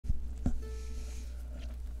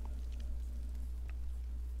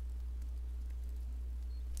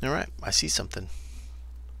Alright, I see something.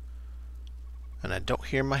 And I don't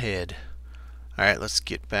hear my head. Alright, let's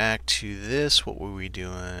get back to this. What were we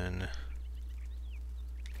doing?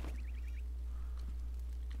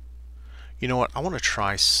 You know what? I want to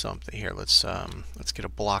try something here. Let's get a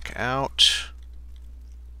block out.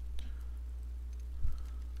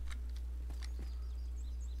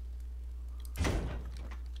 I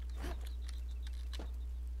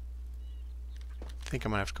think I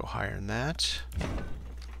might have to go higher than that.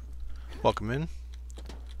 Welcome in.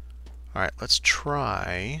 Alright, let's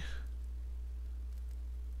try.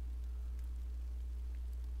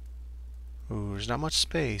 Ooh, there's not much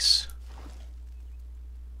space.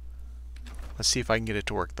 Let's see if I can get it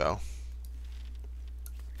to work, though.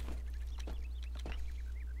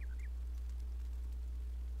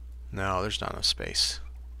 No, there's not enough space.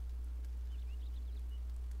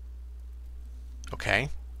 Okay.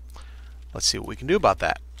 Let's see what we can do about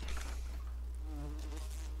that.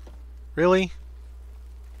 Really?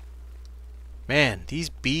 Man, these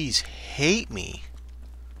bees hate me.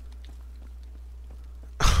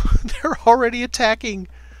 They're already attacking.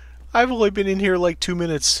 I've only been in here like 2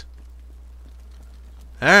 minutes.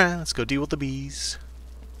 Alright, let's go deal with the bees.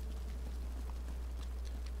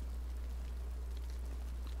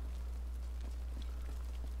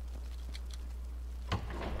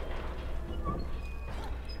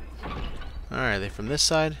 Alright, are they from this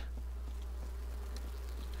side?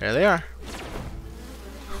 There they are.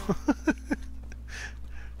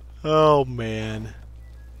 Oh man.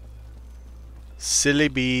 Silly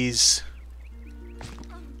bees.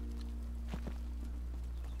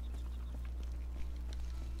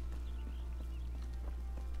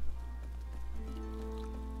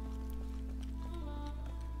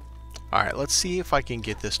 Alright, let's see if I can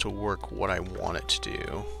get this to work what I want it to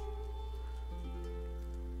do.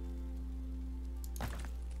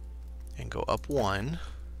 And go up 1.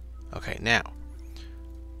 Okay, now.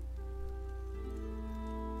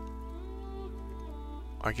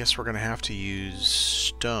 I guess we're going to have to use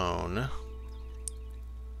stone.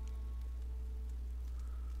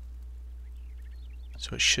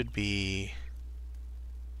 So it should be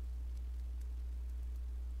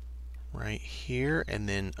right here and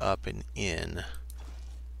then up and in.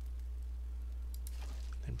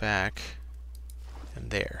 And back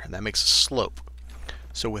and there. And that makes a slope.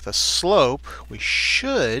 So with a slope, we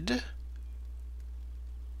should...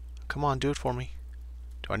 Come on, do it for me.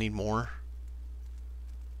 Do I need more?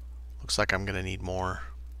 Looks like I'm going to need more.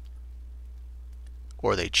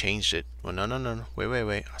 Or they changed it. Well, no.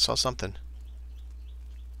 Wait. I saw something.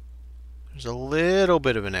 There's a little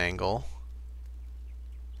bit of an angle.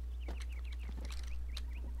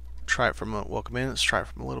 Try it from a... Welcome in. Let's try it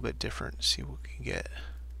from a little bit different. See what we can get.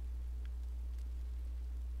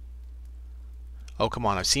 Oh, come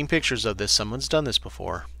on. I've seen pictures of this. Someone's done this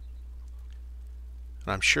before.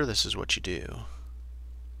 And I'm sure this is what you do.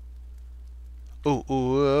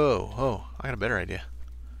 Oh, I got a better idea.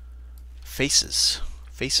 Faces.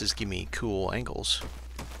 Faces give me cool angles.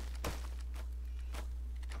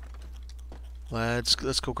 Let's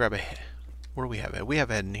go grab a head. Where do we have it? We have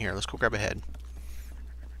a head in here. Let's go grab a head.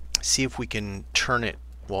 See if we can turn it.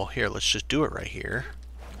 Well, here, let's just do it right here.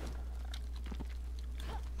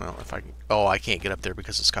 Well, if I can... Oh, I can't get up there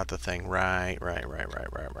because it's got the thing. Right.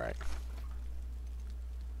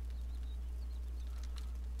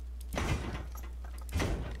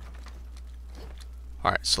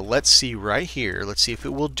 Alright, so let's see right here. Let's see if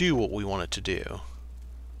it will do what we want it to do.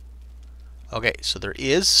 Okay, so there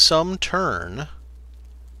is some turn.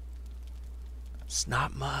 It's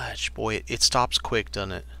not much. Boy, it stops quick,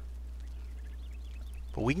 doesn't it?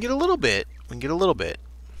 But we can get a little bit.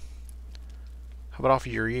 How about off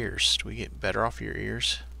of your ears? Do we get better off of your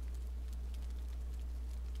ears?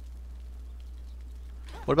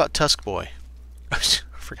 What about Tusk Boy? I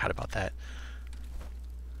forgot about that.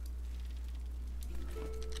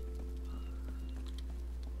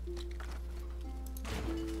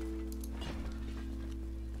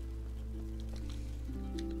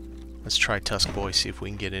 Let's try Tusk Boy, see if we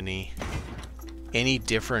can get any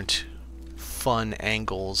different fun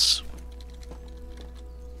angles.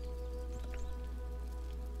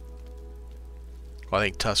 Well, I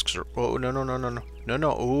think Tusks are... Oh, no.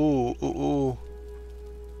 Ooh.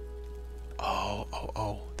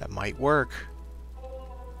 Oh, that might work.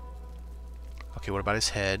 Okay, what about his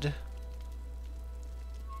head?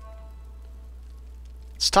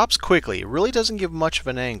 It stops quickly. It really doesn't give much of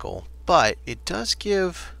an angle, but it does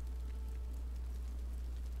give...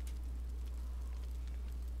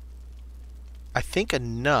 I think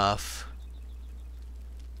enough.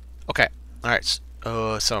 Okay, alright.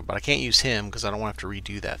 But I can't use him because I don't want to have to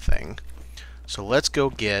redo that thing. So let's go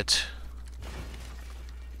get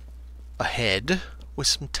a head with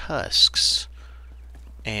some tusks.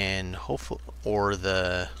 And hopefully, or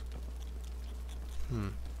the...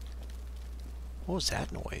 What was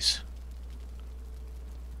that noise?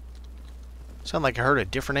 Sounded like I heard a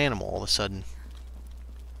different animal all of a sudden.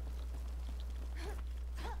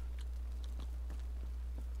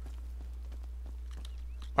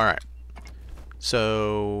 Alright.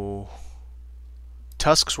 So...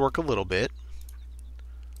 tusks work a little bit.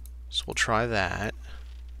 So we'll try that.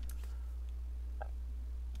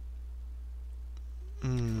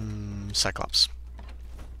 Cyclops.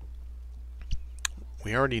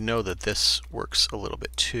 We already know that this works a little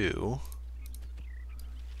bit too.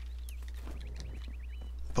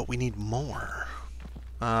 But we need more.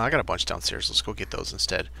 I got a bunch downstairs. Let's go get those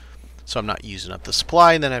instead. So I'm not using up the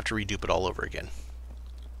supply and then I have to redupe it all over again.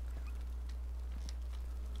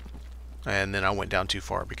 And then I went down too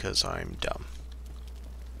far because I'm dumb.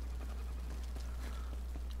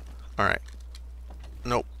 Alright.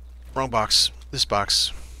 Nope. Wrong box. This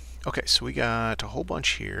box. Okay, so we got a whole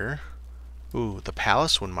bunch here. Ooh, the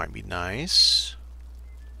palace one might be nice.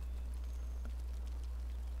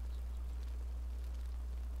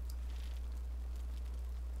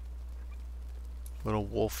 Little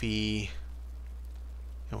wolfie.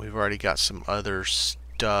 And we've already got some other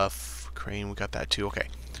stuff. Crane, we got that too. Okay.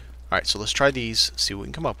 Alright, so let's try these, see what we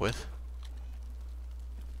can come up with.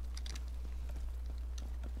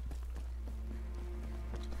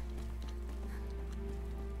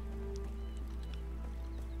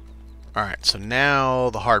 Alright, so now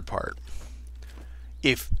the hard part.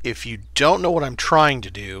 If you don't know what I'm trying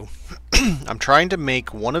to do, I'm trying to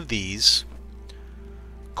make one of these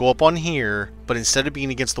go up on here, but instead of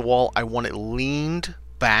being against the wall, I want it leaned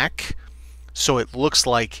back so it looks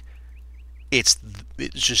like it's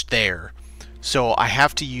just there. So I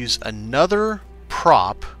have to use another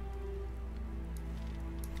prop.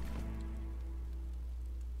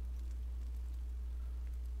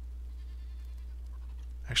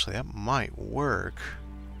 Actually, that might work.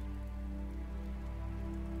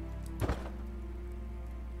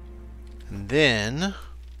 And then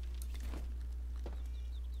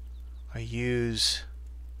I use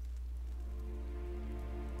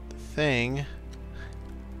the thing.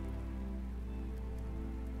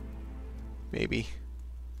 Maybe.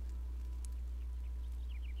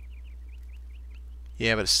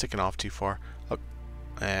 Yeah, but it's sticking off too far. Oh,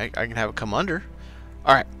 I can have it come under.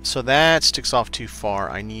 Alright, so that sticks off too far.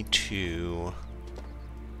 I need to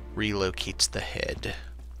relocate the head.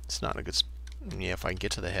 It's not a good... Yeah, if I can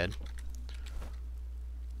get to the head.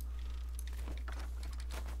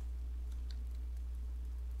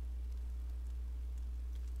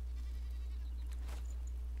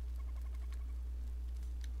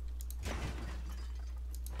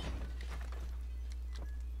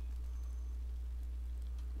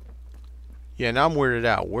 Yeah, now I'm weirded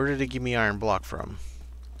out. Where did it give me iron block from?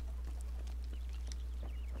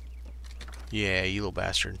 Yeah, you little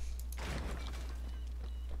bastard.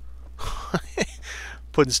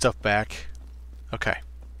 Putting stuff back. Okay.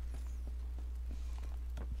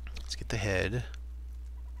 Let's get the head.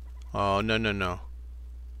 Oh, no, no, no.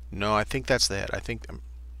 No, I think that's the head. I'm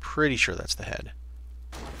pretty sure that's the head.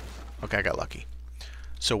 Okay, I got lucky.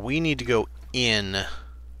 So we need to go in.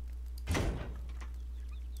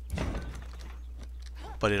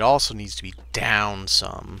 But it also needs to be down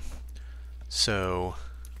some. So...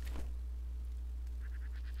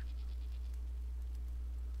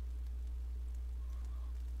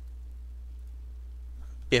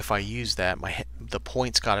 if I use that, the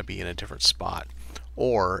point's got to be in a different spot.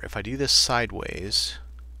 Or if I do this sideways,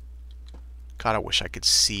 God, I wish I could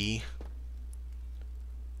see.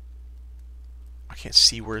 I can't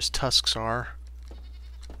see where his tusks are.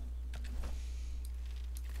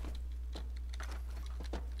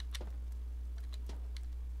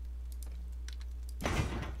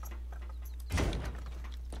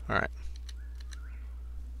 Alright.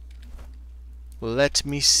 Let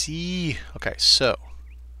me see. Okay, so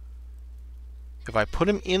if I put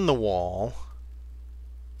him in the wall,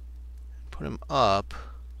 put him up,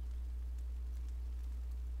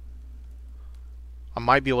 I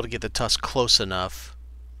might be able to get the tusk close enough.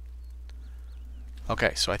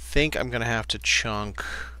 Okay, so I think I'm going to have to chunk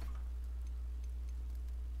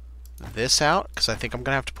this out, because I think I'm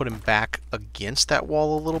going to have to put him back against that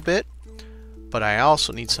wall a little bit. But I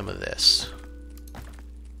also need some of this.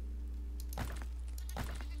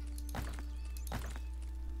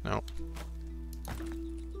 No.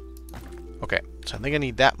 Okay, so I think I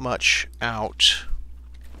need that much out.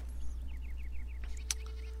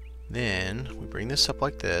 Then we bring this up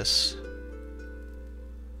like this.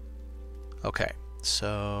 Okay,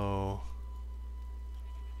 so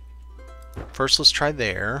first let's try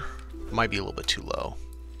there. Might be a little bit too low.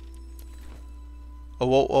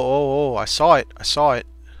 Oh, oh, oh, oh, oh, I saw it. I saw it.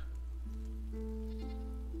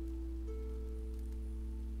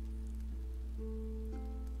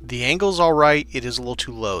 The angle's alright. It is a little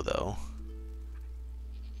too low, though.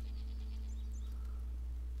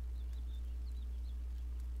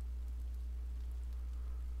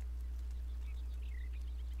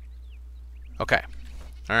 Okay.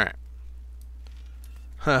 Alright.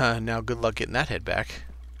 Now good luck getting that head back.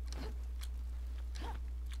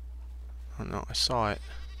 Oh no, I saw it.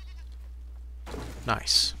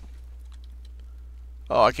 Nice.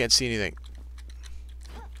 Oh, I can't see anything.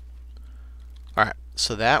 Alright,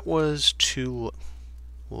 so that was too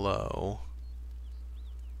low.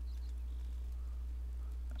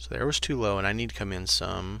 So there was too low, and I need to come in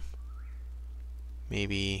some.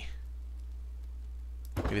 Maybe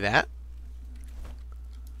that?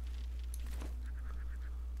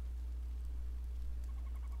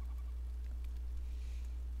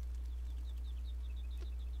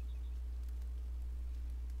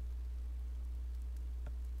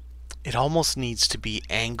 It almost needs to be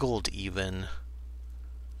angled even.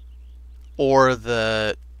 Or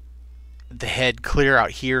the head clear out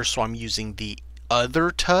here, so I'm using the other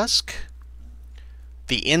tusk.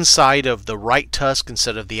 The inside of the right tusk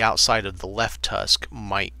instead of the outside of the left tusk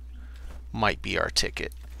might be our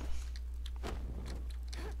ticket.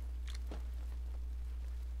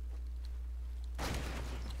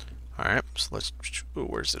 Alright, so let's... Ooh,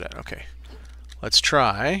 where's it at? Okay. Let's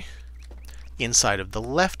try inside of the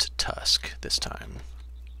left tusk this time.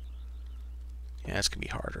 Yeah, that's going to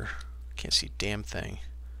be harder. Can't see a damn thing.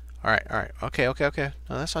 Alright, alright. Okay, okay, okay.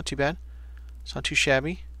 No, that's not too bad. It's not too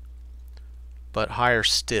shabby. But higher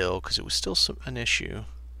still, because it was still an issue.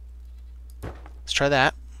 Let's try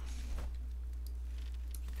that.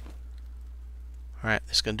 Alright,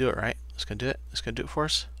 this is going to do it, right? It's going to do it. It's going to do it for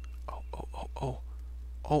us. Oh, oh, oh, oh.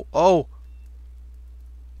 Oh, oh!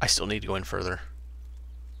 I still need to go in further.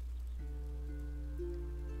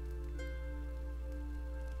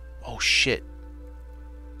 Oh, shit.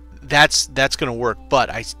 That's going to work, but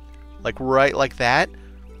like right like that.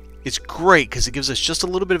 It's great because it gives us just a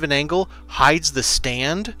little bit of an angle, hides the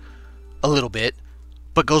stand a little bit,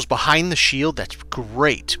 but goes behind the shield. That's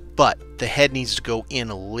great, but the head needs to go in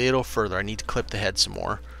a little further. I need to clip the head some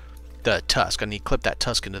more. The tusk. I need to clip that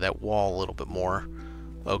tusk into that wall a little bit more.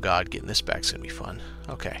 Oh god, getting this back is going to be fun.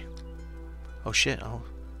 Okay. Oh shit. Oh,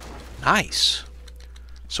 nice.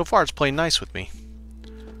 So far it's playing nice with me.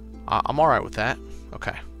 I'm alright with that.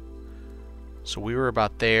 Okay. So we were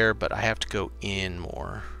about there, but I have to go in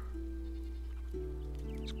more.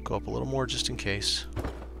 Let's go up a little more just in case.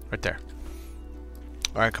 Right there.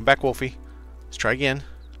 Alright, come back, Wolfie. Let's try again.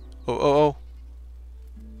 Oh, oh, oh.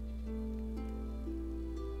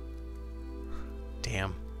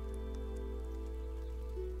 Damn.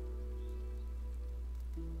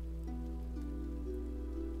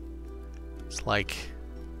 It's like...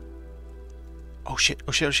 Oh shit,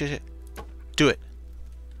 oh shit, oh shit, shit. Do it.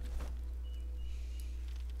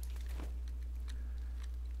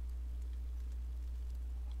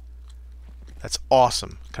 That's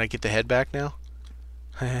awesome. Can I get the head back now?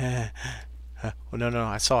 Oh, no, no,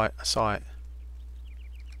 I saw it. I saw it.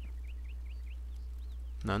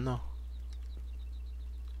 No, no.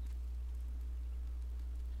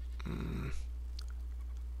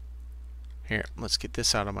 Here, let's get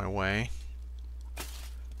this out of my way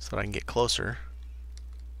so that I can get closer.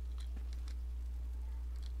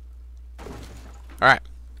 Alright,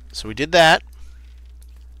 so we did that.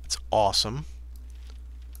 It's awesome.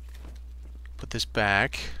 Put this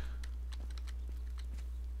back.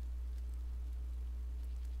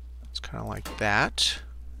 It's kind of like that.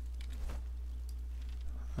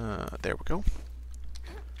 There we go.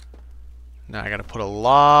 Now I got to put a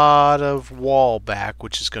lot of wall back,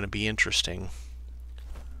 which is going to be interesting.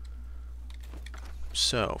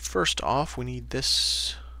 So first off, we need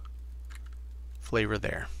this flavor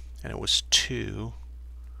there, and it was 2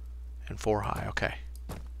 and 4 high. Okay.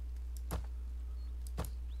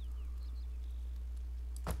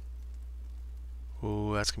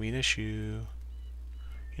 Ooh, that's gonna be an issue.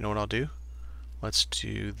 You know what I'll do? Let's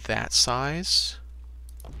do that size.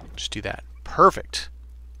 Just do that. Perfect.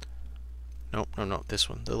 Nope, no, no, this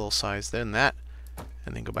one. The little size, then that.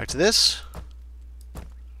 And then go back to this.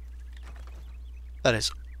 That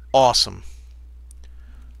is awesome.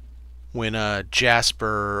 When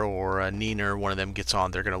Jasper or Nina or one of them gets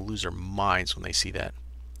on, they're going to lose their minds when they see that.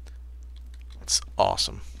 It's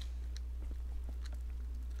awesome.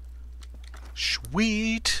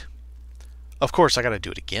 Sweet. Of course, I got to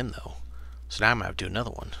do it again, though. So now I'm going to have to do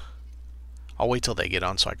another one. I'll wait till they get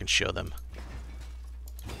on so I can show them.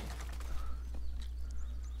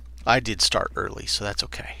 I did start early, so that's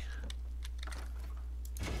okay.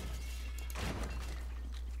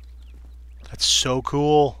 That's so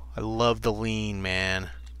cool. I love the lean, man.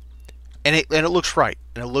 And it looks right.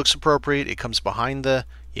 And it looks appropriate. It comes behind the...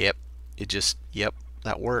 Yep. It just... Yep.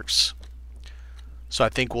 That works. So I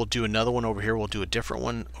think we'll do another one over here. We'll do a different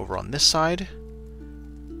one over on this side.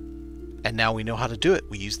 And now we know how to do it.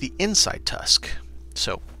 We use the inside tusk.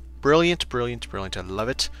 So, brilliant, brilliant, brilliant. I love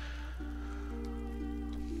it.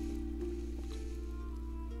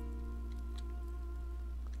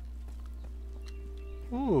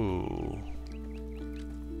 Ooh.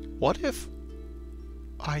 What if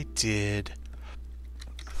I did...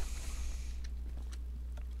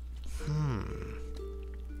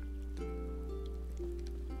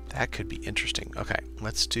 That could be interesting. Okay,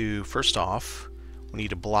 let's do... First off, we need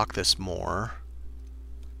to block this more.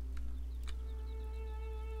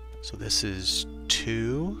 So this is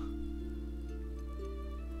 2.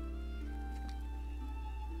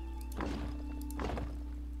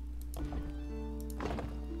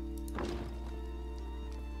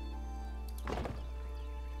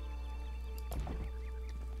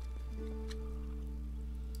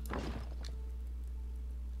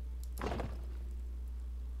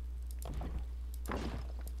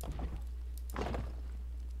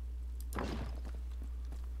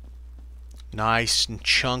 Nice and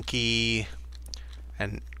chunky.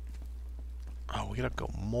 And oh, we gotta go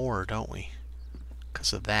more, don't we?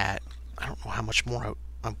 Because of that. I don't know how much more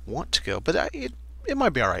I want to go, but it might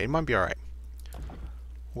be alright. It might be alright.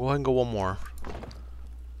 We'll go ahead and go one more.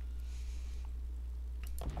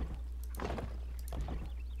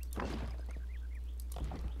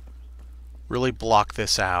 Really block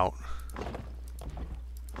this out.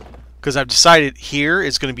 Because I've decided here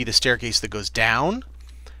is going to be the staircase that goes down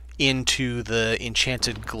into the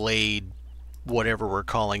enchanted glade, whatever we're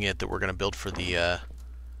calling it, that we're going to build for the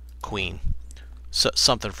queen. So,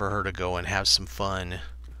 something for her to go and have some fun.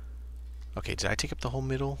 Okay, did I take up the whole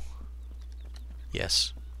middle?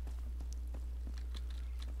 Yes.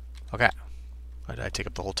 Okay. Did I take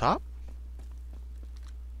up the whole top?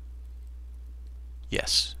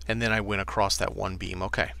 Yes. And then I went across that one beam.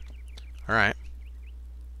 Okay. Alright.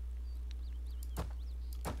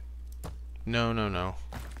 No, no, no.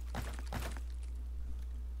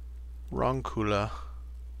 Wrong Kula.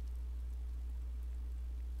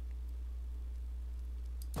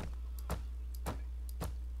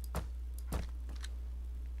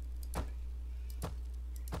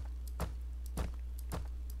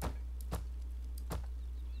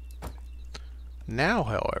 Now,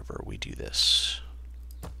 however, we do this.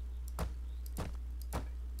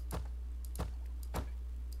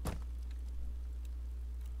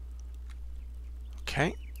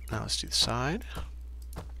 Okay, now let's do the side.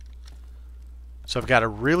 So I've got a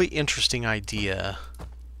really interesting idea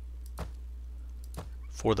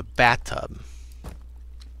for the bathtub.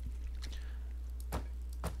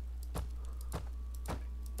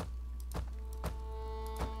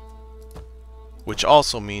 Which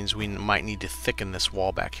also means we might need to thicken this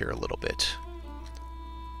wall back here a little bit.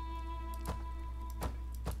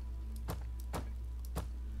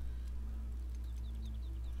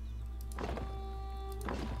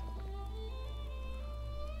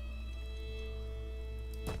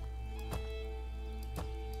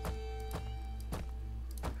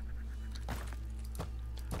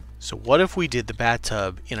 So what if we did the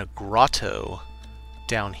bathtub in a grotto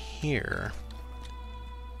down here?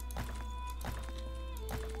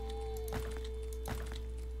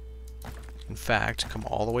 In fact, come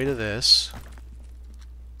all the way to this.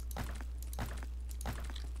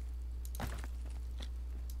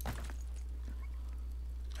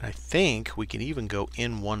 And I think we can even go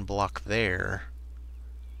in one block there.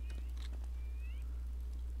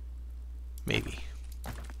 Maybe.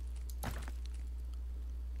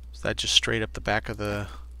 Is that just straight up the back of the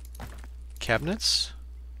cabinets?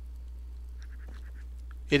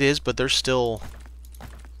 It is, but there's still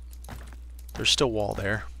wall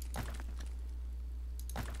there.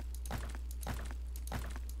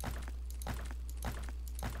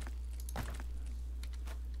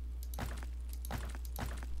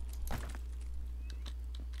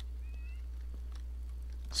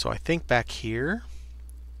 So I think back here,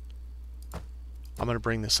 I'm going to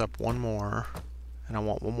bring this up one more, and I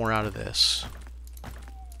want one more out of this.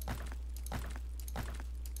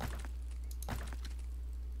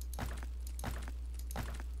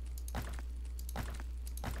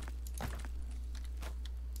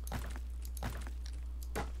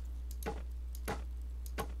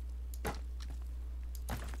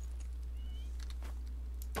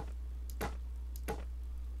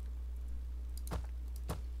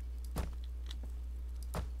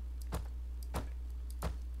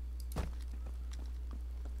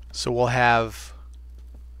 So we'll have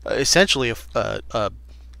essentially a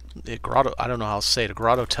grotto. I don't know how to say it. A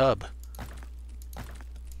grotto tub.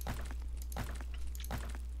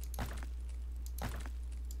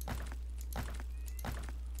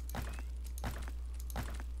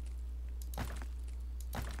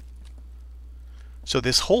 So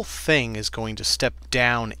this whole thing is going to step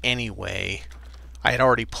down anyway. I had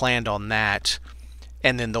already planned on that.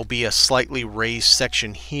 And then there'll be a slightly raised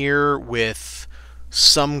section here with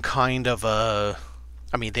some kind of a...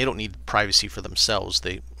 I mean, they don't need privacy for themselves.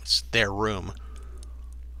 It's their room.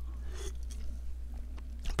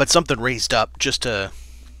 But something raised up just to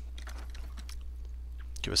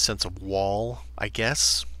give a sense of wall, I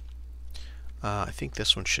guess. I think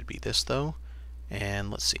this one should be this, though. And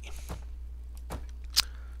let's see.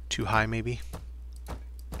 Too high, maybe?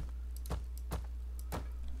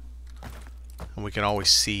 And we can always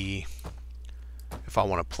see if I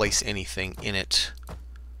want to place anything in it,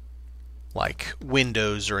 like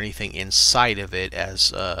windows or anything inside of it,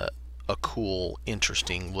 as a cool,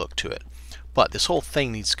 interesting look to it. But this whole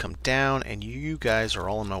thing needs to come down, and you guys are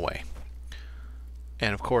all in my way.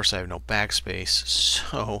 And of course I have no backspace,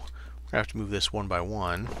 so we're going to have to move this one by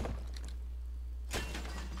one.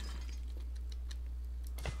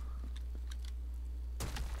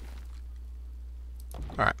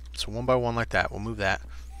 Alright, so one by one like that. We'll move that.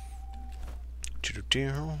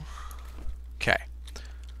 Okay.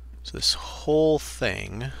 So this whole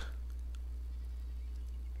thing...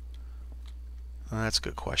 that's a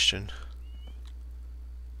good question.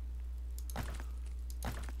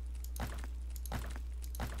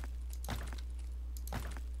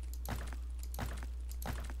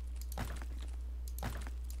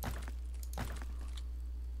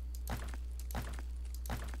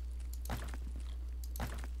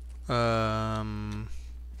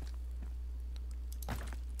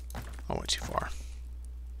 I went too far.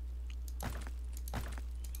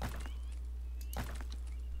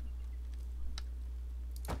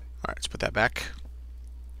 Alright, let's put that back.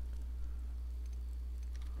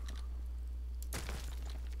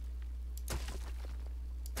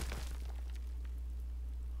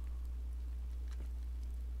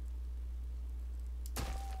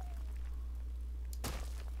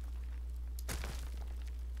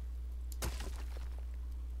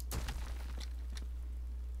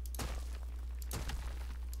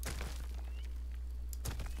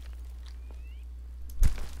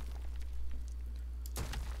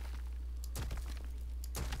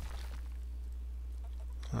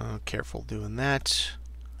 Careful doing that.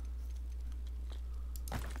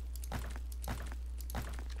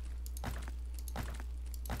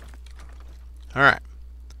 Alright.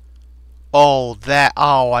 Oh, that...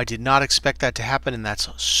 Oh, I did not expect that to happen, and that's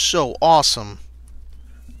so awesome.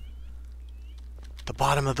 The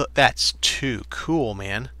bottom of the... That's too cool,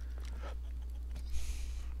 man.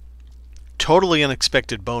 Totally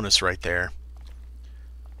unexpected bonus right there.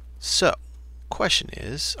 So, question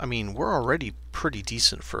is, I mean, we're already pretty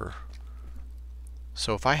decent for...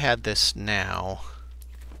 So if I had this now,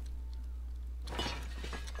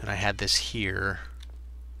 and I had this here,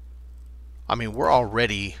 I mean, we're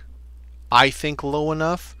already, I think, low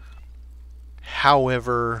enough.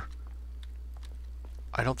 However,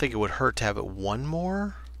 I don't think it would hurt to have it one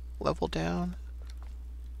more level down.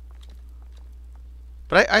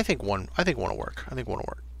 But I think one will work. I think one will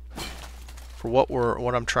work. For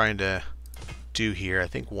what I'm trying to do here, I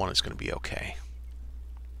think one is going to be okay.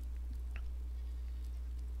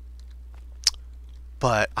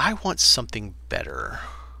 But I want something better.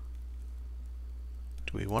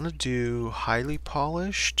 Do we want to do highly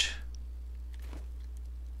polished?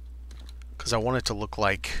 Because I want it to look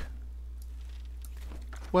like,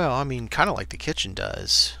 well, I mean, kind of like the kitchen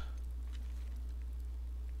does.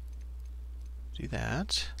 Do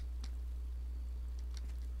that.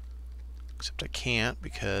 Except I can't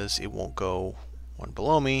because it won't go one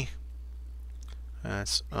below me.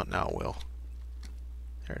 That's, oh, now it will.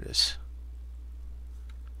 There it is.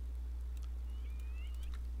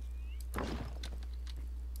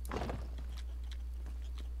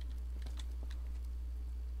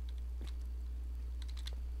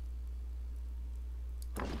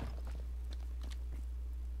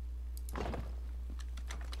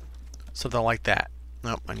 Something like that.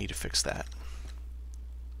 Nope, I need to fix that.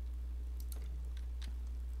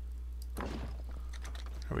 There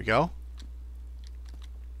we go.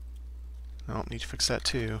 Nope, need to fix that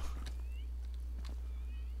too.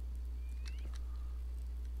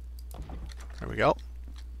 There we go.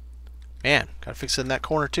 Man, gotta fix it in that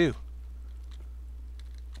corner too.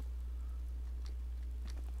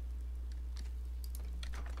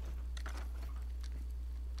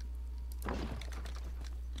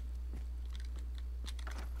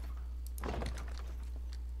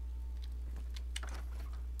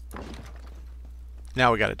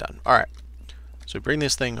 Now we got it done. Alright. So bring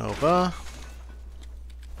this thing over.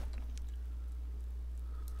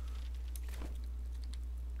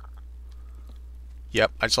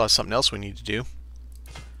 Yep, I just saw something else we need to do.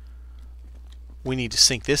 We need to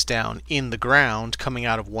sink this down in the ground coming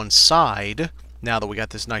out of one side, now that we got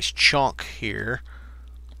this nice chunk here,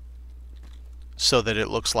 so that it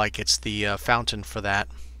looks like it's the fountain for that.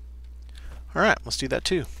 Alright, let's do that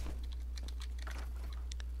too.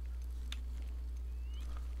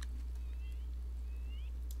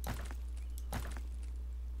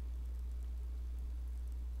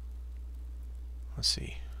 Let's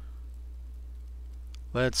see.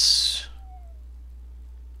 Let's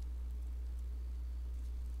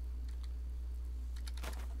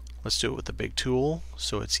do it with the big tool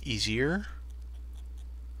so it's easier.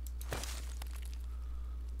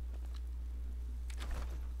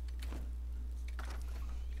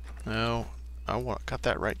 No, got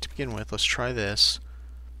that right to begin with. Let's try this.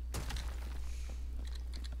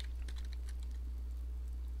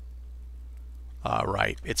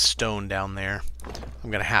 Right, it's stone down there. I'm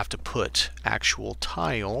going to have to put actual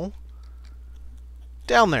tile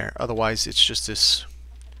down there. Otherwise, it's just this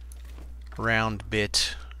round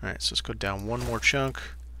bit. Alright, so let's go down one more chunk.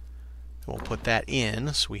 And we'll put that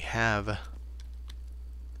in so we have...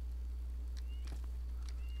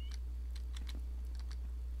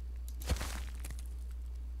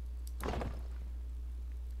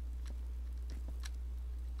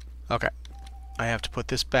 Okay. I have to put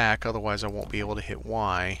this back, otherwise I won't be able to hit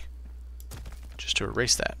Y just to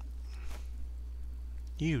erase that.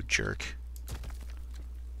 You jerk.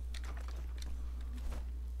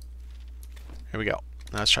 Here we go.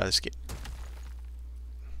 Now let's try this again.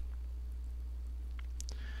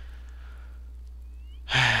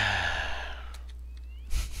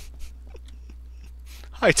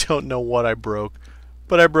 I don't know what I broke,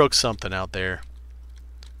 but I broke something out there.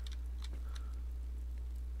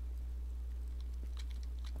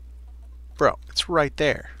 Bro, it's right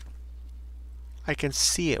there. I can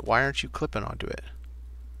see it. Why aren't you clipping onto it?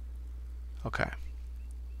 Okay.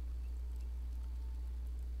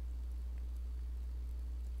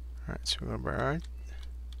 Alright, so we're going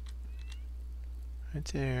right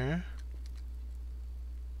there.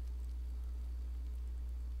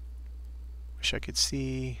 Wish I could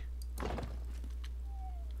see. I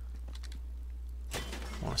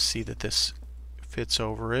want to see that this fits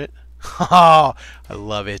over it. Oh, I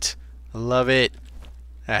love it. I love it.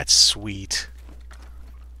 That's sweet.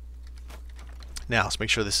 Now, let's make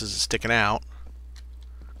sure this isn't sticking out.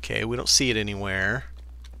 Okay, we don't see it anywhere.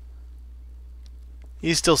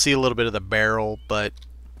 You still see a little bit of the barrel, but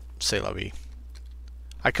c'est la vie.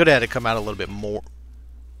 I could have had it come out a little bit more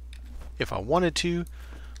if I wanted to,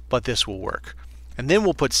 but this will work. And then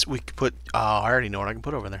we could put, oh, I already know what I can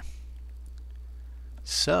put over there.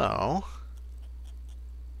 So,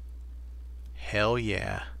 hell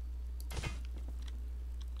yeah.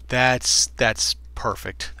 That's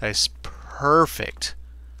perfect. That is perfect.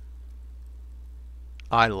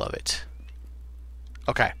 I love it.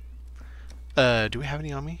 Okay. Do we have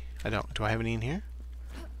any on me? I don't. Do I have any in here?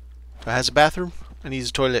 Do I have a bathroom? I need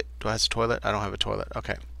a toilet. Do I have a toilet? I don't have a toilet.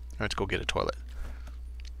 Okay. I have to go get a toilet.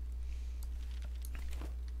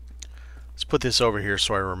 Let's put this over here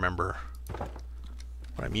so I remember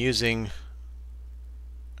what I'm using.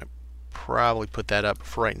 I probably put that up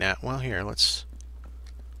for right now. Well, here, let's...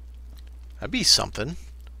 That'd be something.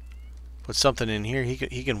 Put something in here.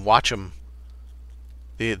 He can watch them.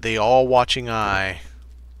 The all-watching eye.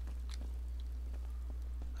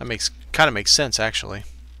 That kind of makes sense, actually.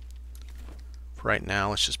 For right now,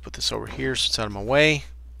 let's just put this over here so it's out of my way.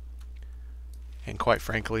 And quite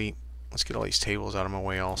frankly, let's get all these tables out of my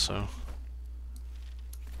way also.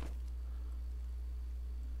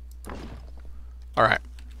 Alright.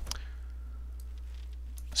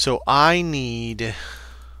 So I need...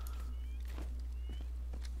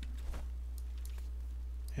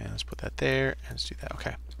 And let's put that there, and let's do that.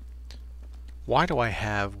 Okay. Why do I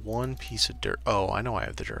have one piece of dirt? Oh, I know I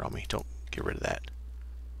have the dirt on me. Don't get rid of that.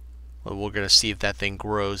 Well, we're going to see if that thing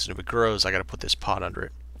grows, and if it grows, I got to put this pot under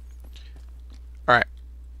it. Alright.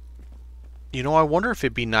 You know, I wonder if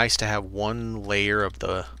it'd be nice to have one layer of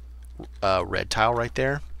the red tile right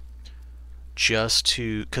there. Just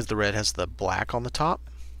to... because the red has the black on the top.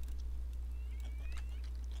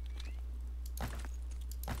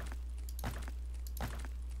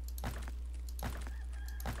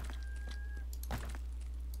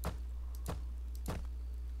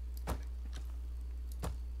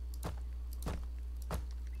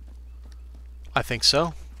 I think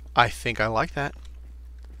so. I think I like that.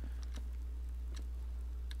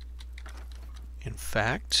 In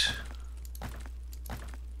fact,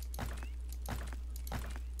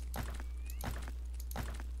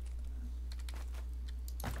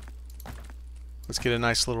 Let's get a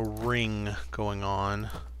nice little ring going on.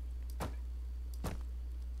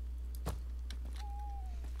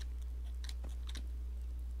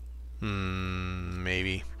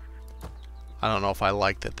 Maybe. I don't know if I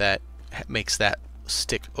like that that makes that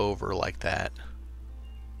stick over like that.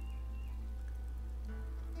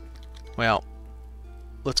 Well,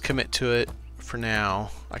 let's commit to it for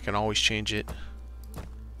now. I can always change it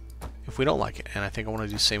if we don't like it. And I think I want to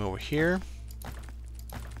do the same over here.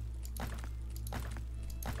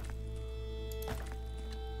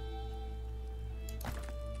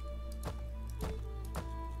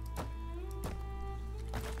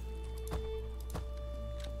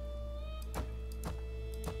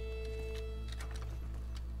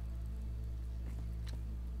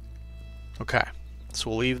 Okay, so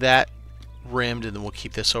we'll leave that rimmed and then we'll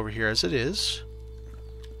keep this over here as it is.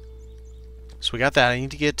 So we got that. I need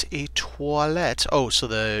to get a toilet. Oh, so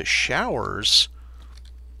the showers.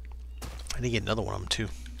 I need to get another one of them too.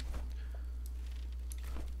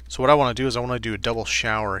 So what I want to do is I want to do a double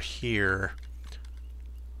shower here.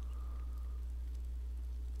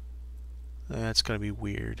 That's going to be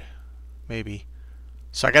weird. Maybe.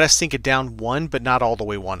 So I got to sink it down one, but not all the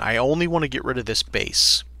way one. I only want to get rid of this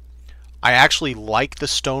base. I actually like the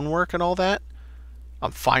stonework and all that.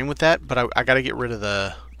 I'm fine with that, but I got to get rid of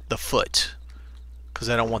the foot. Because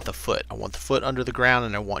I don't want the foot. I want the foot under the ground,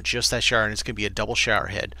 and I want just that shower, and it's going to be a double shower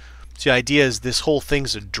head. So the idea is this whole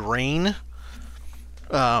thing's a drain.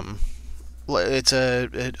 It's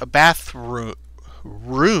a bathroom,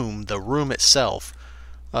 the room itself.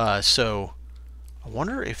 So I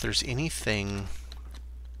wonder if there's anything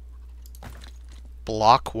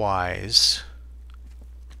block-wise.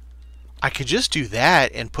 I could just do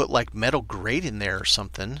that and put like metal grate in there or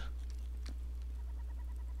something.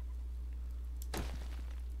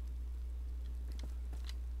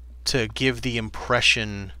 To give the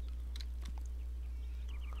impression.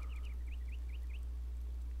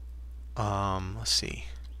 Let's see.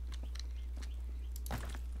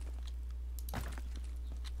 I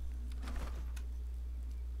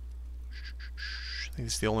think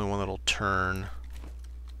it's the only one that'll turn.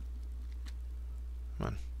 Come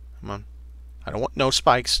on, come on. I don't want no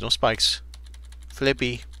spikes, no spikes.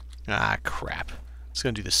 Flippy. Ah, crap. It's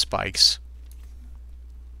gonna do the spikes.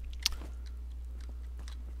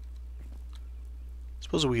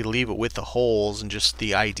 Suppose we leave it with the holes, and just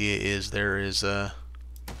the idea is there is a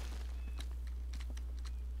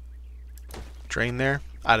drain there.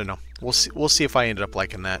 I don't know. We'll see. We'll see if I ended up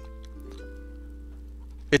liking that.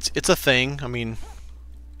 It's a thing. I mean,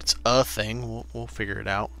 it's a thing. We'll figure it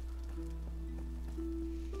out.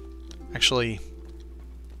 Actually,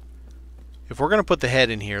 if we're gonna put the head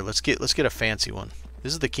in here, let's get a fancy one.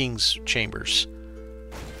 This is the king's chambers.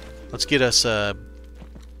 Let's get us the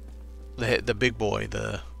big boy,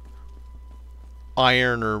 the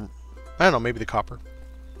iron, or I don't know, maybe the copper.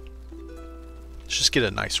 Let's just get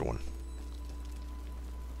a nicer one.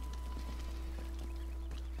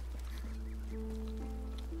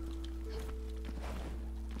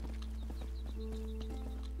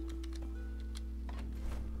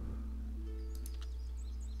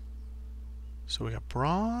 So we got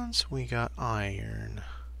bronze, we got iron.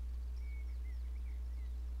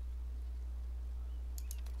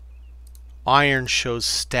 Iron shows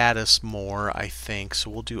status more, I think, so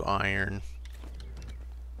we'll do iron.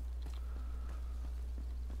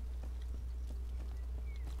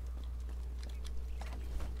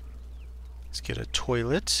 Let's get a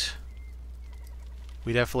toilet.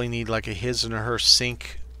 We definitely need like a his and a her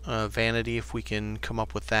sink vanity if we can come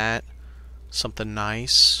up with that. Something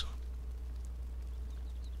nice.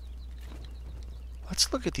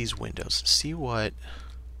 Let's look at these windows and see what...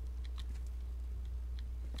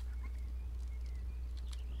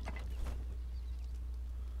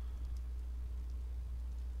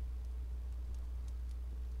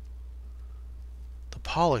 The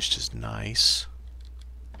polished is nice.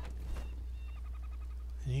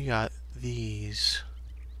 And you got these.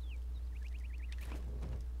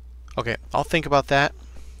 Okay, I'll think about that.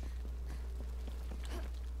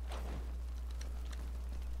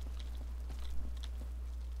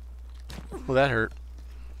 Well, that hurt.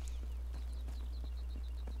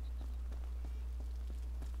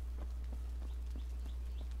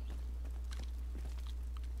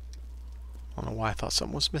 I don't know why I thought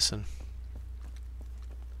something was missing.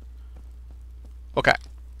 Okay,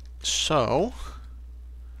 so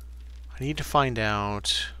I need to find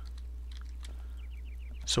out.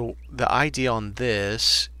 So the idea on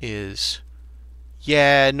this is,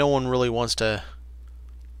 yeah, no one really wants to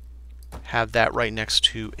have that right next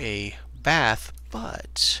to a bath,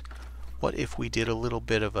 but what if we did a little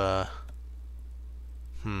bit of a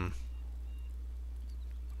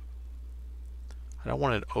I don't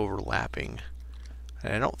want it overlapping.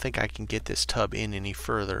 And I don't think I can get this tub in any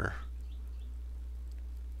further.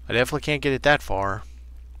 I definitely can't get it that far.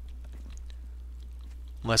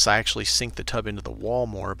 Unless I actually sink the tub into the wall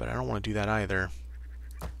more, but I don't want to do that either.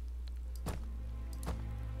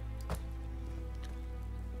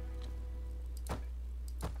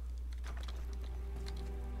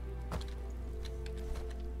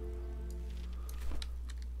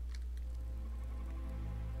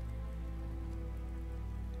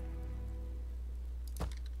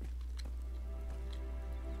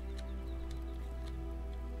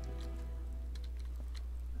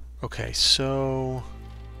 Okay, so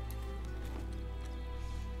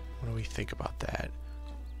what do we think about that?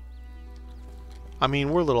 I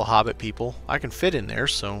mean, we're little hobbit people. I can fit in there,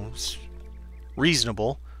 so it's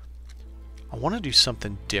reasonable. I want to do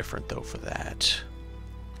something different, though, for that.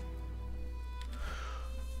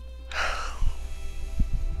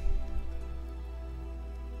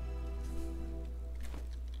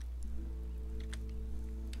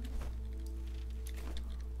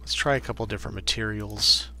 Let's try a couple different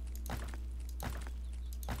materials.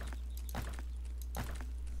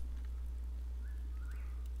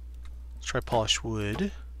 Try polished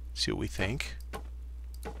wood, see what we think.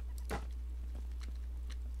 I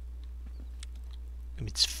mean,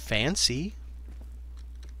 it's fancy.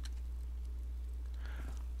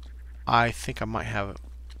 I think I might have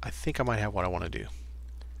what I want to do.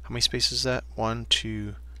 How many spaces is that? 1,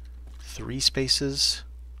 2, 3 spaces.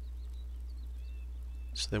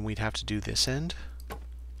 So then we'd have to do this end.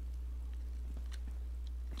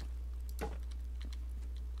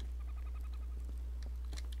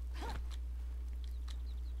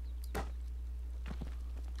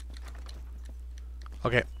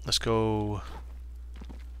 Okay, let's go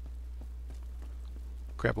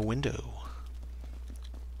grab a window.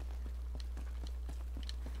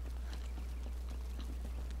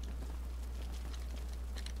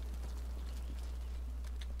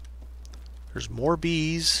 There's more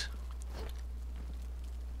bees.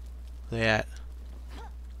 Where they at?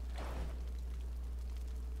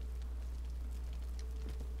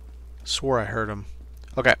 Swore I heard them.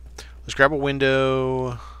 Okay, let's grab a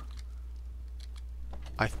window.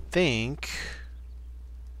 I think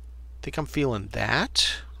I'm feeling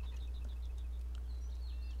that.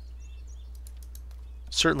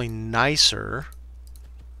 Certainly nicer.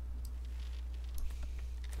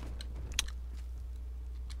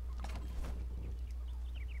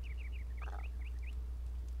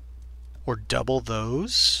 Or double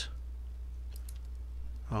those.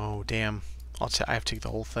 Oh damn! I have to take the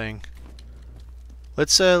whole thing.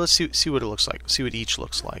 Let's see what it looks like. See what each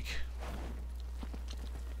looks like.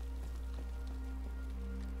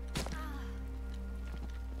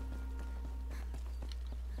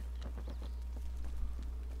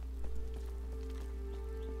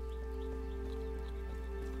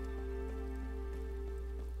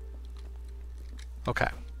 Okay.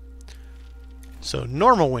 So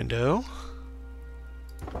normal window.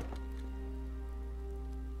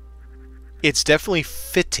 It's definitely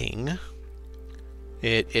fitting.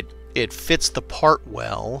 It fits the part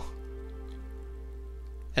well.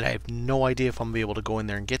 And I have no idea if I'm gonna be able to go in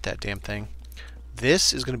there and get that damn thing.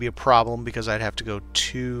 This is gonna be a problem because I'd have to go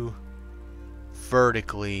too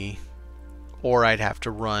vertically, or I'd have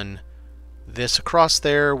to run this across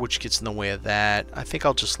there, which gets in the way of that. I think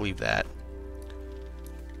I'll just leave that.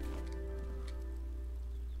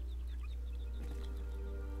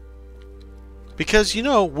 Because, you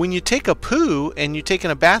know, when you take a poo and you're taking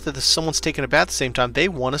a bath, if someone's taking a bath at the same time, they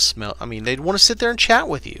want to smell. I mean, they'd want to sit there and chat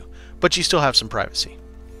with you, but you still have some privacy.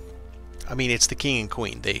 I mean, it's the king and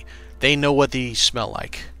queen. They know what they smell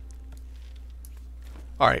like.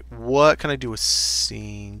 All right, what can I do with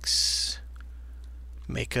sinks?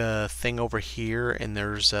 Make a thing over here, and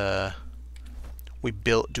there's a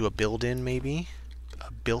do a built-in maybe,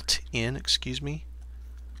 a built-in. Excuse me.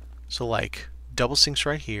 So like double sinks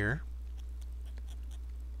right here.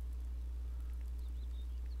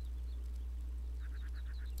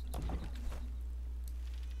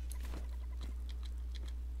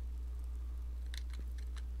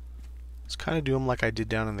 Let's kind of do them like I did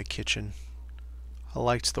down in the kitchen. I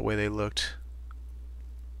liked the way they looked.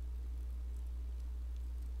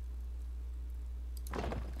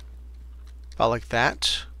 About like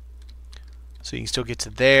that. So you can still get to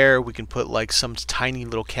there. We can put like some tiny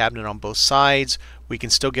little cabinet on both sides. We can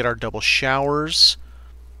still get our double showers.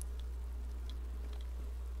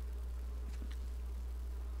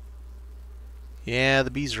 Yeah,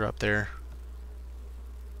 the bees are up there.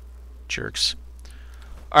 Jerks.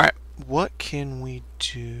 Alright, what can we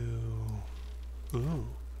do? Ooh.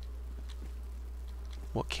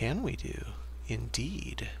 What can we do?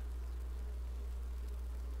 Indeed.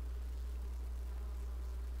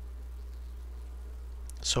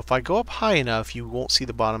 So if I go up high enough, you won't see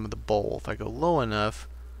the bottom of the bowl. If I go low enough,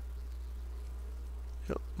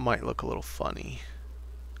 it might look a little funny.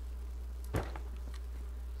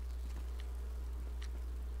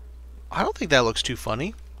 I don't think that looks too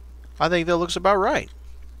funny. I think that looks about right.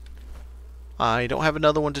 I don't have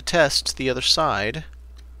another one to test the other side,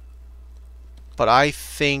 but I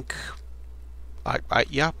think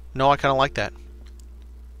yeah, no, I kind of like that.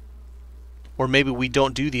 Or maybe we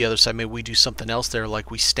don't do the other side. Maybe we do something else there, like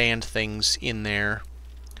we stand things in there.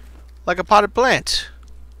 Like a potted plant.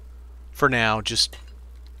 For now, just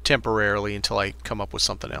temporarily until I come up with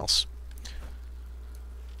something else.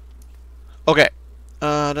 Okay.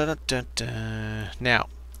 Now,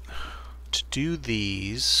 to do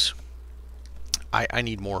these, I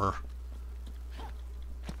need more.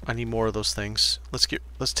 I need more of those things. Let's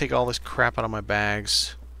take all this crap out of my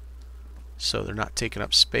bags, so they're not taking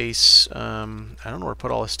up space. I don't know where to put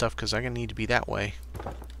all this stuff because I'm gonna need to be that way.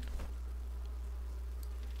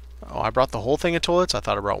 Oh, I brought the whole thing of toilets? I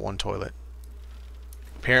thought I brought one toilet.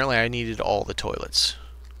 Apparently I needed all the toilets.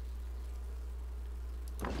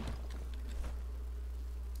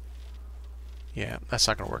 Yeah, that's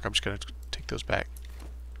not gonna work. I'm just gonna take those back.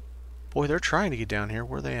 Boy, they're trying to get down here.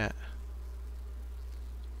 Where are they at?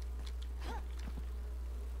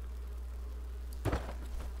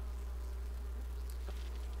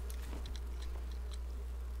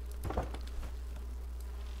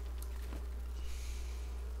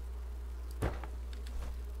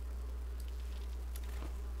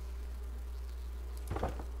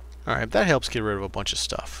 Alright, that helps get rid of a bunch of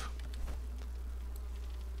stuff.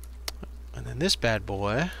 And then this bad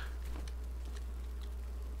boy,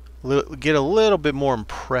 get a little bit more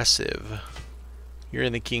impressive. You're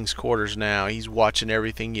in the king's quarters now. He's watching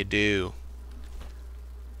everything you do.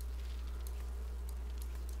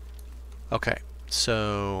 Okay,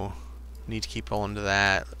 so need to keep on to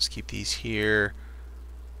that. Let's keep these here.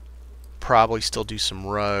 Probably still do some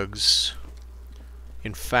rugs.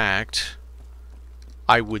 In fact,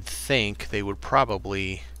 I would think they would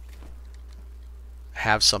probably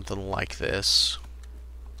have something like this,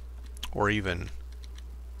 or even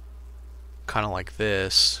kind of like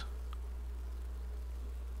this.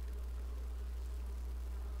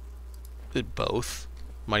 Both.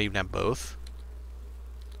 Might even have both.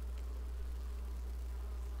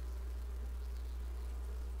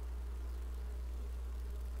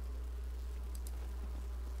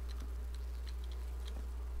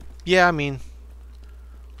 Yeah, I mean,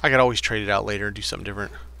 I could always trade it out later and do something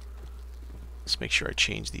different. Let's make sure I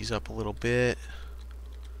change these up a little bit.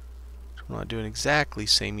 I'm not doing exactly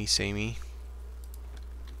samey.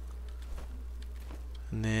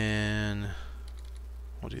 And then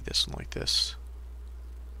we'll do this one like this.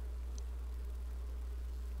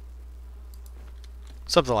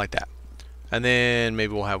 Something like that. And then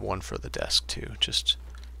maybe we'll have one for the desk too. Just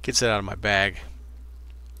gets it out of my bag.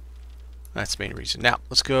 That's the main reason. Now,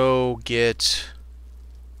 let's go get...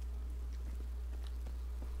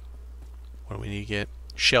 What do we need to get?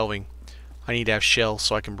 Shelving. I need to have shelves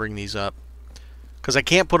so I can bring these up. Because I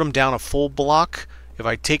can't put them down a full block. If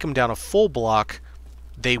I take them down a full block,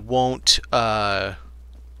 they won't... they'll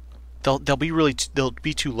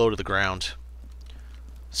be too low to the ground.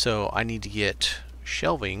 So I need to get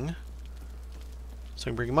shelving so I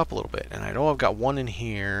can bring them up a little bit. And I know I've got one in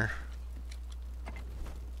here.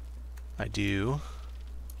 I do.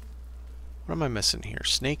 What am I missing here?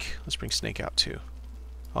 Snake? Let's bring Snake out too.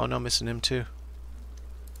 Oh no, missing him too.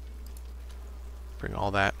 Bring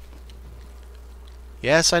all that.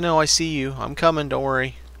 Yes, I know, I see you. I'm coming, don't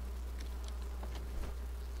worry.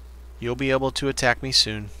 You'll be able to attack me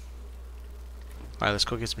soon. Alright, let's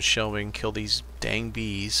go get some shelving, kill these dang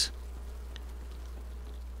bees.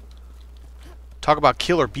 Talk about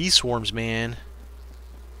killer bee swarms, man.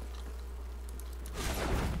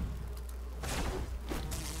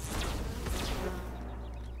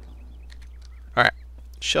 Alright,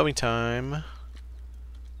 shelving time.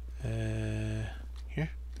 Here?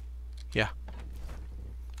 Yeah.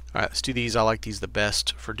 Alright, let's do these. I like these the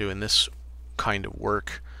best for doing this kind of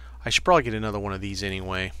work. I should probably get another one of these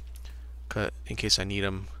anyway, in case I need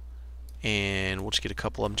them. And we'll just get a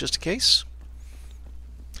couple of them just in case.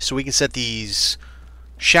 So we can set these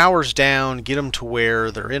showers down, get them to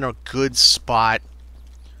where they're in a good spot.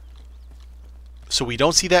 So we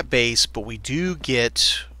don't see that base, but we do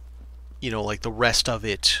get, you know, like the rest of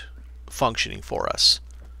it functioning for us.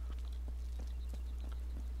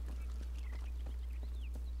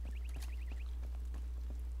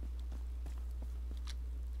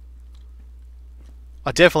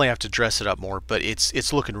 I'll definitely have to dress it up more, but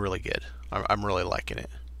it's looking really good. I'm really liking it.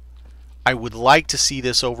 I would like to see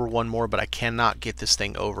this over one more, but I cannot get this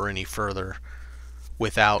thing over any further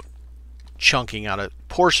without chunking out a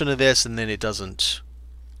portion of this, and then it doesn't,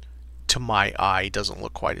 to my eye, doesn't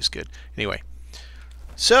look quite as good. Anyway,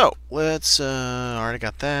 so let's, already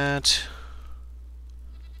got that.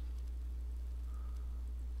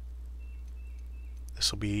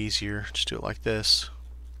 This will be easier. Just do it like this.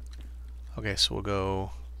 Okay, so we'll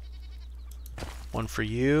go one for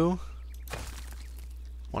you,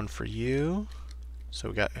 one for you. So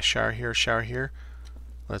we got a shower here, a shower here.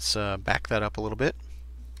 Let's back that up a little bit.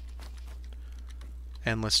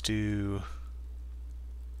 And let's do...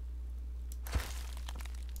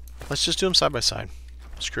 let's just do them side by side.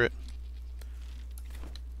 Screw it.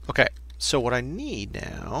 Okay, so what I need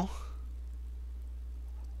now...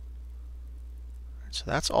 so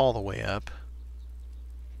that's all the way up.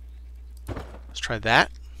 Let's try that.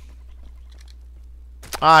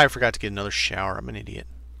 Ah, I forgot to get another shower. I'm an idiot.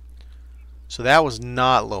 So that was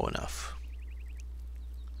not low enough.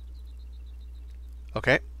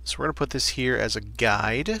 Okay, so we're going to put this here as a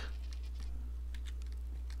guide.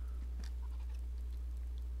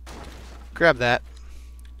 Grab that.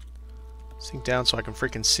 Sink down so I can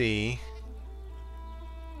freaking see.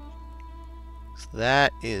 So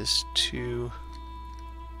that is too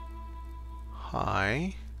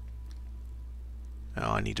high.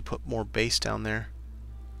 Now I need to put more base down there.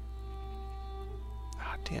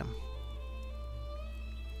 Ah, damn.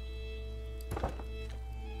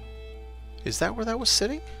 Is that where that was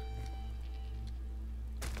sitting?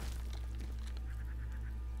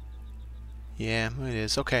 Yeah, it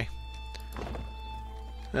is. Okay.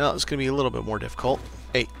 Well, it's going to be a little bit more difficult.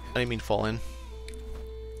 Hey, I didn't mean to fall in.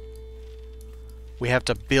 We have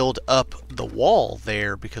to build up the wall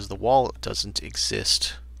there because the wall doesn't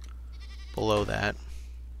exist below that.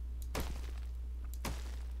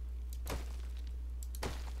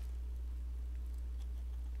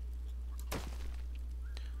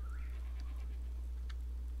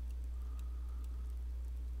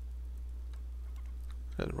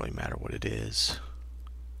 Doesn't really matter what it is.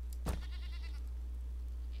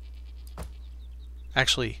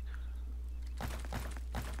 Actually,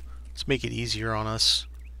 let's make it easier on us.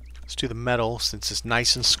 Let's do the metal since it's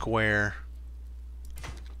nice and square.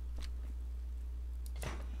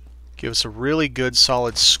 Give us a really good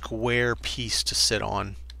solid square piece to sit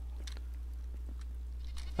on.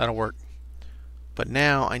 That'll work. But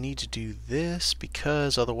now I need to do this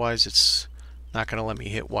because otherwise it's not going to let me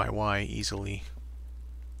hit YY easily.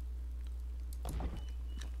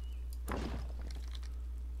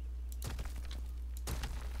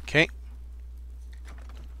 Okay.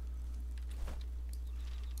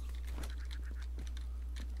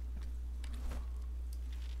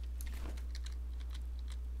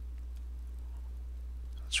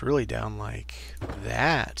 It's really down like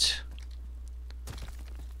that.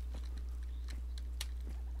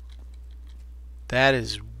 That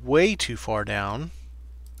is way too far down.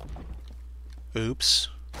 Oops.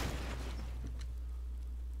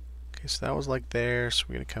 Okay, so that was like there, so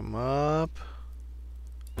we're gonna come up.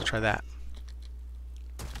 Let's try that.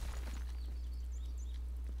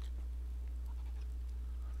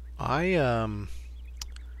 I'm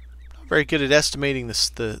not very good at estimating this,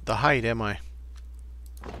 the height, am I?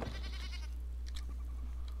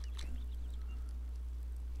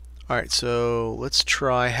 Alright, so let's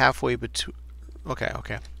try halfway between. Okay.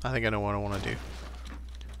 I think I know what I want to do.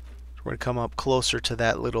 So we're going to come up closer to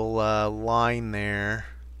that little line there.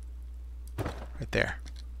 Right there.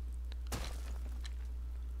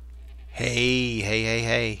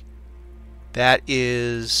 Hey. That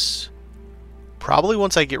is probably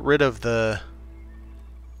once I get rid of the...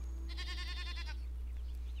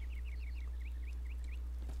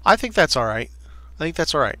 I think that's alright.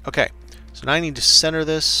 Okay. So now I need to center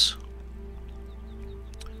this.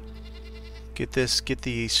 Get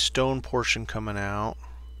the stone portion coming out.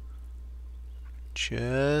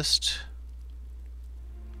 Just...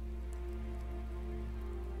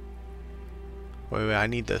 Wait, I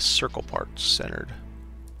need the circle part centered.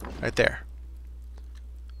 Right there.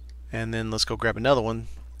 And then let's go grab another one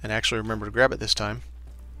and actually remember to grab it this time.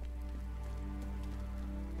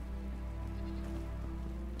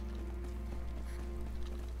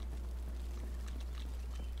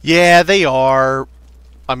 Yeah, they are.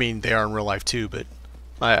 I mean, they are in real life too, but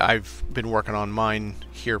I've been working on mine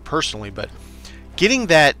here personally. But getting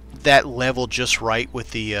that level just right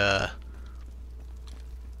with the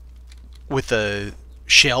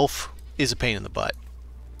shelf is a pain in the butt.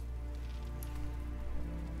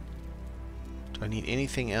 Do I need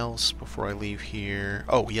anything else before I leave here?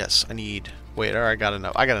 Oh, yes, I need... Wait, I got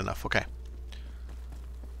enough. I got enough, okay.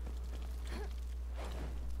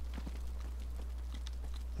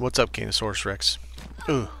 What's up, Canosaurus Rex?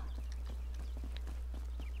 Ugh.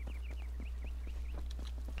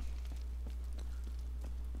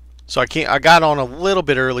 So I got on a little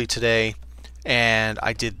bit early today, and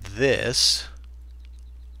I did this.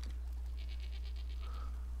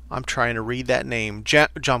 I'm trying to read that name.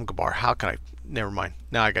 Jamgabar. How can I... Never mind.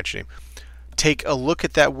 Now I got your name. Take a look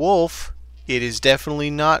at that wolf. It is definitely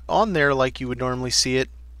not on there like you would normally see it.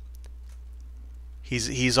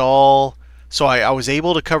 He's all... So I was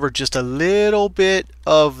able to cover just a little bit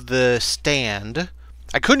of the stand.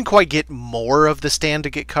 I couldn't quite get more of the stand to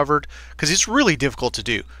get covered because it's really difficult to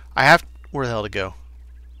do. I have... Where the hell to go?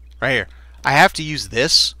 Right here. I have to use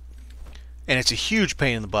this, and it's a huge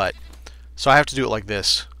pain in the butt. So I have to do it like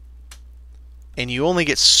this. And you only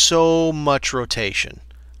get so much rotation.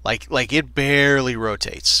 Like it barely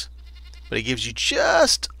rotates. But it gives you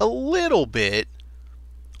just a little bit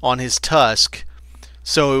on his tusk.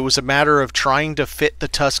 So it was a matter of trying to fit the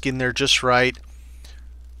tusk in there just right.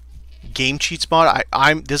 Game cheats mod,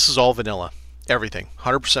 this is all vanilla. Everything.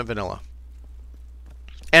 100% vanilla.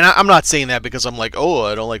 And I'm not saying that because I'm like, oh,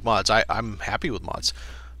 I don't like mods. I'm happy with mods.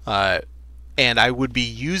 And I would be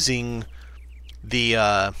using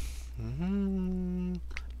the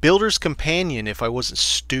Builder's Companion if I wasn't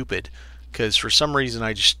stupid. Because for some reason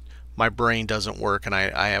my brain doesn't work and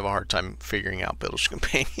I have a hard time figuring out Builder's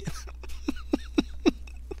Companion.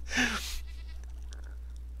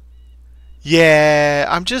 Yeah,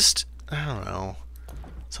 I don't know.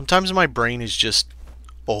 Sometimes my brain is just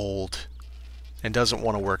old and doesn't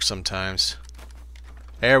want to work sometimes.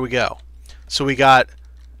 There we go. So we got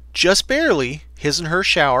just barely his and her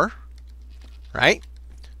shower, right?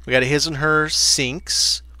 We got a his and her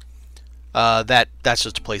sinks. That's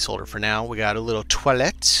just a placeholder for now. We got a little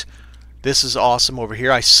toilet. This is awesome over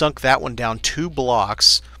here. I sunk that one down 2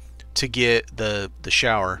 blocks to get the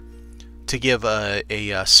shower, to give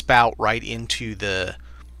a spout right into the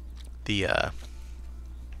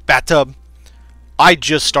bathtub. I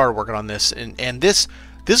just started working on this, and this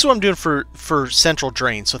is what I'm doing for central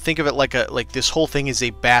drain. So think of it like this whole thing is a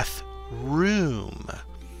bathroom,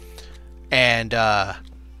 and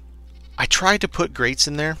I tried to put grates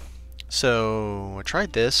in there. So I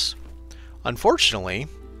tried this. Unfortunately,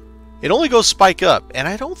 it only goes spike up, and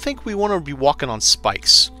I don't think we want to be walking on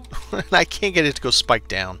spikes. And I can't get it to go spike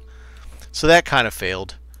down. So that kind of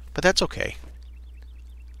failed, but that's okay.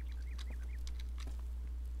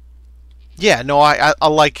 Yeah, no, I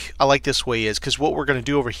like this way is because what we're going to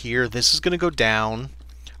do over here, this is going to go down.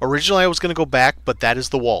 Originally I was going to go back, but that is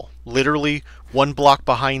the wall. Literally 1 block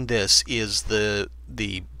behind this is the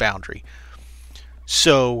boundary.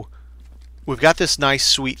 So we've got this nice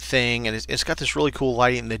sweet thing, and it's got this really cool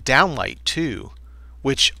lighting, and the downlight too,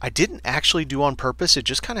 which I didn't actually do on purpose. It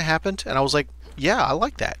just kind of happened, and I was like, yeah, I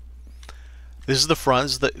like that. This is the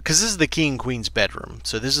front, because this is the king and queen's bedroom.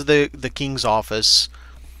 So this is the king's office.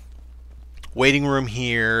 Waiting room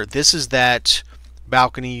here. This is that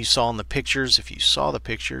balcony you saw in the pictures, if you saw the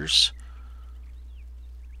pictures.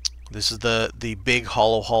 This is the big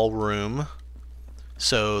hollow hall room.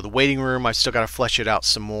 So the waiting room, I still got to flesh it out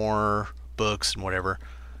some more, books and whatever.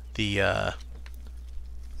 The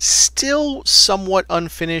still somewhat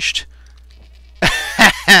unfinished.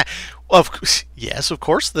 Yes, of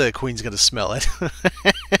course the queen's going to smell it.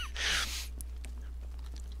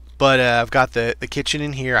 But I've got the kitchen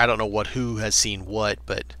in here. I don't know who has seen what,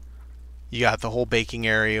 but you got the whole baking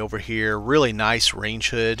area over here. Really nice range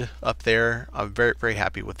hood up there. I'm very, very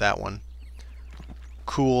happy with that one.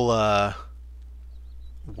 Cool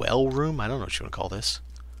well room. I don't know what you want to call this.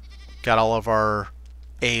 Got all of our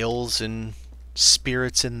ales and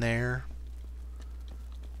spirits in there.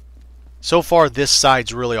 So far, this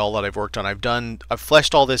side's really all that I've worked on. I've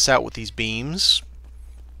fleshed all this out with these beams.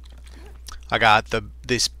 I got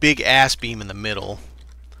this big ass beam in the middle.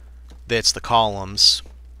 That's the columns.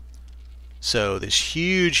 So this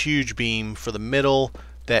huge beam for the middle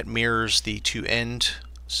that mirrors the 2 end.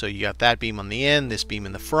 So you got that beam on the end, this beam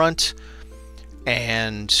in the front,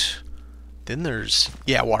 and then there's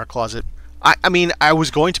water closet. I mean, I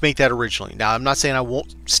was going to make that originally. Now I'm not saying I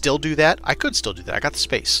won't still do that. I could still do that. I got the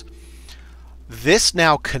space. This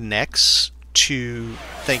now connects to.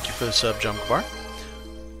 Thank you for the sub, Jump Bar.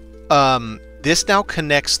 This now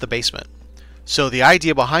connects the basement. So the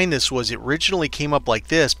idea behind this was it originally came up like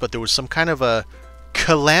this, but there was some kind of a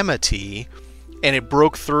calamity, and it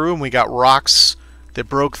broke through, and we got rocks that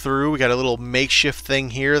broke through. We got a little makeshift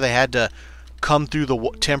thing here. They had to come through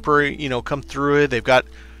the temporary, come through it. They've got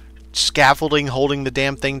scaffolding holding the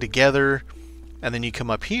damn thing together, and then you come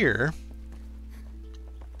up here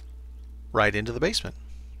right into the basement.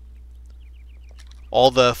 All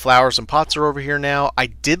the flowers and pots are over here now. I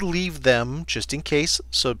did leave them just in case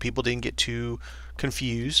so people didn't get too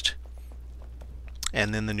confused.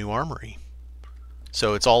 And then the new armory.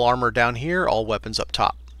 So it's all armor down here, all weapons up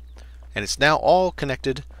top. And it's now all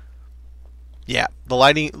connected. Yeah, the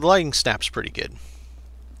lighting snaps pretty good.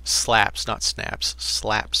 Slaps, not snaps.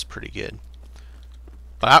 Slaps pretty good.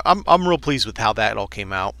 But I'm real pleased with how that all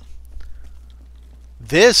came out.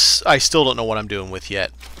 This, I still don't know what I'm doing with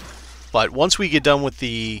yet. But once we get done with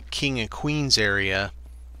the King and Queen's area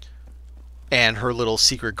and her little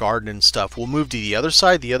secret garden and stuff, we'll move to the other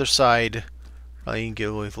side. The other side, you can get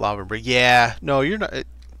away with lava break. Yeah, no, you're not.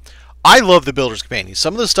 I love the Builder's Companion.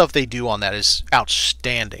 Some of the stuff they do on that is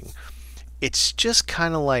outstanding. It's just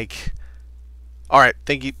kind of like, all right,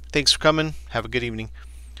 thank you, thanks for coming. Have a good evening.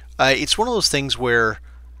 It's one of those things where,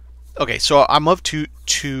 okay, so I'm of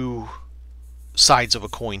two sides of a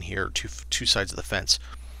coin here, two sides of the fence.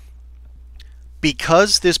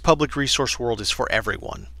 Because this public resource world is for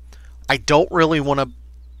everyone, I don't really want to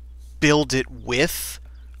build it with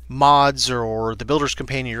mods or the Builder's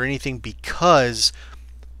Companion or anything, because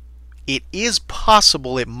it is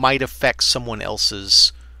possible it might affect someone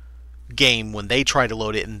else's game when they try to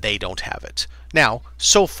load it and they don't have it. Now,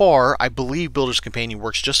 so far, I believe Builder's Companion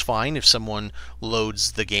works just fine if someone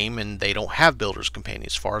loads the game and they don't have Builder's Companion,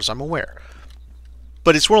 as far as I'm aware.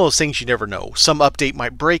 But it's one of those things you never know. Some update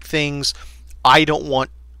might break things. I don't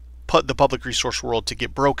want the public resource world to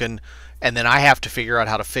get broken and then I have to figure out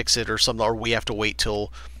how to fix it or something, or we have to wait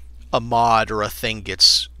till a mod or a thing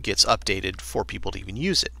gets updated for people to even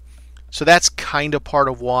use it. So that's kind of part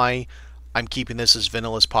of why I'm keeping this as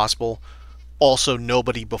vanilla as possible. Also,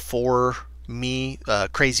 nobody before me,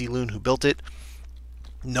 Crazy Loon, who built it,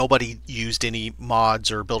 nobody used any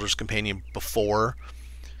mods or Builder's Companion before.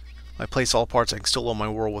 I place all parts, I can still load my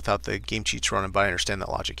world without the game cheats running, but I understand that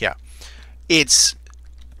logic, yeah.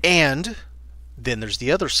 And then there's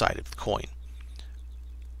the other side of the coin.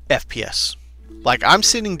 FPS. Like, I'm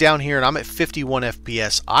sitting down here and I'm at 51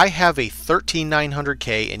 FPS. I have a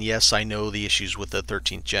 13900K, and yes, I know the issues with the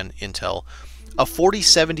 13th gen Intel. A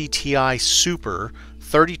 4070 Ti Super,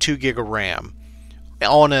 32 gig of RAM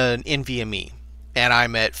on an NVMe. And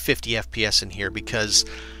I'm at 50 FPS in here because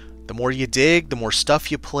the more you dig, the more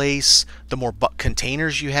stuff you place, the more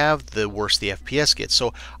containers you have, the worse the FPS gets.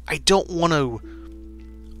 So I don't want to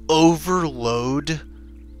overload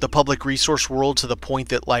the public resource world to the point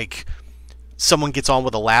that, like, someone gets on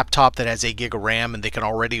with a laptop that has 8 gig of RAM and they can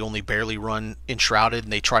already only barely run Enshrouded,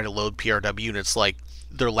 and they try to load PRW and it's like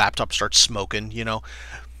their laptop starts smoking, you know.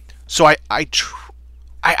 So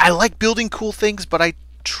I like building cool things, but I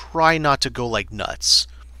try not to go like nuts.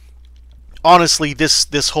 Honestly,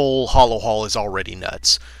 this whole Hollow Hall is already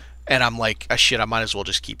nuts, and I'm like, shit, I might as well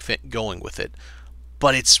just keep going with it.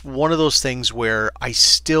 But it's one of those things where I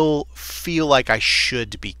still feel like I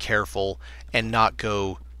should be careful and not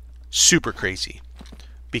go super crazy,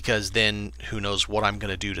 because then who knows what I'm going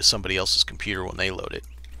to do to somebody else's computer when they load it.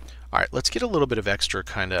 Alright, let's get a little bit of extra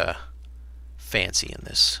kind of fancy in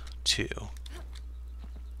this too.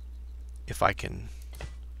 If I can...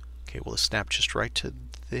 Okay, will it snap just right to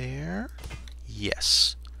there?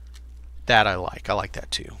 Yes. That I like. I like that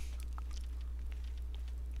too.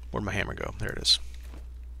 Where'd my hammer go? There it is.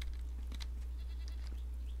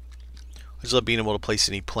 I just love being able to place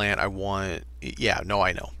any plant I want. Yeah, no,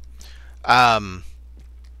 I know.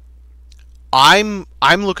 I'm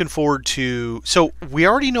looking forward to... So, we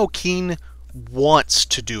already know Keen wants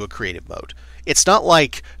to do a creative mode. It's not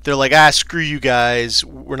like they're like, screw you guys,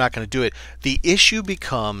 we're not going to do it. The issue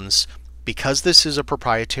becomes, because this is a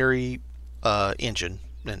proprietary engine,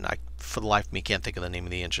 and I, for the life of me, can't think of the name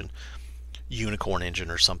of the engine. Unicorn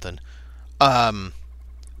engine or something.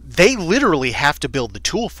 They literally have to build the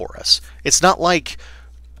tool for us. It's not like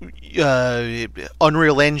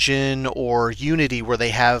Unreal Engine or Unity where they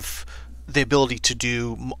have the ability to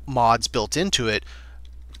do mods built into it.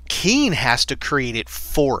 Keen has to create it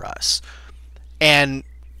for us. And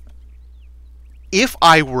if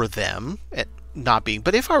I were them, not being,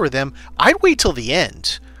 but if I were them, I'd wait till the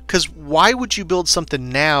end. Because why would you build something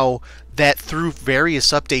now that through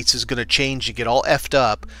various updates is going to change and get all effed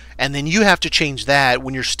up, and then you have to change that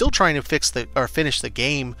when you're still trying to fix the or finish the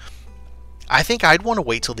game? I think I'd want to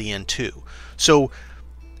wait till the end too. So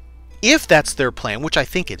if that's their plan, which I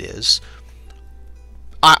think it is,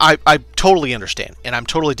 I totally understand, and I'm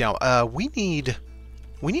totally down. We need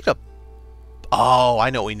a... Oh,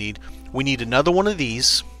 I know what we need. We need another one of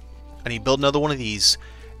these. I need to build another one of these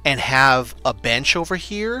and have a bench over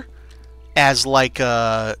here as like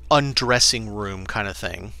a undressing room kind of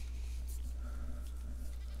thing.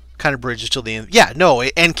 Kind of bridges till the end. Yeah, no,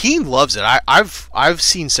 and Keen loves it. I've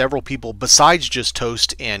seen several people besides just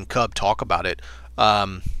Toast and Cub talk about it.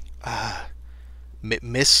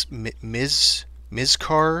 Ms.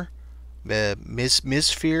 Car,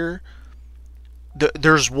 Ms. Fear.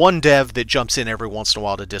 There's one dev that jumps in every once in a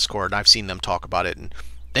while to Discord, and I've seen them talk about it, and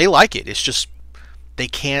they like it. It's just they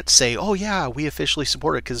can't say, "Oh yeah, we officially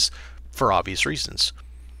support it," because for obvious reasons.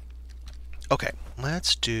 Okay,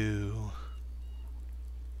 let's do.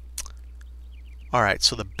 All right,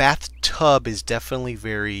 so the bathtub is definitely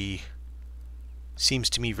very. Seems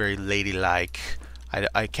to me very ladylike.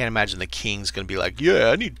 I can't imagine the king's gonna be like, "Yeah,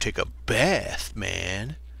 I need to take a bath,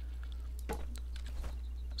 man."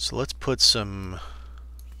 So let's put some.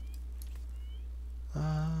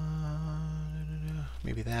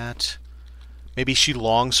 Maybe that. Maybe she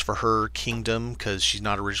longs for her kingdom because she's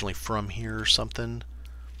not originally from here or something.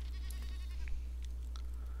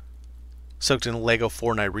 Soaked in Lego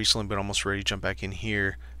Fortnite recently, but almost ready to jump back in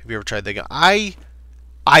here. Have you ever tried Lego?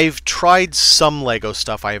 I've tried some Lego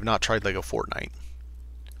stuff. I have not tried Lego Fortnite.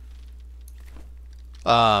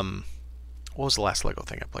 What was the last Lego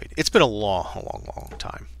thing I played? It's been a long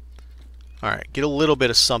time. Alright, get a little bit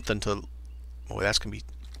of something to... Oh, that's going to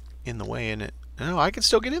be in the way, isn't it? No, I can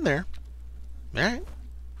still get in there. Alright.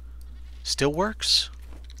 Still works.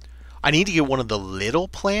 I need to get one of the little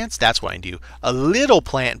plants. That's what I do. A little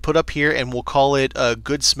plant put up here, and we'll call it a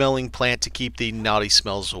good-smelling plant to keep the naughty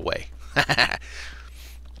smells away.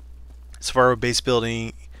 Safari base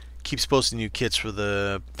building keeps posting new kits for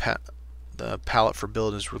the palette for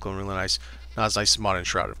building is really nice. Not as nice as mod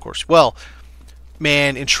Enshrouded, of course. Well,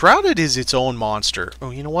 man, Enshrouded is its own monster. Oh,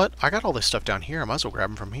 you know what? I got all this stuff down here. I might as well grab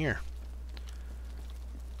them from here.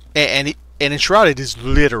 And Enshrouded is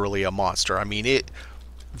literally a monster. I mean,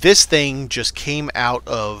 this thing just came out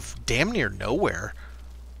of damn near nowhere.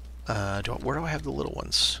 Where do I have the little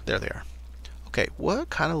ones? There they are. Okay, what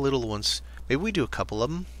kind of little ones? Maybe we do a couple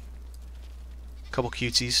of them. A couple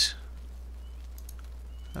cutesies.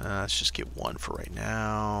 Let's just get one for right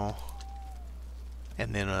now.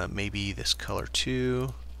 And then maybe this color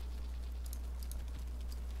too.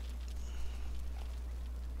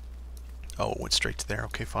 Oh, it went straight to there.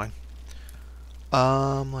 Okay, fine.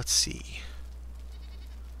 Let's see.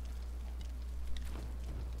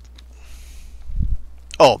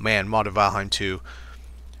 Oh man, Mod of Valheim 2.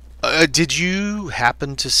 Did you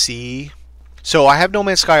happen to see... So I have No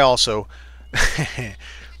Man's Sky also.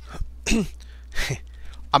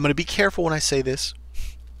 I'm going to be careful when I say this.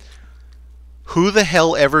 Who the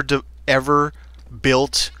hell ever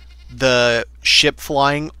built the ship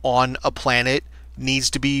flying on a planet needs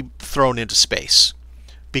to be thrown into space?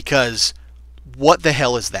 Because what the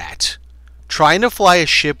hell is that? Trying to fly a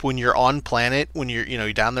ship when you're on planet, when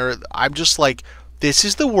you're down there, I'm just like, this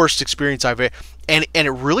is the worst experience I've ever... And it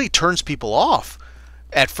really turns people off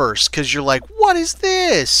at first, because you're like, what is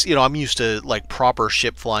this? I'm used to like proper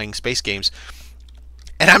ship flying space games.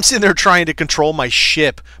 And I'm sitting there trying to control my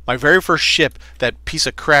ship, my very first ship, that piece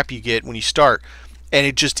of crap you get when you start, and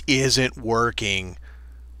it just isn't working.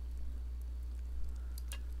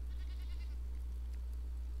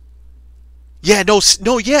 Yeah,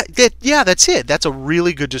 yeah, that's it. That's a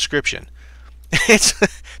really good description.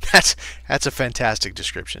 That's a fantastic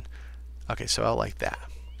description. Okay, so I like that.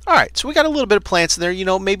 All right, so we got a little bit of plants in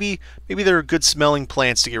there. Maybe they're good smelling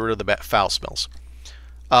plants to get rid of the foul smells.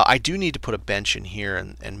 I do need to put a bench in here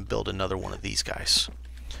and build another one of these guys.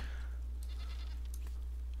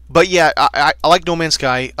 But yeah, I like No Man's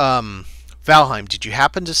Sky. Valheim, did you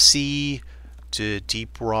happen to see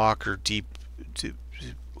Deep Rock or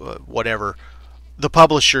whatever? The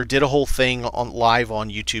publisher did a whole thing live on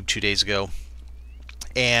YouTube 2 days ago.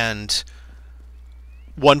 And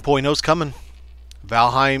 1.0 is coming.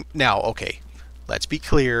 Valheim. Now, okay, let's be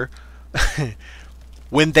clear.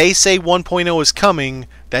 When they say 1.0 is coming,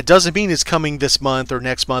 that doesn't mean it's coming this month or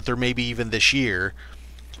next month or maybe even this year.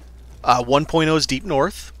 1.0 is Deep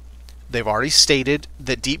North. They've already stated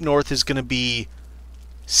that Deep North is going to be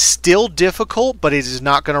still difficult, but it is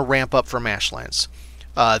not going to ramp up from Ashlands.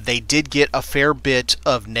 They did get a fair bit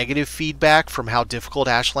of negative feedback from how difficult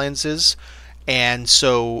Ashlands is. And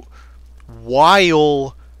so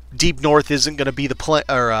while Deep North isn't going to be not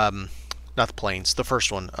the plains, the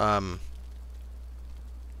first one.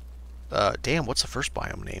 Damn, what's the first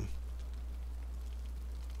biome name?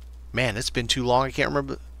 Man, it's been too long. I can't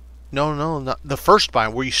remember. No, not the first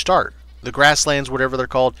biome where you start. The grasslands, whatever they're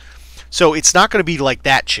called. So it's not going to be like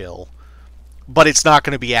that chill, but it's not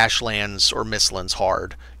going to be Ashlands or Mistlands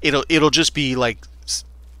hard. It'll just be like,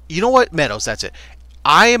 you know what? Meadows, that's it.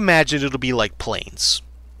 I imagine it'll be like Plains.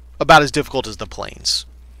 About as difficult as the Plains.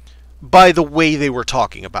 By the way they were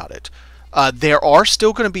talking about it. There are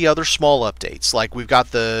still going to be other small updates. Like we've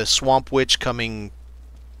got the Swamp Witch coming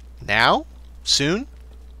now? Soon?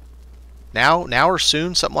 Now or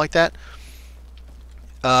soon? Something like that.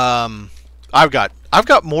 I've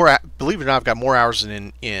got more, believe it or not, I've got more hours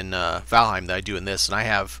in Valheim than I do in this, and I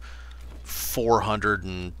have 400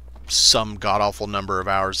 and some god-awful number of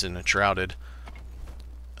hours in Enshrouded.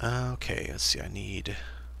 Okay, let's see,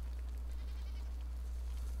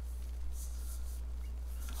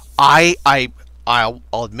 I'll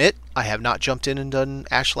admit I have not jumped in and done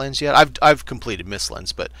Ashlands yet. I've completed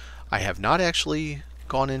Mistlands, but I have not actually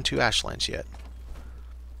gone into Ashlands yet.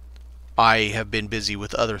 I have been busy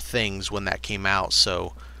with other things when that came out,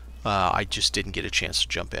 so I just didn't get a chance to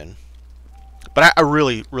jump in. But I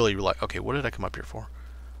really like... Okay, what did I come up here for?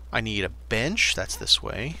 I need a bench. That's this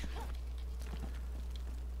way.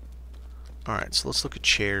 Alright, so let's look at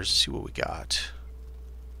chairs and see what we got.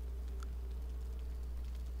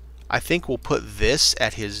 I think we'll put this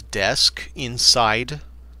at his desk inside.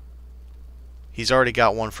 He's already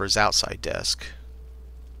got one for his outside desk.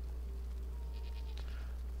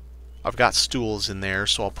 I've got stools in there,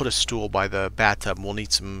 so I'll put a stool by the bathtub, and we'll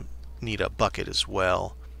need a bucket as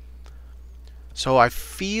well. So I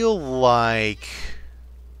feel like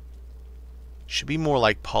should be more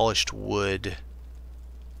like polished wood,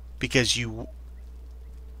 because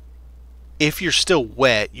if you're still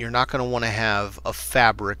wet, you're not going to want to have a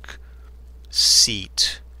fabric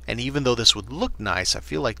seat. And even though this would look nice, I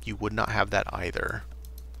feel like you would not have that either.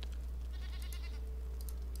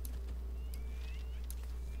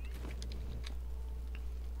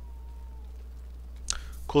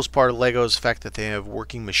 Coolest part of Lego is the fact that they have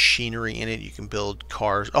working machinery in it. You can build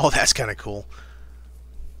cars. Oh, that's kind of cool.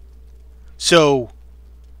 So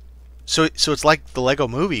it's like the Lego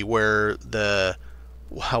movie where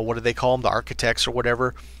what do they call them? The architects or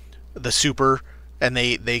whatever, the super, and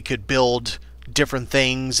they could build different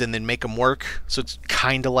things and then make them work. So it's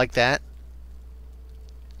kind of like that.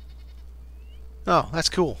 Oh, that's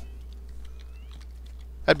cool.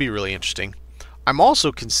 That'd be really interesting. I'm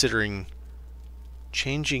also considering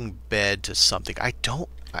changing bed to something.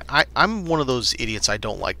 I'm one of those idiots. I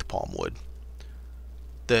don't like the palm wood.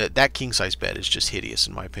 That king size bed is just hideous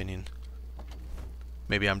in my opinion.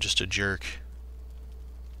 Maybe I'm just a jerk.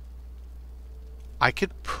 I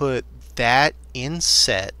could put that in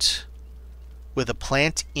set with a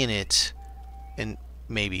plant in it, and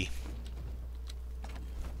maybe.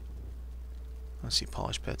 Let's see,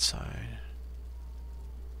 polished bedside.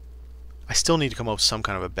 I still need to come up with some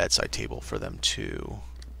kind of a bedside table for them too.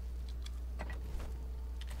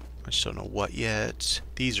 I just don't know what yet.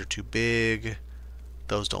 These are too big.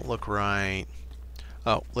 Those don't look right.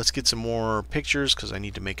 Oh, let's get some more pictures because I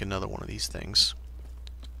need to make another one of these things.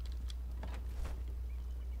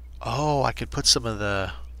 Oh, I could put some of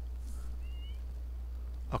the...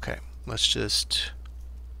 Okay, let's just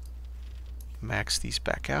max these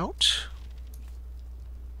back out.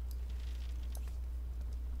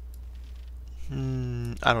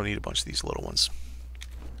 I don't need a bunch of these little ones.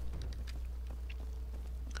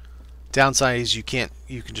 Downside is you can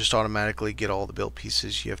just automatically get all the build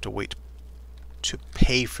pieces. You have to wait to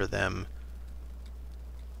pay for them.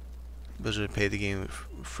 Those are to pay the game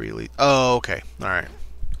freely. Oh, okay. All right.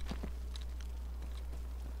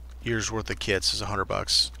 Year's worth of kits is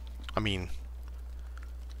 $100. I mean,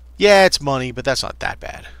 yeah, it's money, but that's not that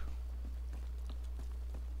bad.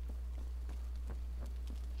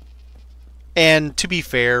 And to be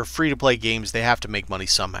fair, free-to-play games, they have to make money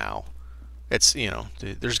somehow. It's, you know,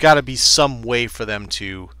 there's got to be some way for them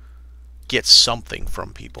to get something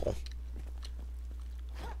from people.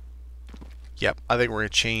 Yep, I think we're going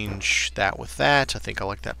to change that with that. I think I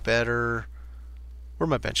like that better. Where'd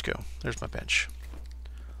my bench go? There's my bench.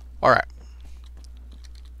 Alright.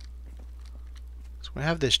 So we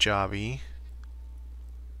have this jobby.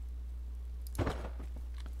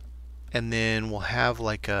 And then we'll have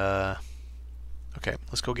like a... Okay,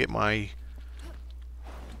 let's go get my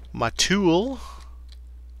tool.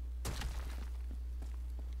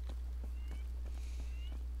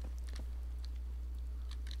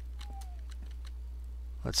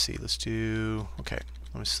 Let's see, let's do... Okay,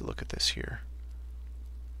 let me just look at this here.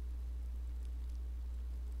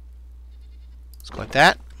 Let's go like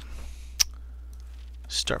that.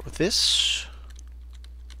 Start with this.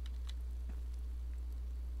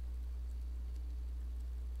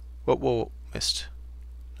 Whoa, whoa, whoa. Missed.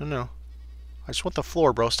 No. I just want the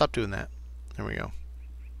floor, bro. Stop doing that. There we go.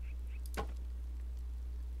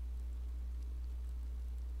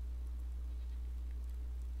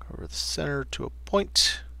 Cover north center to a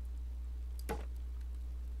point.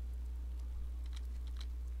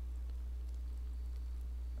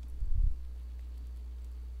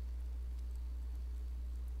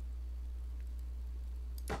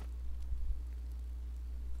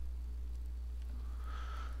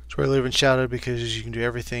 That's where I live in Enshrouded because you can do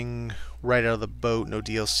everything right out of the boat, no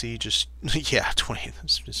DLC, just, yeah, 20,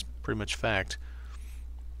 that's just pretty much fact.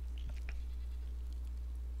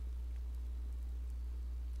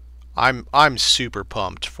 I'm super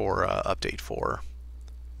pumped for update 4.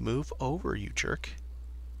 Move over, you jerk.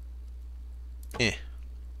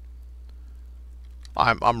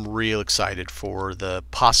 I'm real excited for the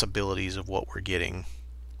possibilities of what we're getting.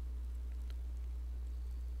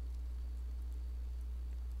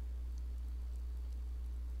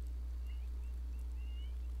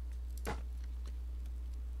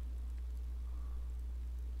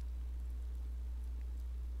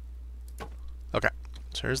 Okay,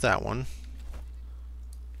 so here's that one.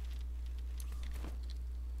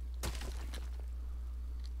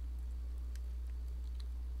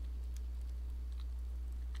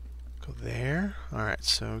 Go there. Alright,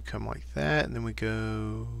 so we come like that, and then we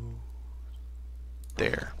go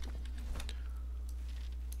there.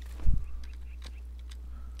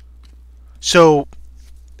 So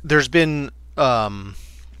there's been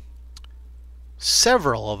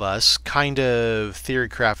several of us kind of theory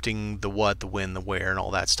crafting the what, the when, the where, and all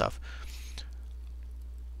that stuff.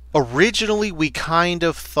 Originally, we kind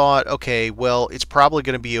of thought, okay, well, it's probably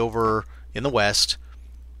going to be over in the west,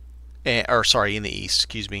 or sorry, in the east,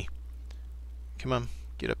 excuse me. Come on,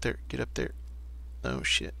 get up there, get up there. Oh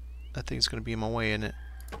shit, that thing's going to be in my way, isn't it?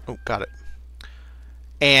 Oh, got it.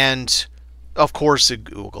 And of course,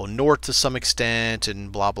 it will go north to some extent,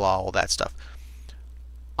 and blah blah, all that stuff.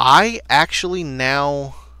 I actually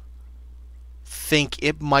now think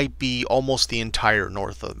it might be almost the entire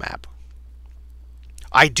north of the map.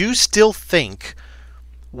 I do still think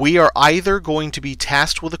we are either going to be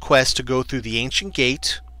tasked with a quest to go through the ancient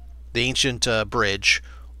gate, the ancient bridge,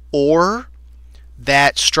 or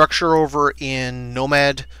that structure over in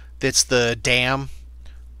Nomad that's the dam,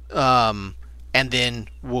 and then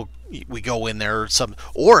we go in there,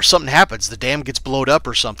 or something happens, the dam gets blowed up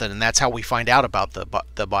or something, and that's how we find out about the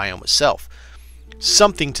biome itself.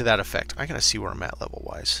 Something to that effect. I gotta see where I'm at level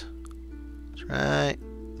wise. It's right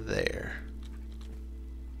there.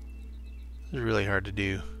 It's really hard to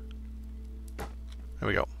do. There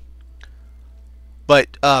we go. But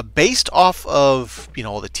based off of, you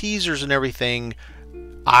know, all the teasers and everything,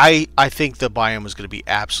 I think the biome is going to be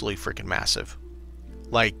absolutely freaking massive.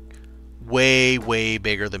 Like, way, way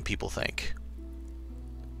bigger than people think.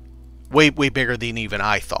 Way, way bigger than even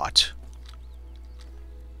I thought.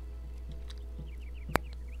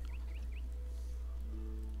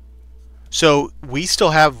 So, we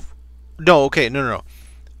still have... No, okay, no.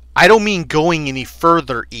 I don't mean going any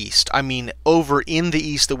further east. I mean over in the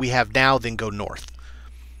east that we have now, then go north.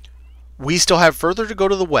 We still have further to go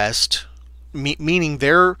to the west, meaning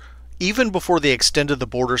there, even before they extended the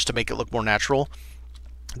borders to make it look more natural,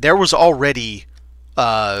 there was already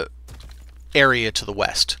area to the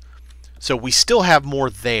west. So we still have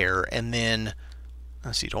more there, and then,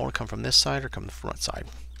 let's see, do I want to come from this side or come from the front side?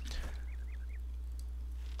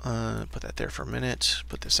 Put that there for a minute,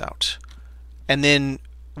 put this out. And then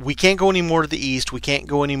we can't go any more to the east, we can't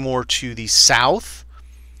go any more to the south.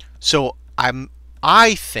 So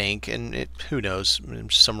I think, and who knows,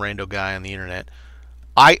 some rando guy on the internet,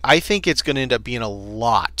 I think it's going to end up being a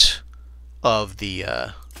lot of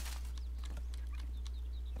the...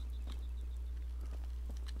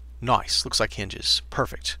 Nice, looks like hinges.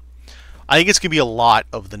 Perfect. I think it's going to be a lot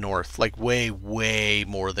of the north, like way, way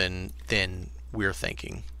more than we're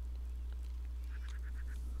thinking.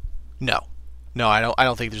 No, I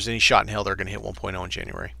don't think there's any shot in hell they're going to hit 1.0 in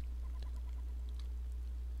January.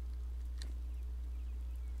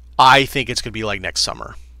 I think it's going to be like next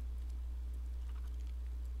summer.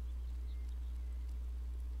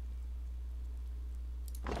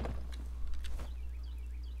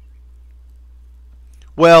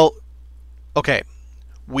 Well, okay.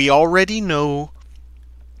 We already know...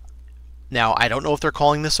 Now, I don't know if they're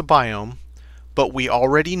calling this a biome, but we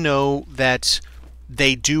already know that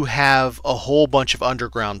they do have a whole bunch of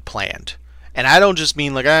underground planned. And I don't just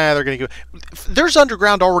mean like, they're going to go... There's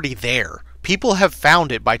underground already there. People have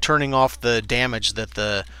found it by turning off the damage that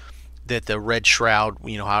the red shroud,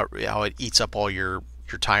 you know, how it eats up all your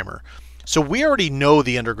timer. So we already know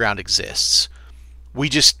the underground exists. We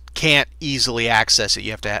just can't easily access it.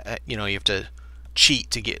 You have to, you know, you have to cheat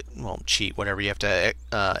to get, well, cheat, whatever. You have to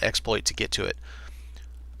exploit to get to it.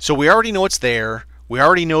 So we already know it's there. We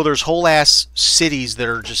already know there's whole ass cities that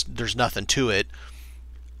are just, there's nothing to it.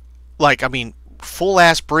 Like, I mean, full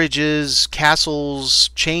ass bridges, castles,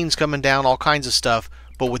 chains coming down, all kinds of stuff,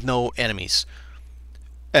 but with no enemies.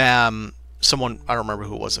 Someone, I don't remember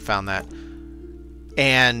who it was that found that.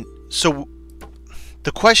 And so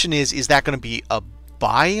the question is that going to be a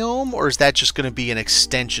biome, or is that just going to be an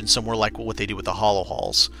extension somewhere like what they do with the hollow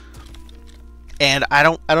halls? And I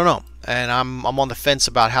don't know. And I'm on the fence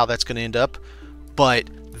about how that's going to end up. But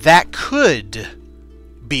that could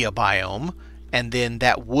be a biome, and then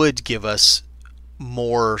that would give us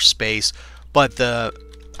more space. But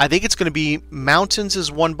I think it's going to be mountains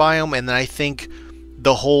is one biome, and then I think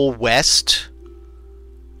the whole west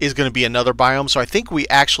is going to be another biome. So I think we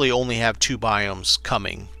actually only have 2 biomes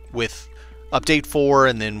coming with update 4,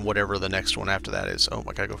 and then whatever the next one after that is. Oh,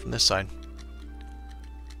 I gotta go from this side.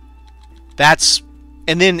 That's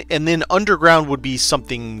and then underground would be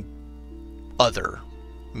something other,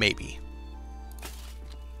 maybe.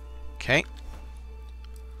 Okay.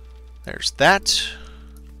 There's that.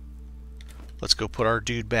 Let's go put our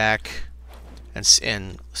dude back and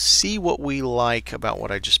see what we like about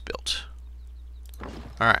what I just built.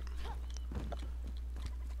 Alright.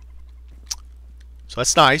 So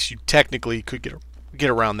that's nice. You technically could get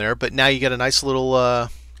around there, but now you get a nice little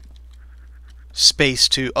space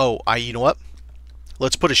to... Oh, you know what?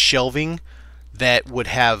 Let's put a shelving that would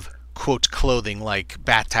have, quote, clothing like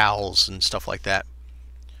bath towels and stuff like that.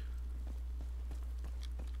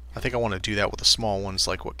 I think I want to do that with the small ones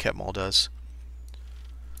like what Ketmal does.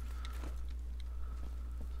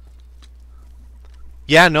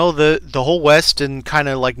 Yeah, no, the whole west and kind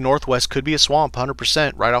of like northwest could be a swamp,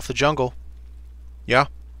 100%, right off the jungle. Yeah.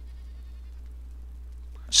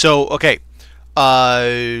 So, okay.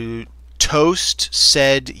 Toast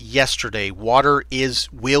said yesterday water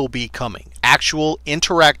will be coming. Actual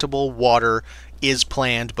interactable water is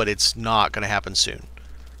planned, but it's not going to happen soon.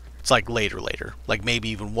 It's like later. Like maybe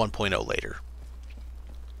even 1.0 later.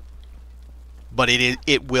 But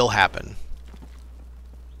it will happen.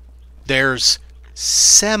 There's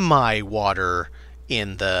semi-water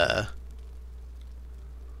in the...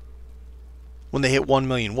 When they hit 1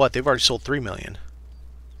 million, what? They've already sold 3 million.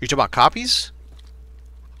 Are you talking about copies?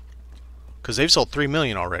 Because they've sold 3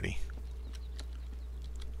 million already.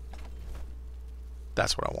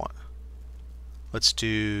 That's what I want. Let's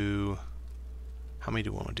do... How many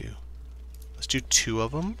do we want to do? Let's do 2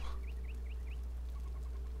 of them.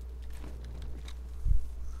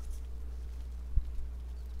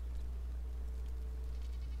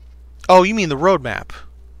 Oh, you mean the roadmap?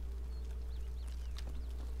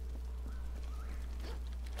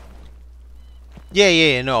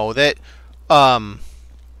 Yeah, no, that, oh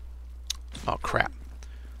crap.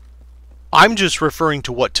 I'm just referring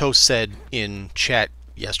to what Toast said in chat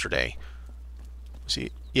yesterday.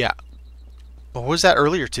 See, yeah. Or was that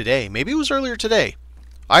earlier today? Maybe it was earlier today.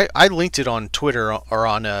 I linked it on Twitter, or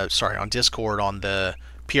on, sorry, on Discord, on the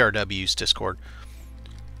PRW's Discord.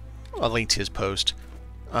 I linked his post.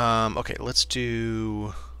 Okay,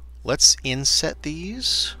 let's inset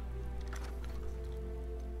these.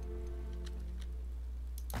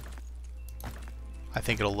 I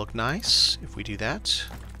think it'll look nice if we do that.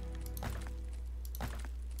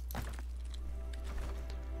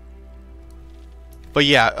 But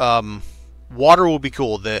yeah, water will be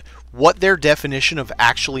cool. What their definition of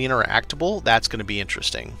actually interactable, that's going to be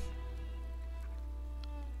interesting.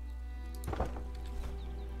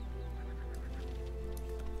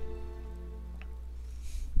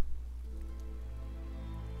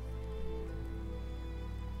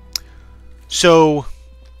 So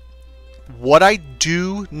what I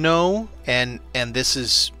do know, and this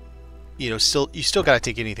is, you know, you still got to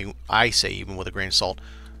take anything I say even with a grain of salt.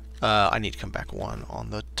 I need to come back 1 on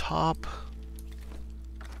the top.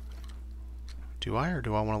 Do I, or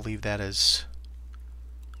do I want to leave that as...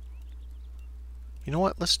 You know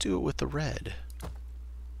what? Let's do it with the red.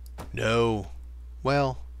 No.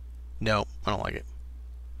 Well, no, I don't like it.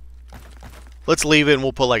 Let's leave it and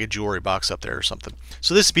we'll put like a jewelry box up there or something.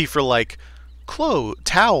 So this would be for like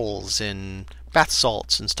towels and bath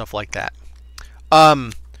salts and stuff like that.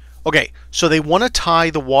 Okay, so they want to tie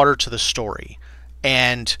the water to the story,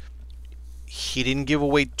 and he didn't give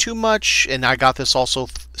away too much, and I got this also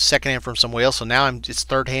secondhand from somebody else, so now it's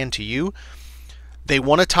third hand to you. They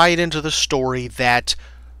want to tie it into the story that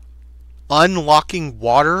unlocking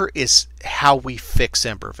water is how we fix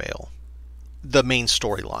Embervale, the main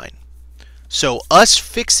storyline. So us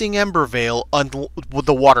fixing Embervale,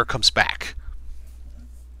 the water comes back.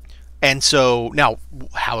 And so, now,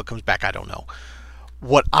 how it comes back, I don't know.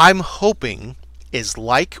 What I'm hoping is,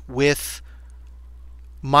 like with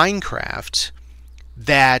Minecraft,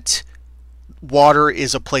 that water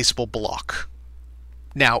is a placeable block.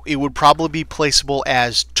 Now, it would probably be placeable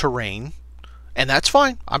as terrain, and that's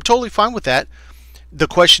fine. I'm totally fine with that. The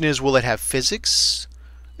question is, will it have physics?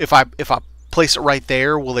 If I place it right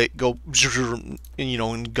there, will it go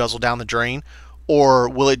and guzzle down the drain, or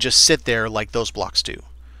will it just sit there like those blocks do?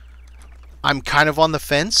 I'm kind of on the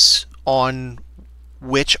fence on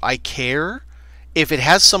which I care. If it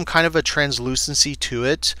has some kind of a translucency to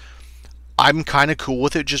it, I'm kind of cool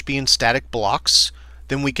with it just being static blocks.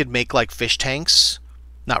 Then we could make like fish tanks.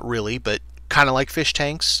 Not really, but kind of like fish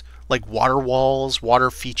tanks. Like water walls, water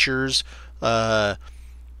features, a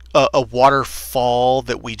waterfall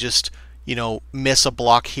that we just, miss a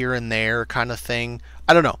block here and there kind of thing.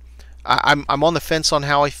 I don't know. I'm on the fence on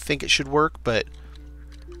how I think it should work, but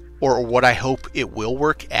or what I hope it will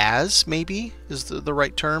work as, maybe, is the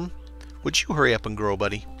right term. Would you hurry up and grow,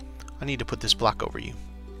 buddy? I need to put this block over you.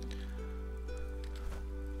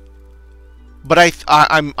 But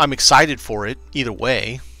I'm excited for it either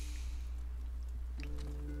way.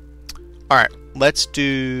 All right, let's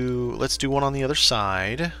do one on the other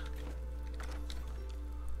side.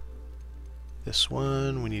 This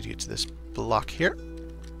one, we need to get to this block here.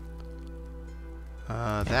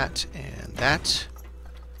 That and that.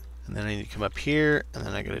 And then I need to come up here, and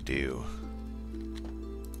then I gotta do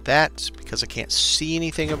that because I can't see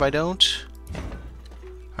anything if I don't.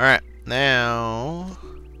 Alright, now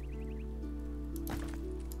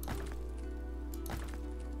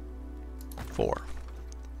four.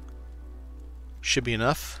 Should be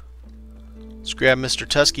enough. Let's grab Mr.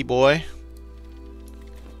 Tusky Boy.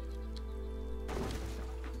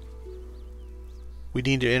 We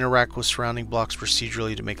need to interact with surrounding blocks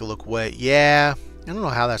procedurally to make it look wet. Yeah, I don't know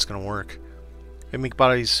how that's going to work. They make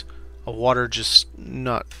bodies of water just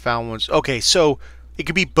not found ones. Okay, so it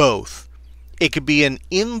could be both. It could be an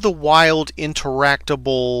in the wild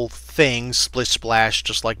interactable thing, splish splash,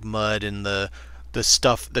 just like mud and the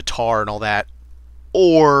stuff, the tar and all that,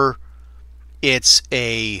 or it's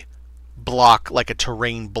a block, like a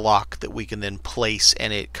terrain block that we can then place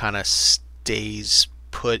and it kind of stays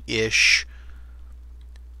put-ish.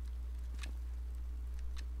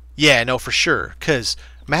 Yeah, no, for sure. Because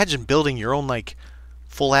imagine building your own, like,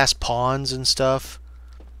 full-ass ponds and stuff.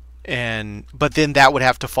 But then that would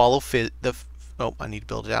have to follow oh, I need to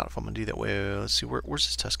build it out if I'm going to do that. Wait, let's see. Where's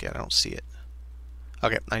this tusk at? I don't see it.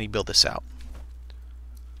 Okay, I need to build this out.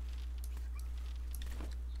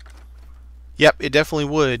 Yep, it definitely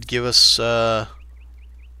would give us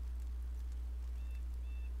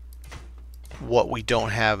what we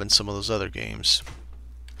don't have in some of those other games.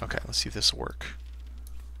 Okay, let's see if this will work.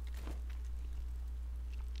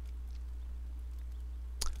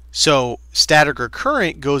 So static or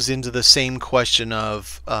current goes into the same question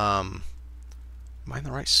of, am I in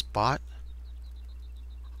the right spot?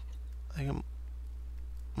 I think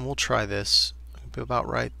we'll try this. I'll be about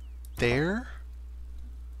right there.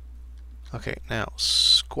 Okay, now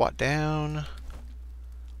squat down.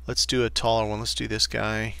 Let's do a taller one. Let's do this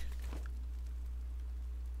guy.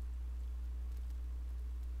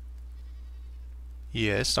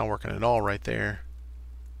 Yeah, it's not working at all right there.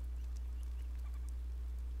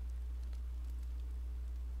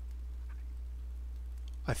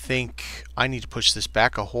 I think I need to push this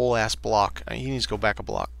back a whole ass block. He needs to go back a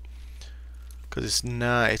block because it's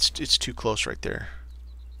not. It's too close right there.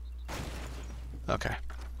 Okay.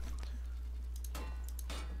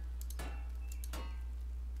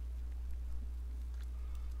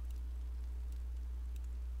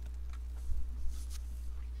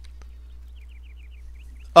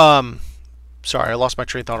 Sorry, I lost my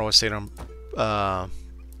train of thought. I was saying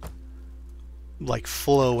like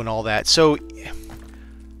flow and all that. So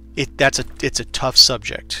it's a tough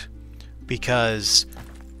subject because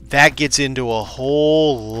that gets into a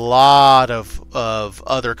whole lot of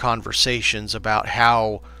other conversations about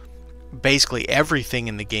how basically everything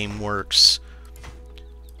in the game works.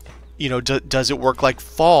 Does it work like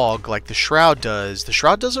fog, like the Shroud does? The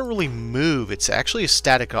Shroud doesn't really move. It's actually a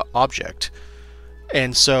static object.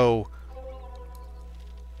 And so,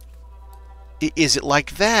 is it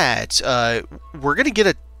like that? We're going to get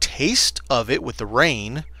a taste of it with the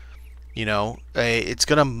rain. It's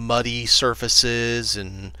going to muddy surfaces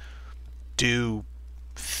and do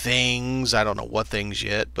things. I don't know what things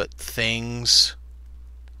yet, but things.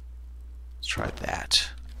 Let's try that.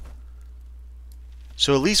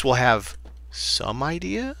 So at least we'll have some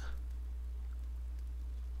idea.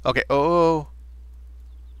 Okay, oh.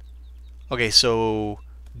 Okay, so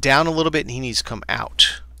down a little bit and he needs to come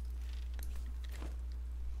out.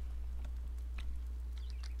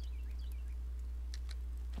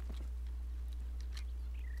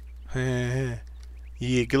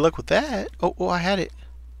 Yeah, good luck with that. Oh, oh, I had it.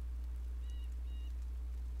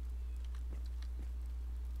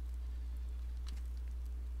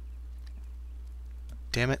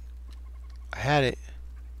 Damn it. I had it.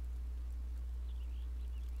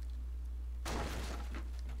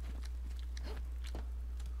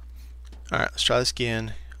 Alright, let's try this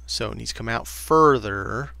again. So it needs to come out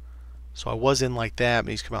further. So I was in like that, but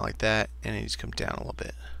it needs to come out like that, and it needs to come down a little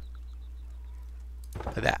bit.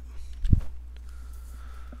 Like that.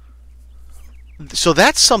 So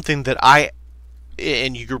that's something that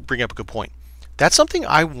and you bring up a good point. That's something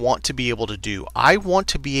I want to be able to do. I want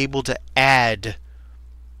to be able to add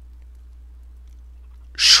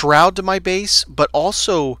shroud to my base, but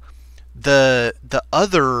also the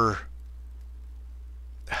other.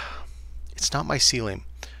 It's not mycelium.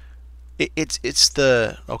 It's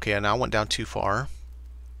the, okay, now I went down too far.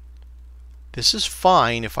 This is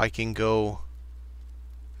fine if I can go,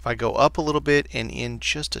 if I go up a little bit and in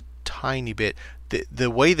just a tiny bit.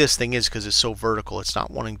 The way this thing is, because it's so vertical, it's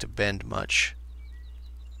not wanting to bend much.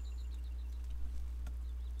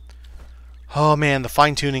 Oh man, the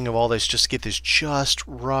fine-tuning of all this, just to get this just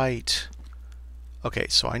right. Okay,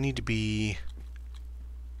 so I need to be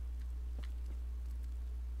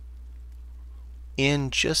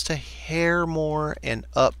in just a hair more and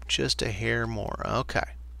up just a hair more. Okay.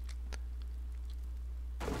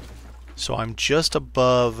 So I'm just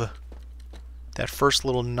above that first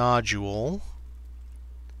little nodule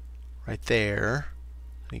right there.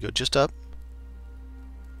 Let me go just up.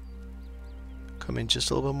 Come in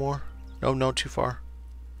just a little bit more. No, no, too far.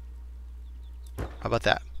 How about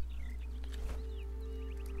that?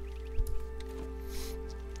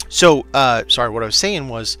 So, sorry, what I was saying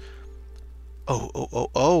was,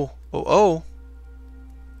 oh.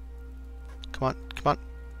 Come on, come on.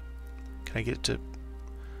 Can I get it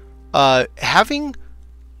to... having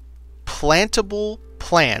plantable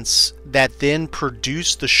plants that then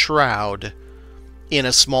produce the shroud in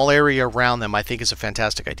a small area around them, I think is a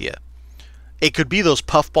fantastic idea. It could be those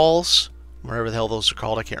puff balls, whatever the hell those are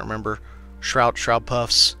called, I can't remember. Shroud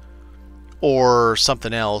puffs, or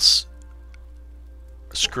something else.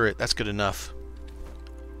 Screw it, that's good enough.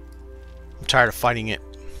 I'm tired of fighting it.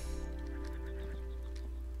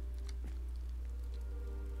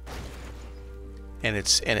 And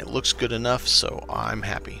it looks good enough, so I'm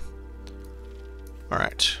happy. All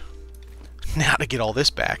right. Now to get all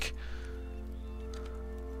this back.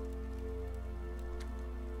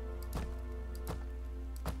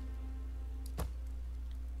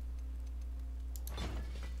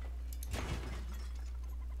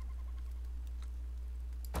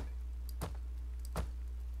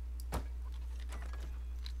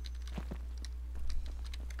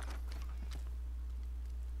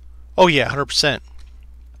 Oh yeah, 100%.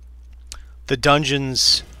 The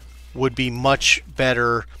dungeons would be much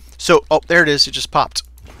better. So, oh, there it is. It just popped.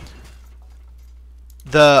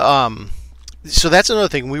 So that's another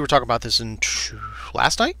thing. We were talking about this in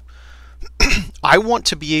last night. I want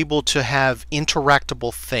to be able to have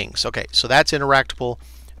interactable things. Okay, so that's interactable.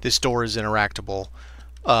 This door is interactable.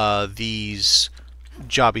 These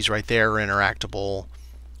jobbies right there are interactable.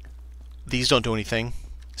 These don't do anything.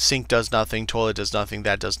 Sink does nothing. Toilet does nothing.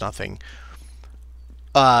 That does nothing.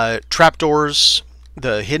 Trapdoors,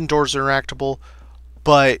 the hidden doors are interactable,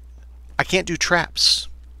 but I can't do traps.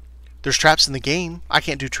 There's traps in the game. I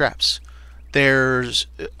can't do traps. There's,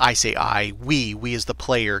 I say we as the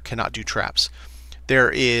player cannot do traps.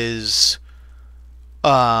 There is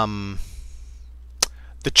the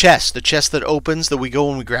chest that opens, that we go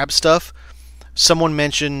and we grab stuff. Someone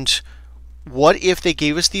mentioned, what if they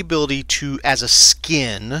gave us the ability to, as a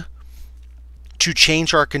skin, to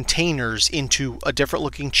change our containers into a different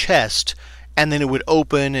looking chest, and then it would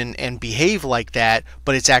open and behave like that,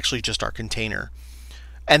 but it's actually just our container.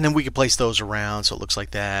 And then we could place those around so it looks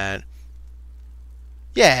like that.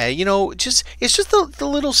 Yeah, you know, it's just the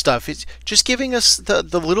little stuff. It's just giving us the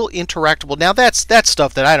little interactable. Now that's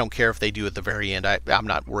stuff that I don't care if they do at the very end. I'm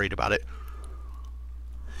not worried about it.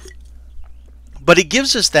 But it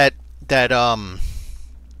gives us that je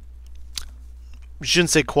ne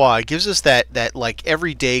sais quoi. It gives us that like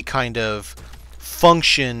everyday kind of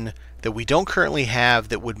function that we don't currently have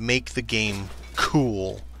that would make the game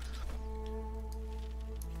cool.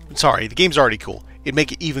 Sorry, the game's already cool. It'd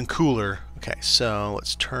make it even cooler. Okay, so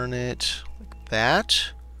let's turn it like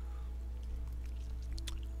that.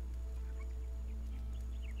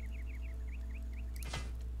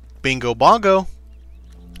 Bingo bongo.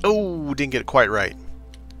 Oh, didn't get it quite right.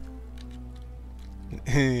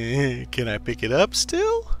 Can I pick it up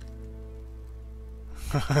still?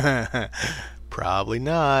 Probably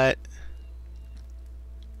not.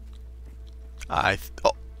 Oh,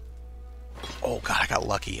 oh god, I got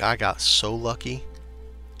lucky. I got so lucky.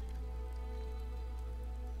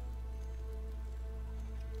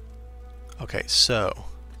 Okay, so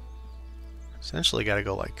essentially got to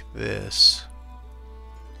go like this.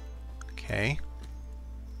 Okay.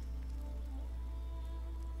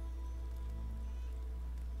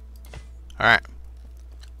 Alright.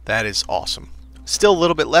 That is awesome. Still a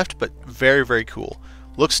little bit left, but very, very cool.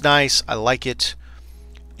 Looks nice. I like it.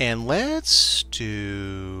 And let's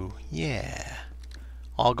do... yeah.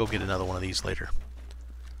 I'll go get another one of these later.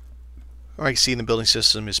 All right, see in the building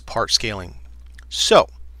system is part scaling. So,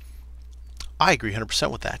 I agree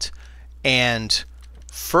 100% with that. And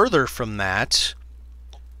further from that,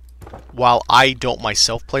 while I don't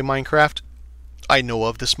myself play Minecraft, I know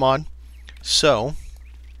of this mod. So,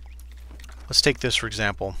 let's take this for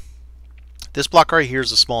example. This block right here is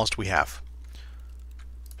the smallest we have.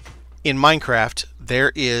 In Minecraft,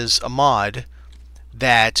 there is a mod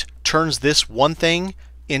that turns this one thing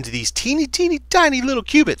into these teeny, teeny, tiny little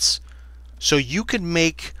cubits. So you can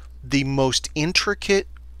make the most intricate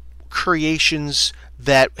creations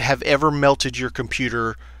that have ever melted your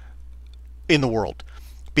computer in the world.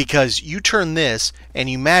 Because you turn this and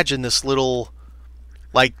you imagine this little,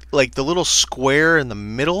 like the little square in the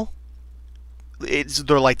middle,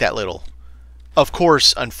 they're like that little. Of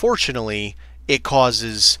course, unfortunately, it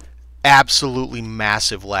causes absolutely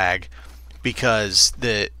massive lag because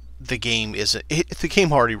the game the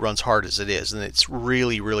game already runs hard as it is, and it's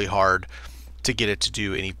really hard to get it to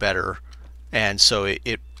do any better. And so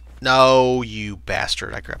no, you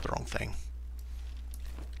bastard, I grabbed the wrong thing.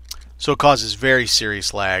 So it causes very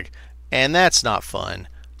serious lag, and that's not fun.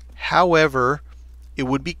 However, it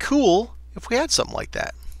would be cool if we had something like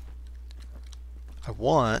that. I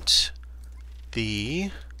want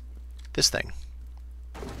this thing.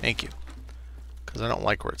 Thank you. Because I don't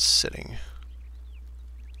like where it's sitting.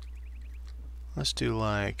 Let's do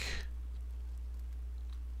like...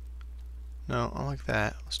 no, I like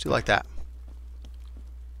that. Let's do like that.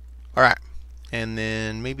 Alright. And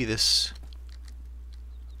then maybe this...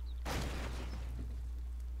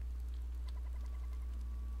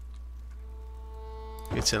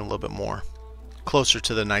 gets in a little bit more. Closer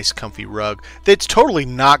to the nice comfy rug. That's totally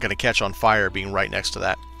not going to catch on fire being right next to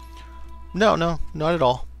that. No, not at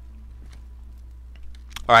all.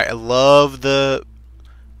 Alright, I love the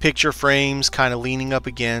picture frames kind of leaning up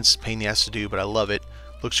against. Pain in the ass to do, but I love it.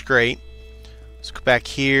 Looks great. Let's go back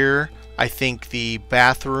here. I think the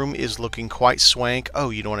bathroom is looking quite swank.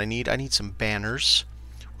 Oh, you know what I need? I need some banners.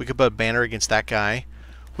 We could put a banner against that guy.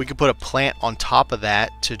 We could put a plant on top of that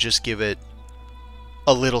to just give it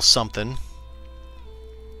a little something.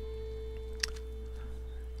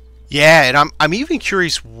 Yeah, and I'm even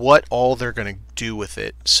curious what all they're going to do with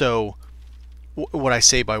it. So, what I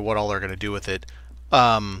say by what all they're going to do with it.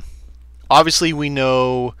 Obviously, we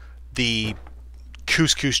know the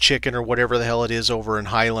couscous chicken or whatever the hell it is over in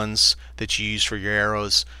Highlands that you use for your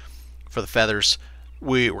arrows, for the feathers.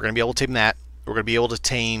 We're going to be able to tame that. We're going to be able to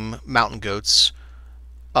tame mountain goats.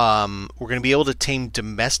 We're going to be able to tame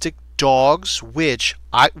domestic dogs, which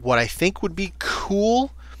what I think would be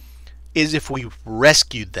cool is if we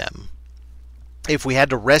rescued them. If we had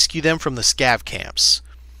to rescue them from the scav camps.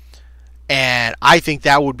 And I think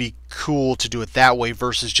that would be cool to do it that way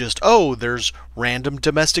versus just, oh, there's random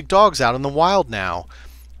domestic dogs out in the wild now.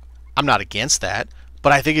 I'm not against that,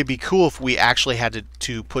 but I think it'd be cool if we actually had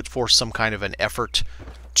to put forth some kind of an effort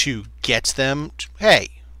to get them. Hey,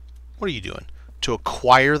 what are you doing? To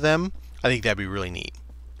acquire them. I think that'd be really neat.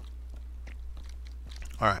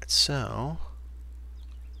 Alright, so...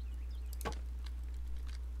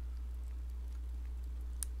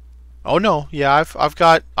 oh no, yeah, I've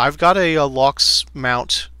got a Lox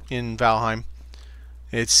mount in Valheim.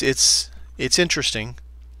 It's interesting.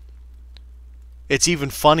 It's even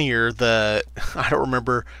funnier. I don't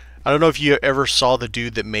know if you ever saw the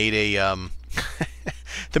dude that made a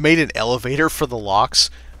that made an elevator for the Lox.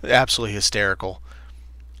 Absolutely hysterical.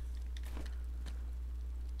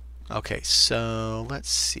 Okay, so let's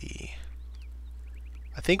see.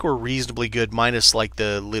 I think we're reasonably good, minus like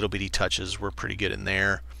the little bitty touches. We're pretty good in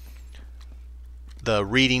there. The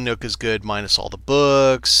reading nook is good, minus all the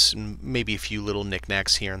books, and maybe a few little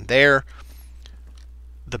knickknacks here and there.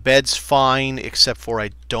 The bed's fine, except for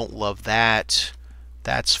I don't love that.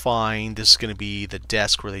 That's fine. This is going to be the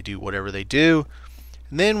desk where they do whatever they do.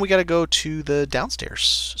 And then we got to go to the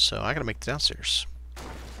downstairs. So I got to make the downstairs.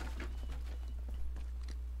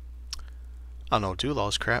 I don't know, do all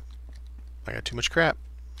this crap. I got too much crap.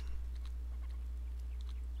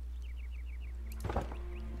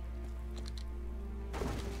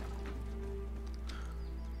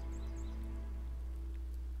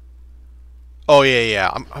 Oh yeah,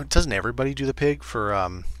 yeah. Doesn't everybody do the pig for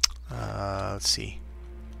let's see.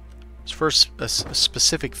 It's for a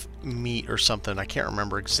specific meat or something. I can't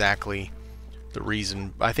remember exactly the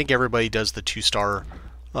reason. I think everybody does the 2-star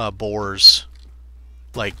boars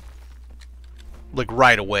like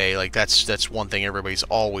right away. Like that's one thing everybody's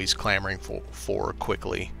always clamoring for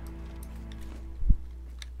quickly.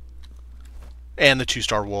 And the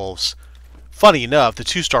 2-star wolves. Funny enough, the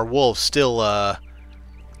 2-star wolves still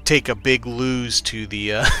take a big lose to the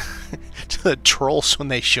to the trolls when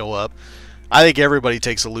they show up. I think everybody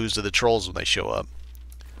takes a lose to the trolls when they show up,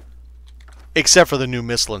 except for the new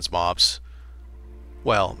Mistlands mobs.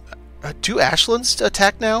 Well, do Ashlands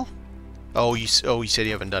attack now? Oh, you said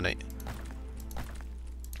you haven't done it.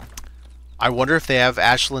 I wonder if they have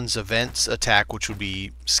Ashland's events attack, which would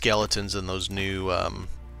be skeletons and those new,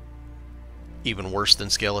 even worse than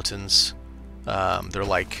skeletons. They're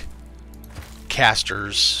like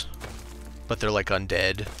casters, but they're like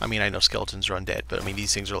undead. I mean, I know skeletons are undead, but I mean,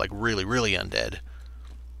 these things are like really, really undead.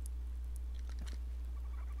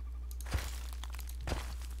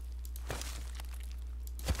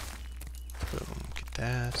 Boom, get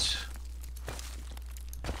that.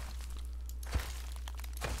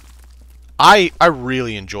 I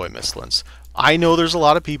really enjoy Mistlands. I know there's a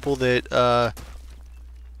lot of people that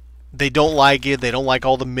they don't like it. They don't like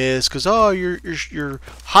all the mist because, oh, you're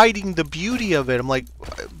hiding the beauty of it. I'm like,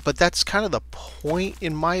 but that's kind of the point,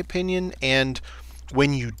 in my opinion. And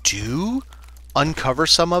when you do uncover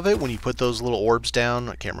some of it, when you put those little orbs down,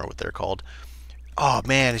 I can't remember what they're called. Oh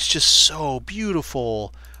man, it's just so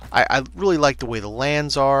beautiful. I really like the way the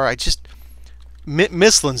lands are.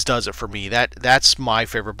 Mistlands does it for me. That's my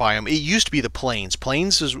favorite biome. It used to be the plains.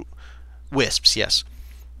 Plains is wisps, yes.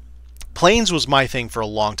 Plains was my thing for a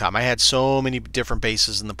long time. I had so many different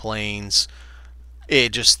bases in the plains. It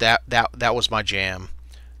just that was my jam.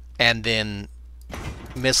 And then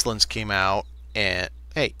Mistlands came out, and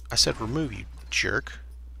hey, I said remove, you jerk.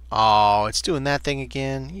 Oh, it's doing that thing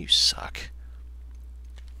again. You suck.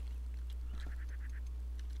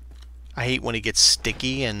 I hate when it gets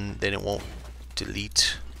sticky and then it won't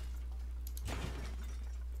delete.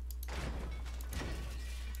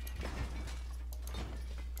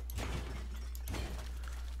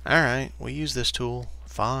 Alright, we'll use this tool.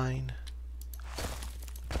 Fine.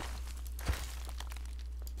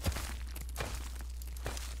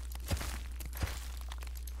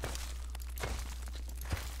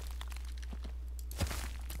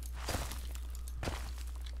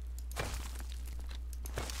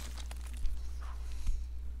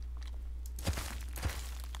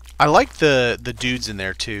 I like the dudes in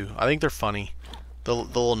there too. I think they're funny. The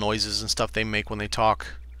little noises and stuff they make when they talk.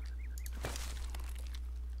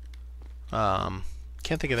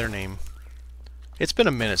 Can't think of their name. It's been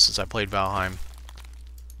a minute since I played Valheim.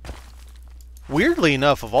 Weirdly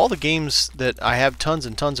enough, of all the games that I have tons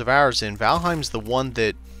and tons of hours in, Valheim's the one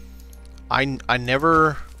that I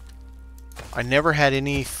never had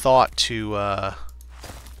any thought to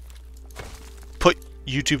put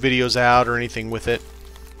YouTube videos out or anything with it.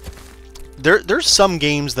 There's some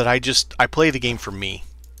games that I play the game for me,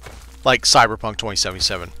 like Cyberpunk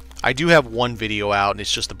 2077. I do have one video out, and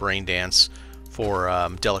it's just the brain dance for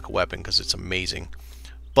Delicate Weapon because it's amazing.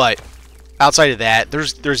 But outside of that,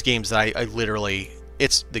 there's games that I literally,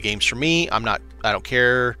 it's the game's for me. I don't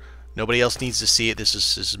care. Nobody else needs to see it.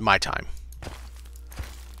 This is my time.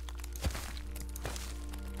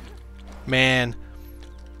 Man,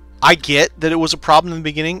 I get that it was a problem in the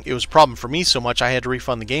beginning. It was a problem for me so much I had to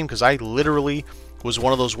refund the game because I literally was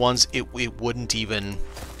one of those ones it wouldn't even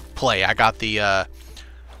play. I got the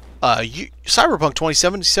Cyberpunk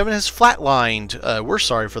 2077 has flatlined. We're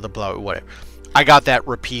sorry for the blah, whatever. I got that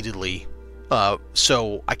repeatedly.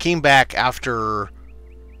 So I came back after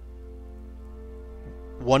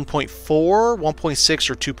 1.4, 1.6,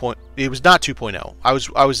 or 2. It was not 2.0.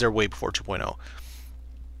 I was there way before 2.0.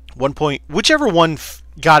 Whichever one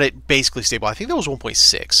got it basically stable. I think that was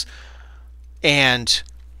 1.6. And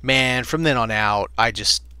man, from then on out, that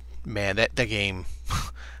game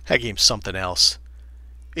that game's something else.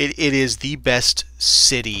 It is the best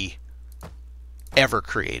city ever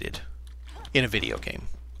created in a video game.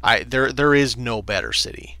 There is no better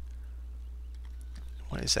city.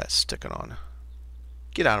 What is that sticking on?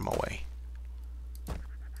 Get out of my way.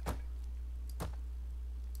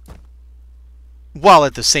 While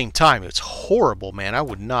at the same time, it's horrible, man. I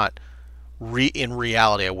would not, in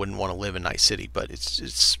reality, I wouldn't want to live in Night City, but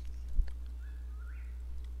it's.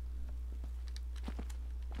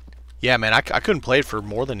 Yeah, man, I couldn't play it for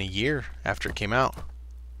more than a year after it came out.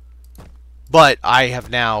 But I have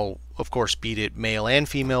now, of course, beat it male and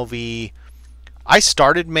female V. I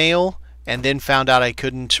started male, and then found out I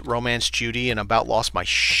couldn't romance Judy and about lost my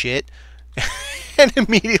shit and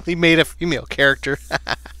immediately made a female character.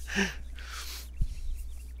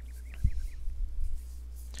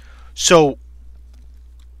 So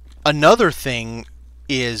another thing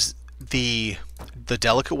is the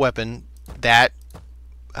delicate weapon, that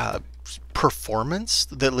performance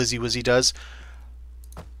that Lizzie Wizzy does.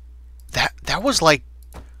 That was like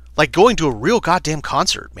going to a real goddamn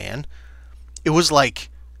concert, man. It was like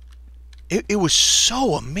it was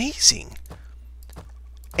so amazing,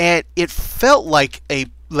 and it felt like a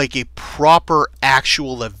proper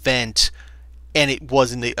actual event, and it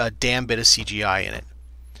wasn't a damn bit of CGI in it.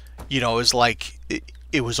 You know, it was like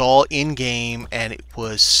it was all in game, and it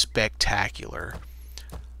was spectacular.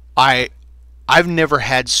 I've never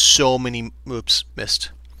had so many I've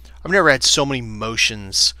never had so many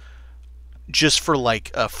motions just for like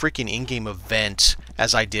a freaking in-game event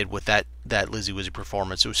as I did with that Lizzie Wizzy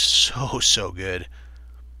performance. It was so good.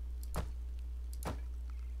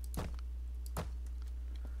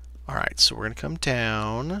 Alright, so we're gonna come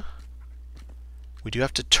down. We do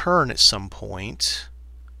have to turn at some point,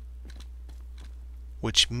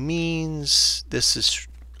 which means this is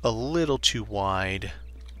a little too wide.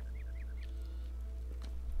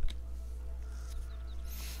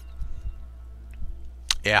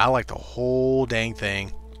 Yeah, I like the whole dang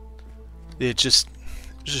thing. It's just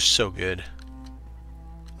so good.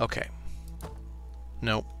 Okay.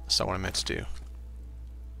 Nope, that's not what I meant to do.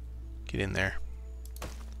 Get in there.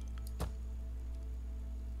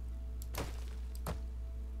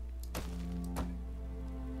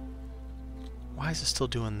 Why is it still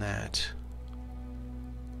doing that?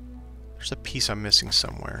 There's a piece I'm missing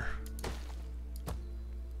somewhere.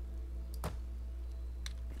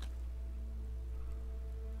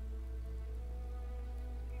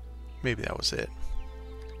 Maybe that was it.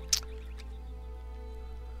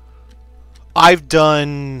 I've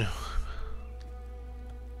done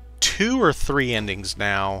 2 or 3 endings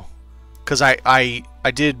now, because I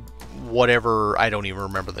did whatever, I don't even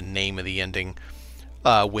remember the name of the ending,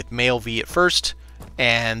 with Male V at first,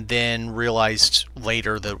 and then realized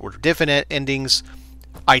later that were different endings.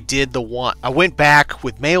 I did the one, I went back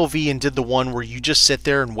with Male V and did the one where you just sit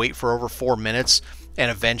there and wait for over 4 minutes, and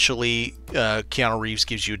eventually Keanu Reeves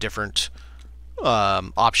gives you a different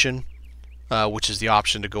option, which is the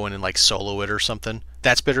option to go in and like solo it or something.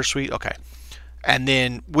 That's bittersweet. Okay. And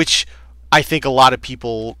then, which I think a lot of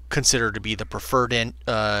people consider to be the preferred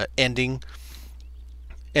ending.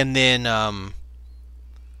 And then,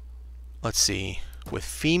 let's see, with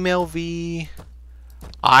Female V,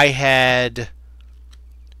 I had...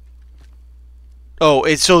 Oh,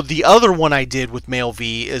 and so the other one I did with Male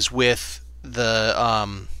V is with the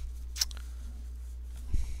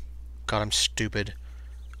God, I'm stupid.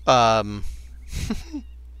 The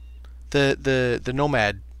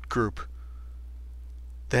Nomad group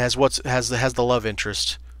that has the love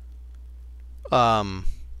interest. I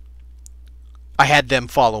had them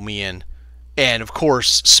follow me in, and of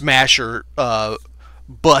course Smasher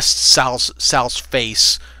busts Sal's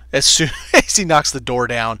face as soon as he knocks the door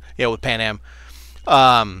down. Yeah, with Pan Am.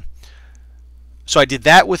 So I did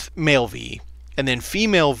that with Male V, and then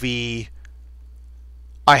Female V,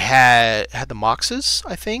 I had the Moxes,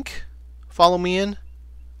 I think, follow me in.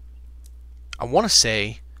 I want to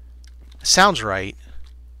say, sounds right.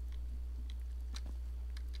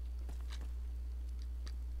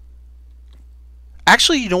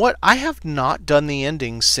 Actually, you know what? I have not done the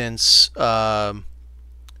ending since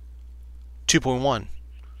 2.1.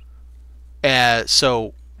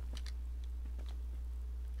 So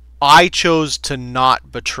I chose to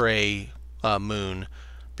not betray Moon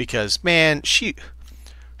because, man, she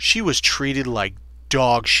was treated like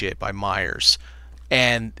dog shit by Myers,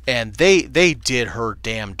 and they did her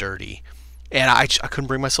damn dirty, and I couldn't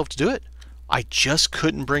bring myself to do it. I just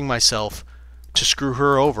couldn't bring myself to screw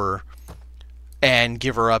her over and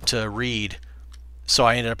give her up to Reed, so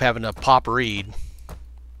I ended up having to pop Reed.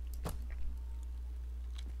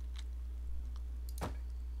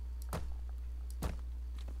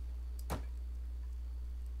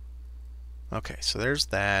 Okay, so there's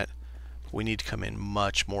that. We need to come in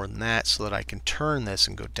much more than that so that I can turn this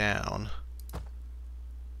and go down.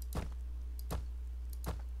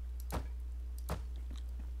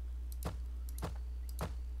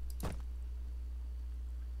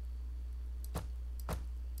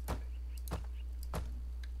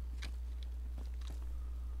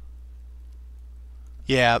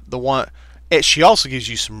 Yeah, the one. She also gives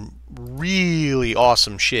you some really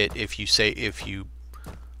awesome shit if you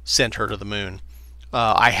send her to the moon.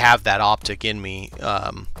 I have that optic in me.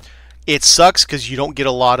 It sucks because you don't get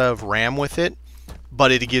a lot of RAM with it,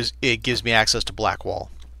 but it gives me access to Blackwall.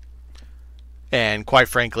 And quite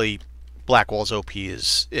frankly, Blackwall's OP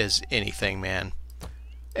is anything, man.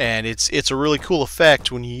 And it's a really cool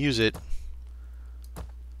effect when you use it.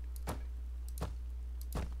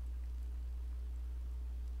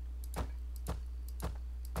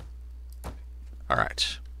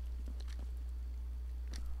 Alright.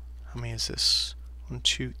 How many is this? 1,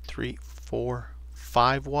 2, 3, 4,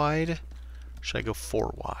 5 wide? Should I go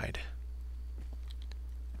 4 wide?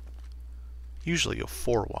 Usually go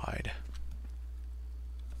 4 wide.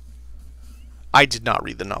 I did not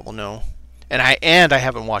read the novel, no. And I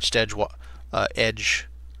haven't watched Edgerunners? I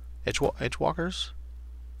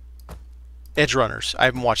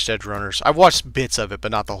haven't watched Edgerunners. I've watched bits of it,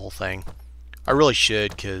 but not the whole thing. I really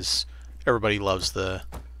should, because everybody loves the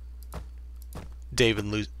Dave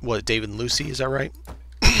and Lucy, is that right?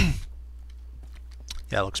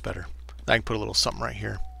 Yeah, it looks better. I can put a little something right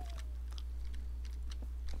here.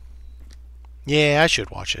 Yeah, I should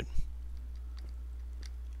watch it.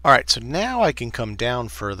 Alright, so now I can come down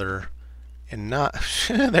further and not...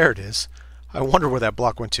 there it is. I wonder where that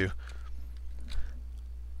block went to.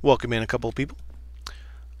 Welcome in a couple of people.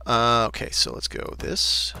 Okay, so let's go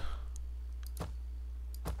this.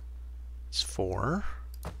 It's 4.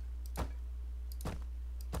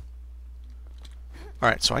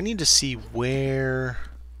 Alright, so I need to see where...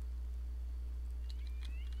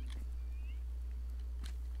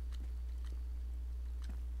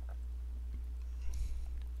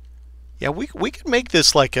 Yeah, we could make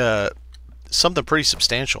this like a something pretty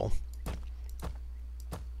substantial.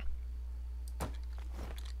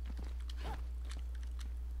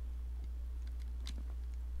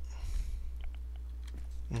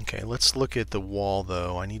 Okay, let's look at the wall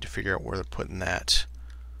though. I need to figure out where they're putting that.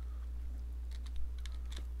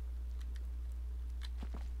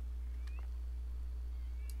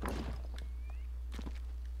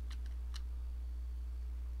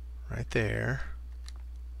 Right there.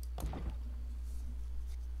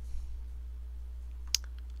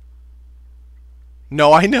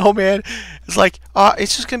 No, I know, man. It's like,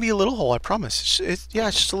 it's just gonna be a little hole. I promise. Yeah,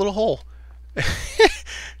 it's just a little hole.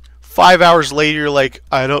 5 hours later, you're like,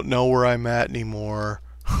 I don't know where I'm at anymore.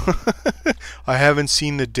 I haven't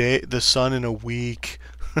seen the sun in a week.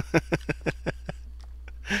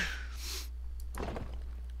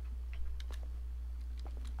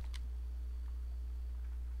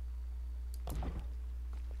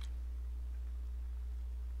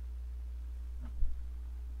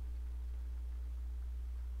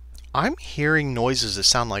 I'm hearing noises that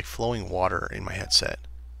sound like flowing water in my headset.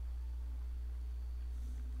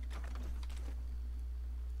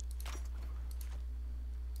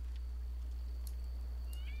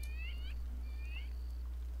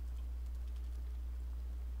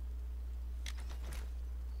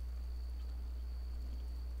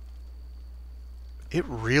 It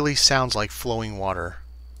really sounds like flowing water.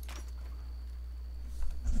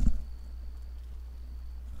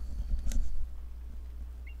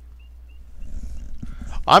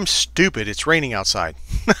 I'm stupid. It's raining outside.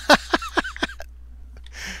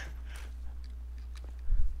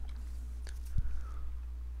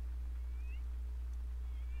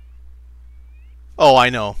 Oh, I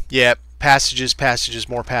know. Yeah, passages, passages,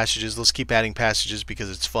 more passages. Let's keep adding passages because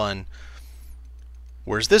it's fun.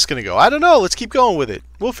 Where's this going to go? I don't know. Let's keep going with it.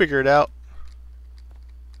 We'll figure it out.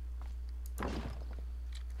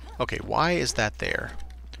 Okay, why is that there?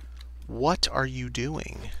 What are you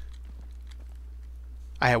doing?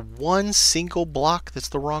 I have one single block that's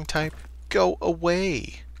the wrong type. Go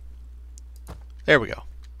away. There we go.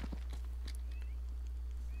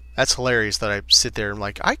 That's hilarious that I sit there and I'm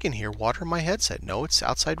like, I can hear water in my headset. No, it's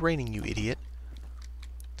outside raining, you idiot.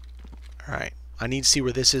 Alright, I need to see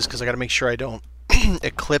where this is because I got to make sure I don't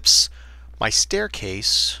eclipse my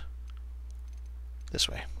staircase this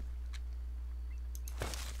way.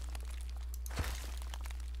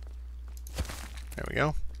 There we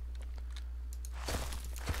go.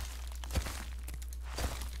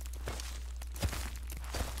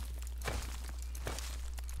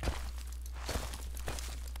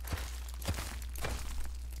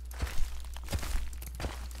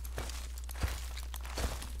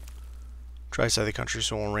 Dry side of the country,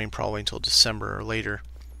 so it won't rain probably until December or later.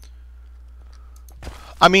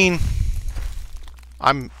 I mean,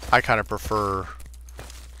 I kind of prefer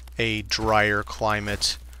a drier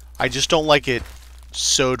climate. I just don't like it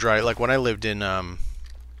so dry. Like when I lived in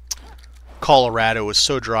Colorado, it was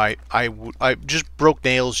so dry. I just broke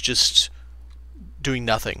nails just doing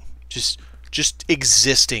nothing. Just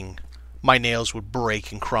existing. My nails would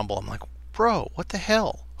break and crumble. I'm like, bro, what the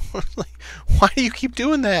hell? Like, why do you keep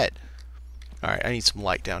doing that? Alright, I need some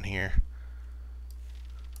light down here.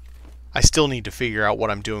 I still need to figure out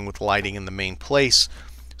what I'm doing with lighting in the main place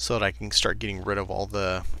so that I can start getting rid of all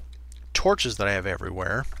the torches that I have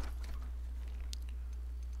everywhere.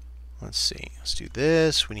 Let's see. Let's do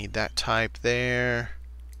this. We need that type there.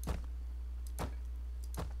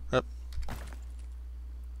 Up.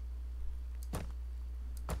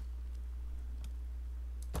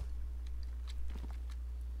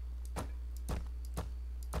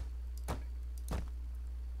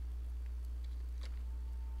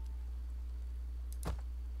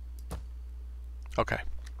 Okay.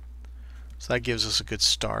 So that gives us a good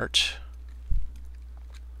start.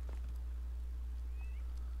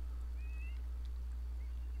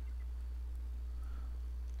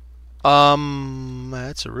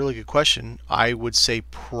 That's a really good question. I would say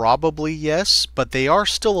probably yes, but they are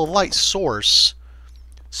still a light source,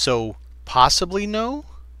 so possibly no.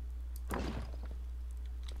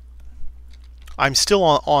 I'm still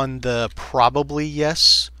on the probably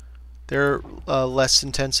yes. They're less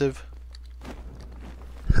intensive.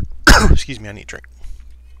 Excuse me, I need a drink.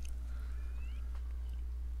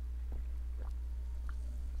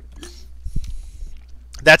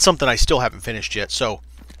 That's something I still haven't finished yet, so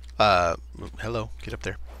hello, get up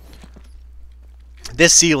there.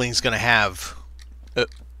 This ceiling's gonna have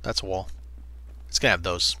that's a wall. It's gonna have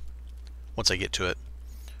those once I get to it.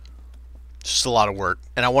 It's just a lot of work,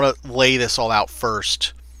 and I want to lay this all out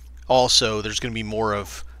first. Also, there's gonna be more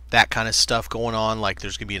of that kind of stuff going on, like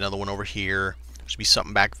there's gonna be another one over here, there's gonna be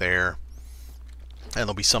something back there, and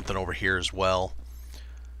there'll be something over here as well,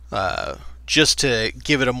 just to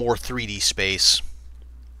give it a more 3D space.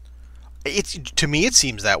 To me it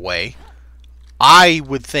seems that way. I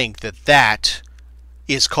would think that that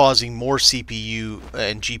is causing more CPU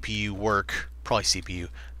and GPU work, probably CPU,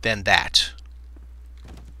 than that.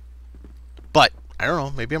 But I don't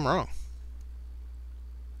know, maybe I'm wrong.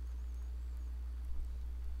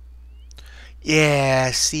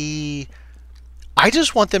 Yeah, see, I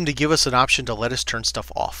just want them to give us an option to let us turn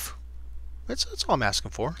stuff off. That's all I'm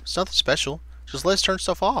asking for. It's nothing special. Just let us turn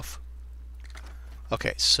stuff off.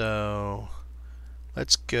 Okay, so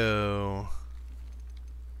let's go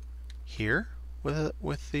here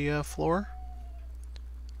with the floor,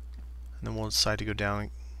 and then we'll decide to go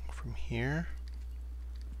down from here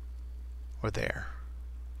or there.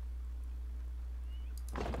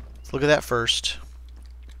 Let's look at that first.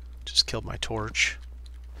 Just killed my torch.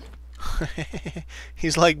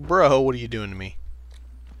 He's like, bro, what are you doing to me?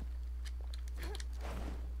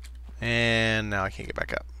 And now I can't get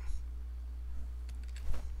back up.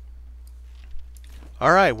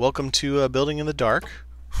 Alright, welcome to Building in the Dark.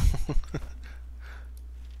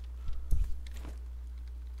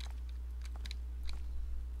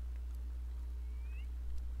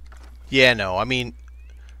 Yeah, no, I mean,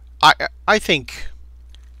 I think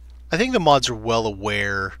the mods are well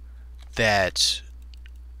aware that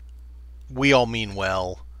we all mean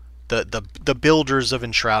well. The builders of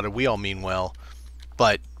Enshrouded, we all mean well,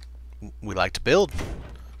 but we like to build.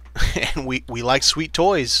 And we like sweet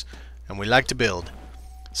toys, and we like to build.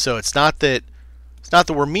 So it's not that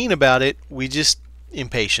we're mean about it. We just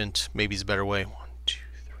impatient. Maybe is a better way. 1, 2,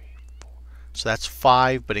 3, 4. So that's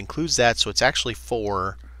 5, but includes that, so it's actually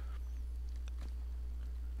 4.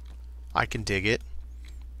 I can dig it.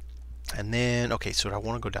 And then, okay, so I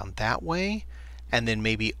want to go down that way, and then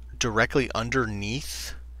maybe directly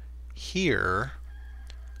underneath here,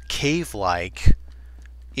 cave-like,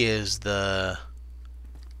 is the...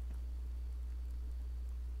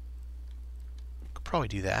 Could probably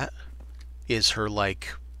do that. Is her,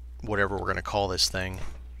 like, whatever we're going to call this thing.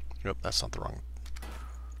 Nope, that's not the wrong...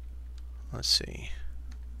 Let's see.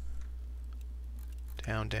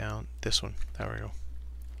 Down, down. This one. There we go.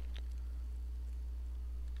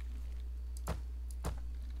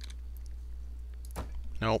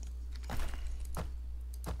 Nope.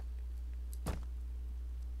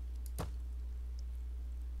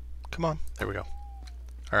 Come on. There we go.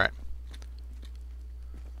 Alright.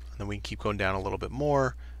 And then we can keep going down a little bit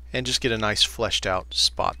more and just get a nice fleshed out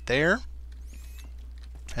spot there.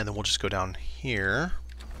 And then we'll just go down here.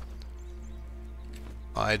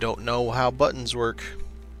 I don't know how buttons work.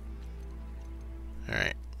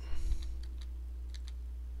 Alright.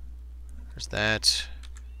 There's that.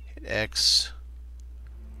 Hit X.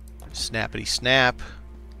 Snappity snap.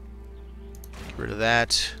 Get rid of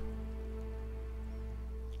that.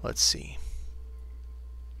 Let's see.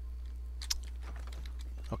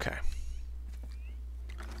 Okay.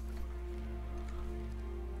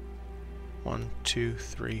 1, 2,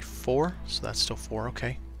 3, 4. So that's still 4.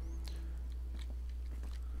 Okay.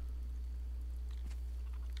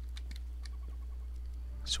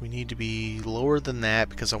 So we need to be lower than that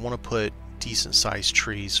because I want to put decent sized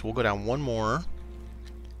trees. We'll go down one more.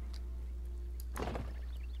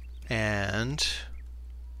 And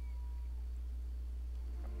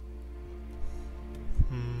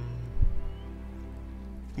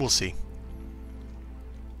we'll see.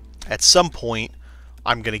 At some point,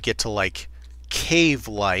 I'm going to get to like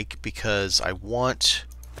cave-like because I want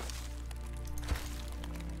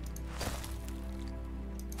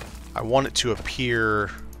it to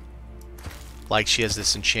appear like she has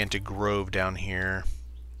this enchanted grove down here.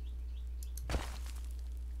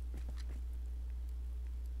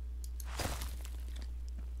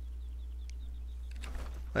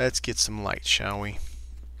 Let's get some light, shall we?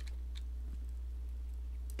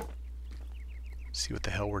 See what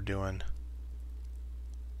the hell we're doing.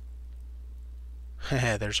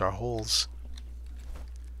 There's our holes.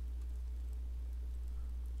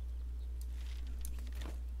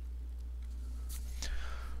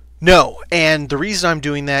 No, and the reason I'm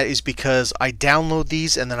doing that is because I download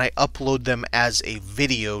these and then I upload them as a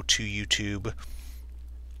video to YouTube.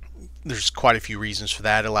 There's quite a few reasons for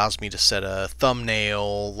that. It allows me to set a thumbnail,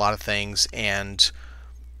 a lot of things, and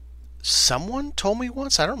someone told me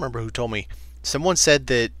once, I don't remember who told me, someone said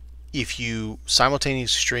that if you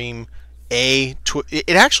simultaneously stream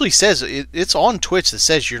it actually says, it's on Twitch that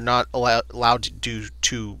says you're not allowed to do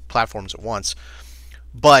 2 platforms at once,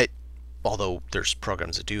 but although there's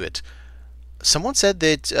programs that do it, someone said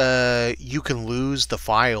that you can lose the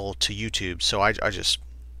file to YouTube, so I just,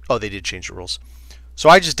 oh, they did change the rules. So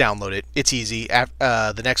I just download it. It's easy.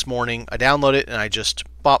 The next morning, I download it, and I just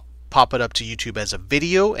pop it up to YouTube as a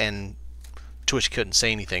video, and Twitch couldn't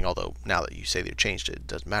say anything, although now that you say they've changed it, it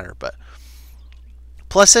doesn't matter. But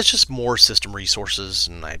plus, that's just more system resources,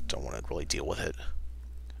 and I don't want to really deal with it.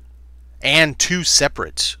 And 2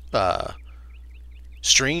 separate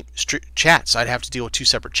chats. I'd have to deal with 2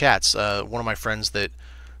 separate chats. One of my friends that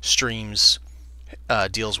streams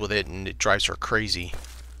deals with it, and it drives her crazy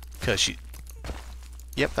because she...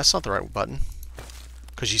 Yep, that's not the right button.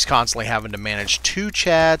 Because she's constantly having to manage 2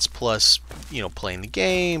 chats, plus, you know, playing the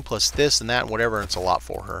game, plus this and that and whatever, and it's a lot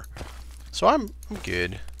for her. So I'm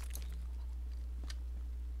good.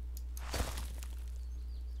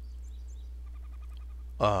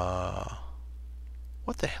 What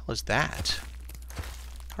the hell is that?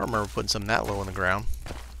 I don't remember putting something that low on the ground.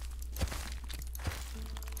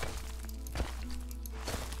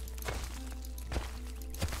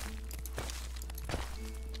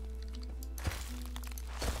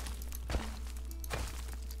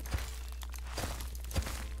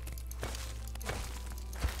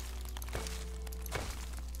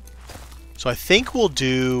 So I think we'll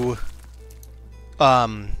do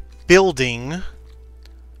building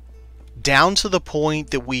down to the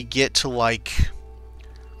point that we get to, like,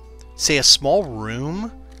 say a small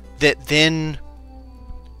room that then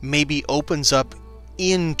maybe opens up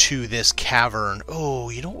into this cavern. Oh,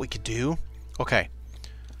 you know what we could do? Okay.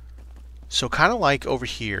 So kind of like over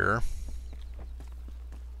here.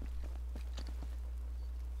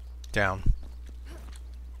 Down.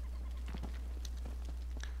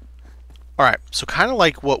 Alright, so kind of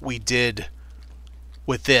like what we did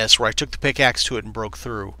with this, where I took the pickaxe to it and broke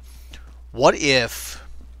through. What if...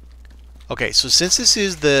 Okay, so since this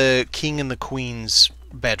is the king and the queen's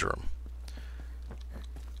bedroom,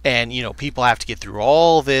 and, you know, people have to get through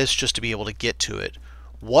all this just to be able to get to it,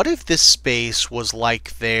 what if this space was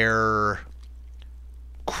like their,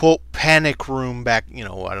 quote, panic room back, you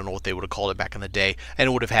know, I don't know what they would have called it back in the day, and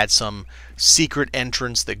it would have had some secret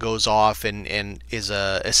entrance that goes off and is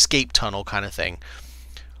a escape tunnel kind of thing.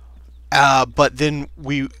 But then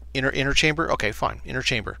we... Inner chamber? Okay, fine. Inner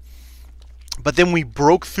chamber. But then we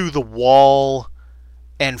broke through the wall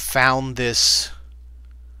and found this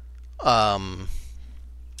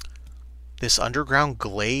this underground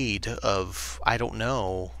glade of, I don't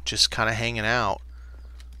know, just kind of hanging out.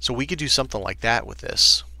 So we could do something like that with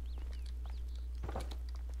this.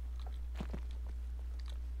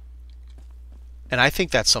 And I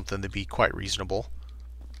think that's something that'd be quite reasonable.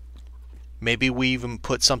 Maybe we even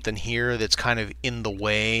put something here that's kind of in the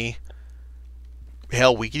way.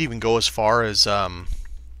 Hell, we could even go as far as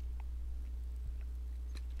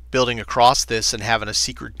building across this and having a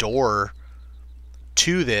secret door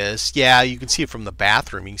to this. Yeah, you can see it from the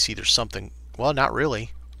bathroom. You can see there's something. Well, not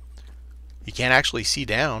really. You can't actually see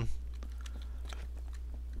down.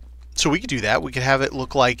 So we could do that. We could have it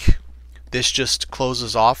look like this just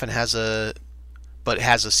closes off and has a... But it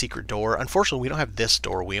has a secret door. Unfortunately, we don't have this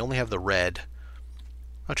door. We only have the red.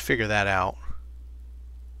 I'll have to figure that out.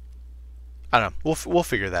 I don't know. We'll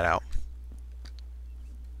figure that out.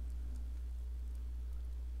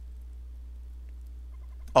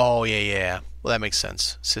 Oh, yeah. Well, that makes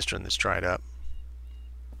sense. Cistern that's dried up.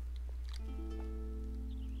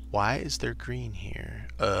 Why is there green here?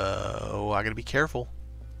 Oh, I gotta be careful.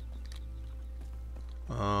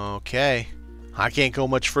 Okay. I can't go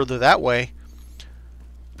much further that way.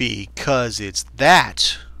 Because it's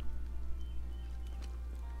that.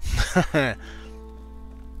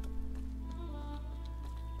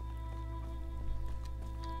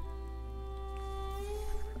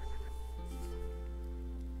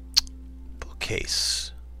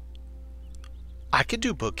 Bookcase. I could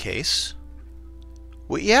do bookcase.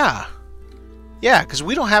 Well, yeah. Yeah, because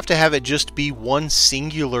we don't have to have it just be one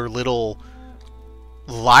singular little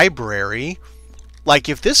library. Like,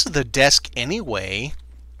 if this is the desk anyway,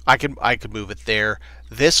 I could move it there.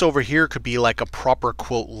 This over here could be like a proper,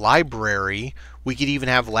 quote, library. We could even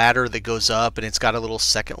have ladder that goes up and it's got a little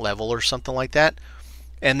second level or something like that.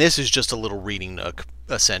 And this is just a little reading nook,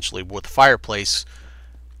 essentially, with a fireplace.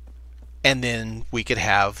 And then we could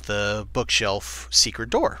have the bookshelf secret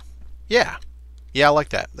door. Yeah. Yeah, I like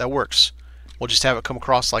that. That works. We'll just have it come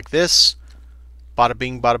across like this. Bada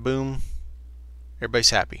bing, bada boom. Everybody's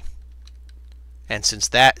happy. And since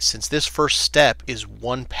this first step is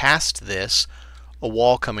one past this, a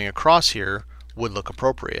wall coming across here would look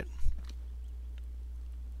appropriate.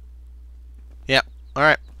 Yep. All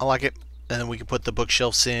right. I like it. And then we can put the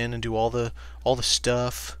bookshelves in and do all the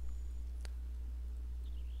stuff.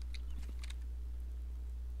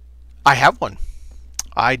 I have one.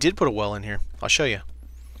 I did put a well in here. I'll show you.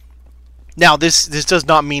 Now, this does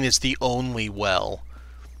not mean it's the only well,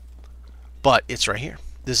 but it's right here.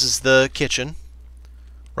 This is the kitchen,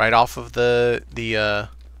 right off of the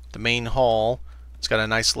main hall. It's got a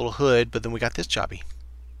nice little hood, but then we got this jobby.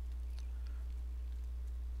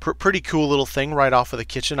 Pretty cool little thing right off of the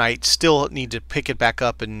kitchen. I still need to pick it back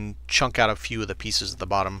up and chunk out a few of the pieces at the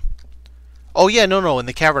bottom. Oh yeah, no, in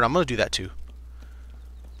the cavern I'm gonna do that too.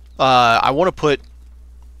 I want to put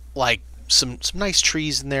like some nice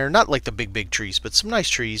trees in there, not like the big trees, but some nice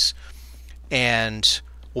trees, and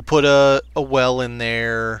we'll put a well in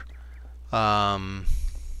there.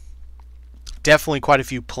 Definitely quite a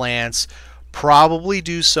few plants. Probably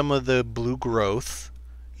do some of the blue growth,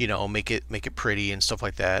 you know, make it pretty and stuff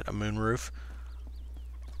like that. A moonroof.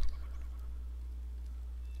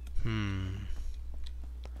 I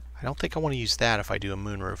don't think I want to use that if I do a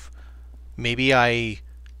moonroof. Maybe I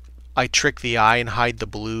trick the eye and hide the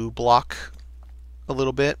blue block a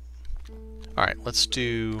little bit. All right, let's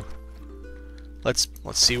see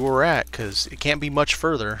where we're at, because it can't be much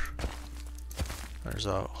further. There's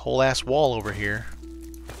a whole ass wall over here.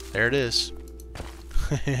 There it is.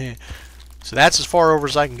 So that's as far over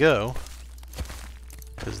as I can go,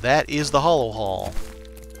 because that is the hollow hall.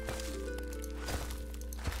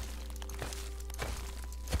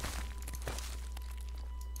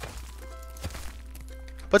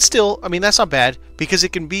 But still, I mean, that's not bad, because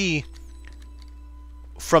it can be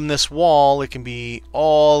from this wall, it can be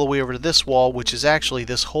all the way over to this wall, which is actually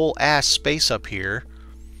this whole ass space up here.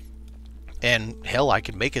 And hell, I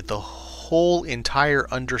could make it the whole entire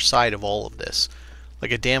underside of all of this.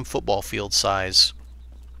 Like a damn football field size.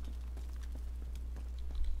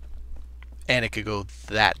 And it could go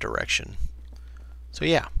that direction. So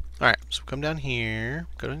yeah. Alright, so come down here,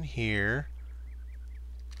 go in here.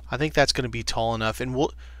 I think that's going to be tall enough, and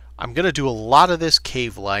I'm going to do a lot of this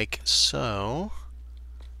cave-like, so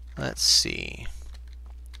let's see.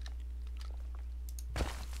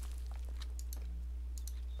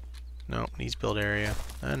 No, needs build area.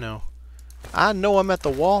 I know I'm at the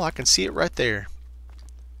wall. I can see it right there.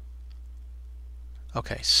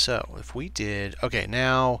 Okay, so if we did... Okay,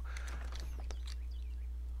 now...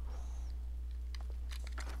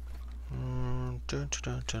 Dun,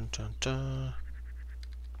 dun, dun, dun, dun.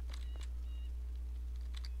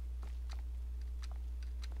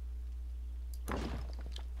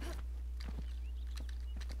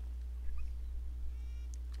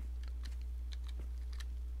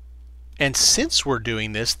 And since we're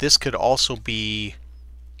doing this, this could also be...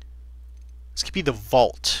 This could be the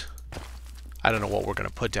vault. I don't know what we're going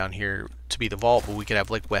to put down here to be the vault, but we could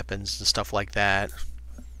have like weapons and stuff like that.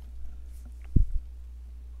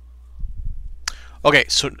 Okay,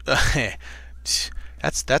 so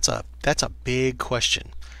that's a big question.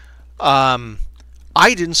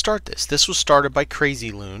 I didn't start this. This was started by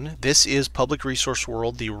Crazy Loon. This is Public Resource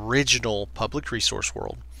World, the original Public Resource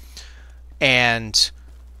World. And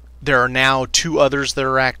there are now 2 others that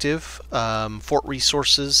are active, Fort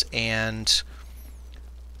Resources and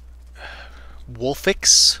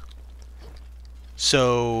Wolfix.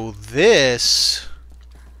 So this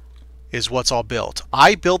is what's all built.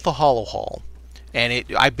 I built the Hollow Hall, and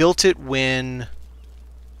I built it when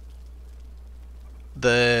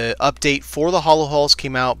The update for the hollow halls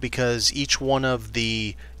came out because each one of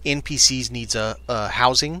the NPCs needs a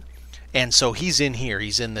housing, and so he's in here.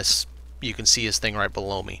 He's in this. You can see his thing right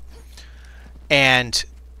below me, and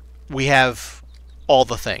we have all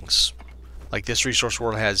the things. Like this resource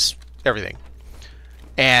world has everything,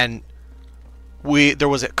 and there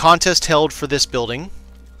was a contest held for this building.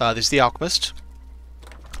 This is the alchemist.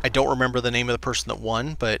 I don't remember the name of the person that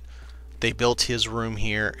won, but they built his room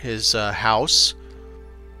here, his house.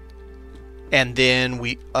 And then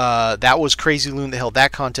that was Crazy Loon that held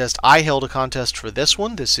that contest. I held a contest for this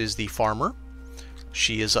one. This is the farmer.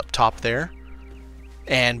 She is up top there.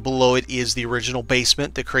 And below it is the original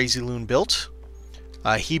basement that Crazy Loon built.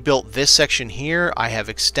 He built this section here. I have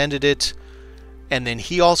extended it. And then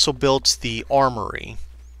he also built the armory,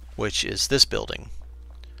 which is this building.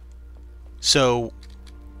 So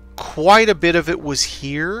quite a bit of it was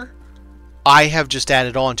here. I have just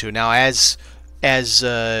added on to it. Now as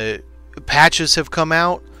patches have come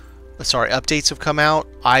out, updates have come out,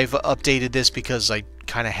 I've updated this because I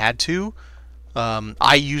kind of had to.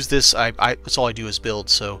 I use this, that's all I do is build,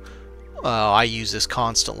 so I use this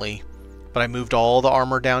constantly. But I moved all the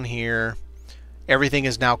armor down here. Everything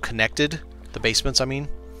is now connected, the basements I mean.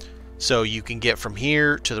 So you can get from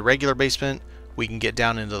here to the regular basement. We can get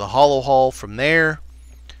down into the hollow hall from there.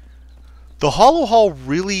 The hollow hall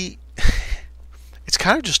really, it's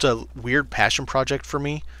kind of just a weird passion project for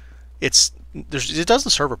me. It doesn't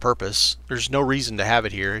serve a purpose. There's no reason to have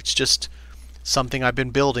it here. It's just something I've been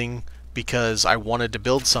building because I wanted to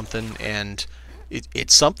build something, and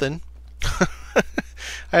it's something.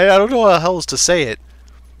 I don't know how else to say it.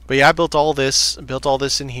 But yeah, I built all this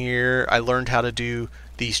in here. I learned how to do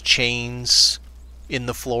these chains in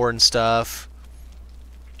the floor and stuff.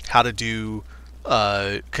 How to do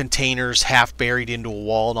containers half buried into a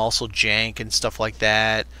wall, and also jank and stuff like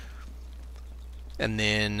that. And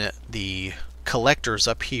then the collector's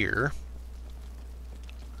up here.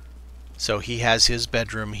 So he has his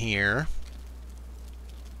bedroom here.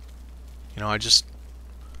 You know, I just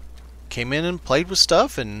came in and played with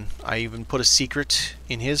stuff, and I even put a secret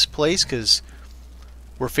in his place because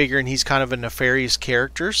we're figuring he's kind of a nefarious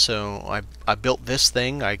character. So I built this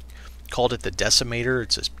thing. I called it the Decimator.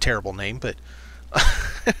 It's a terrible name, but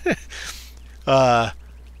but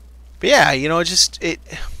yeah, you know, I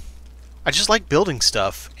just like building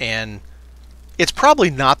stuff, and it's probably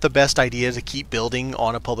not the best idea to keep building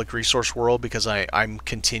on a public resource world because I'm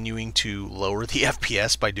continuing to lower the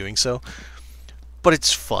FPS by doing so. But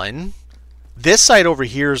it's fun. This side over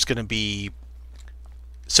here is going to be...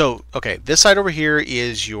 So, okay, this side over here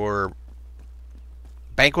is your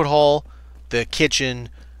banquet hall, the kitchen,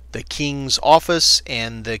 the king's office,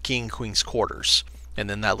 and the king and queen's quarters. And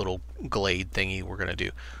then that little glade thingy we're going to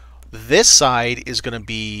do. This side is going to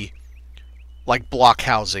be like block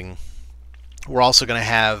housing. We're also going to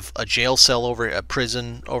have a jail cell a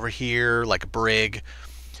prison over here, like a brig,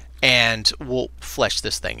 and we'll flesh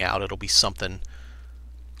this thing out. It'll be something.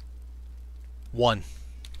 One.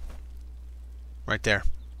 Right there.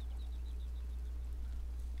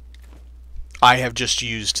 I have just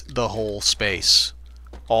used the whole space.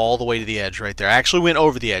 All the way to the edge right there. I actually went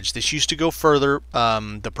over the edge. This used to go further.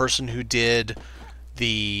 The person who did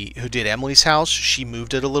Emily's house, she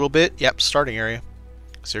moved it a little bit. Yep, starting area.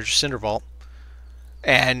 So there's your cinder vault.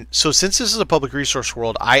 And so since this is a public resource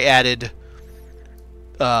world, I added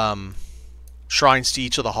shrines to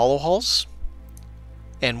each of the hollow halls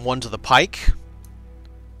and one to the pike.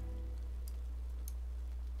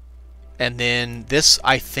 And then this,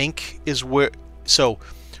 I think, is where... So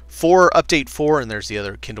for update 4, and there's the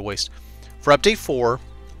other Kindle Waste. For update 4,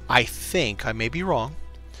 I think, I may be wrong,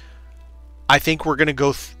 I think we're going to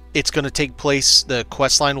go... It's going to take place, the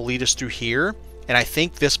quest line will lead us through here, and I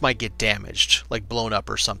think this might get damaged, like blown up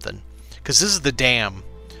or something. Because this is the dam.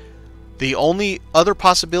 The only other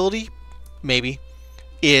possibility, maybe,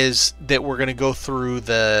 is that we're going to go through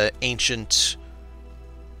the ancient...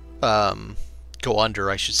 go under,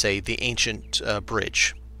 I should say, the ancient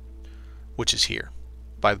bridge, which is here,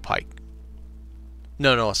 by the pike.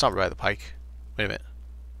 No, it's not by the pike. Wait a minute.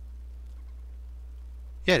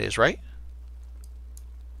 Yeah, it is, right?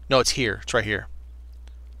 No, it's here. It's right here.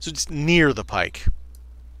 So it's near the pike.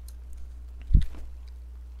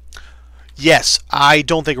 Yes, I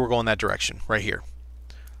don't think we're going that direction. Right here.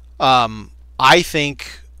 I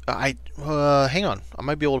think... hang on. I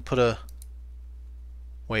might be able to put a...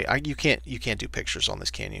 Wait, you can't do pictures on this,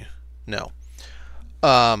 can you? No.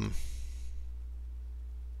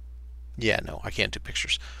 Yeah, no, I can't do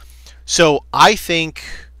pictures. So I think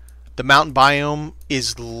The mountain biome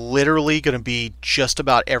is literally going to be just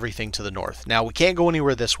about everything to the north. Now, we can't go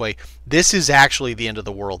anywhere this way. This is actually the end of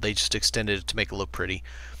the world. They just extended it to make it look pretty.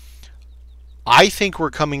 I think we're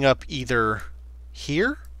coming up either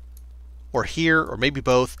here, or maybe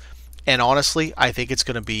both. And honestly, I think it's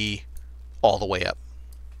going to be all the way up.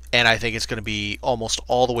 And I think it's going to be almost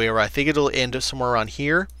all the way around. I think it'll end up somewhere around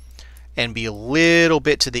here and be a little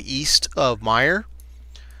bit to the east of Meyer.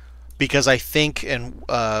 Because I think, and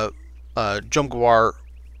Jumgawar,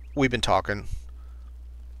 we've been talking.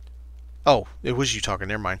 Oh, it was you talking.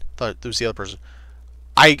 Never mind. Thought it was the other person.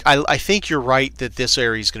 I think you're right that this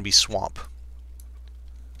area is going to be swamp.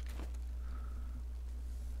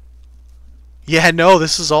 Yeah, no,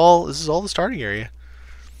 this is all the starting area.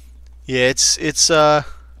 Yeah, it's I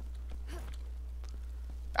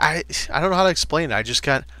don't know how to explain it. I just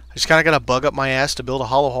kind of got a bug up my ass to build a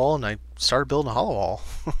hollow hall, and I started building a hollow hall.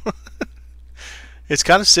 It's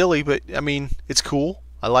kind of silly, but I mean, it's cool.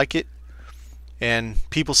 I like it, and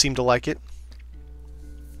people seem to like it.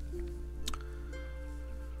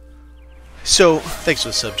 So, thanks for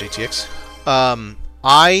the sub, JTX.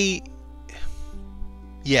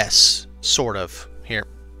 Yes, sort of. Here,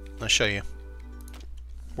 I'll show you.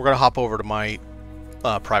 We're gonna hop over to my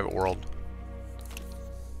private world.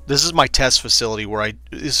 This is my test facility where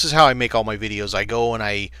this is how I make all my videos. I go and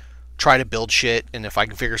I try to build shit, and if I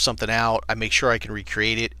can figure something out, I make sure I can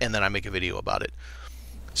recreate it, and then I make a video about it.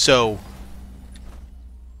 So,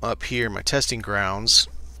 up here, my testing grounds,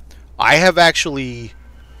 I have actually...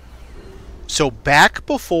 So, back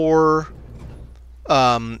before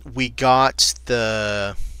we got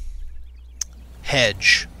the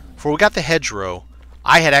hedge, before we got the hedgerow,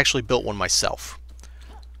 I had actually built one myself.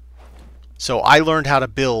 So, I learned how to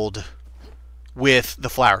build with the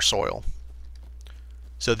flower soil.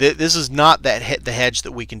 So this is not the hedge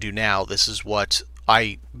that we can do now. This is what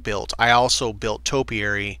I built. I also built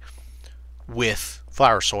topiary with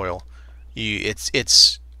flower soil. You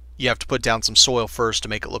have to put down some soil first to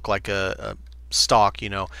make it look like a stalk. You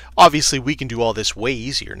know, obviously we can do all this way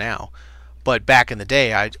easier now, but back in the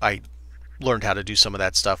day, I learned how to do some of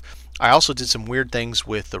that stuff. I also did some weird things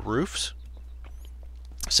with the roofs.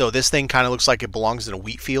 So this thing kind of looks like it belongs in a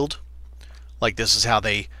wheat field. Like this is how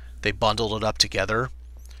they bundled it up together.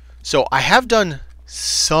 So I have done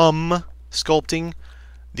some sculpting.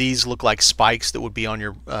 These look like spikes that would be on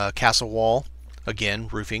your castle wall. Again,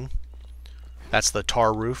 roofing. That's the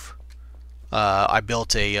tar roof. I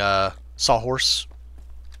built a sawhorse.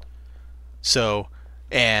 So,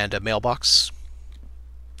 and a mailbox.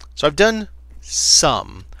 So I've done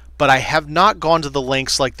some, but I have not gone to the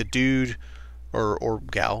lengths like the dude or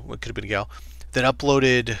gal, it could have been a gal, that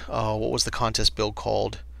uploaded, what was the contest build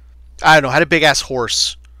called? I don't know, had a big ass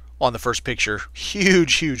horse on the first picture.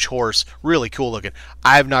 Huge horse. Really cool looking.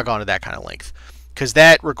 I have not gone to that kind of length. Because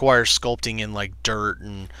that requires sculpting in like dirt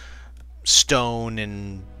and stone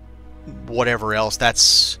and whatever else.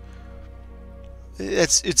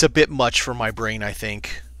 It's a bit much for my brain, I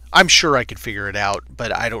think. I'm sure I could figure it out,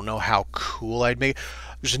 but I don't know how cool I'd make it.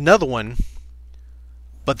 There's another one,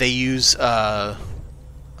 but they use Builder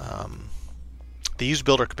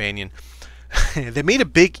Companion. They made a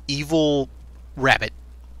big evil rabbit.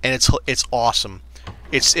 And it's awesome.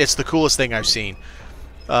 It's the coolest thing I've seen.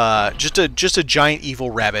 Just a giant evil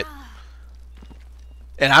rabbit,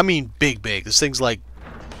 and I mean big. This thing's like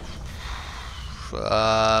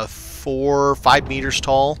 4 or 5 meters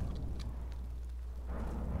tall.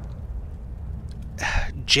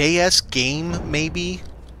 JS Game maybe.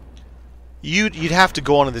 You'd have to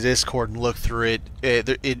go onto the Discord and look through it.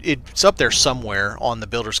 It's up there somewhere on the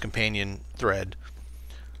Builder's Companion thread.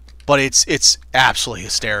 But it's absolutely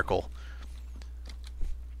hysterical.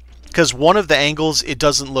 Because one of the angles, it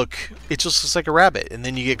just looks like a rabbit. And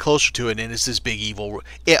then you get closer to it, and it's this big evil...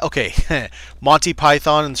 Yeah, okay, Monty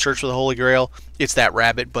Python and Search for the Holy Grail, it's that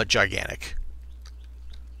rabbit, but gigantic.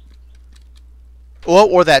 Well,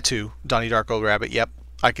 or that too. Donnie Darko rabbit, yep.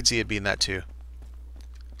 I could see it being that too.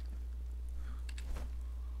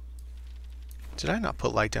 Did I not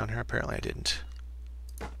put light down here? Apparently I didn't.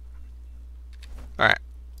 Alright.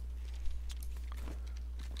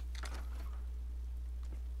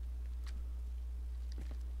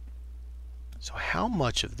 So how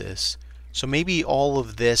much of this? So maybe all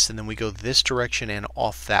of this, and then we go this direction and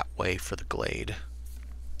off that way for the glade.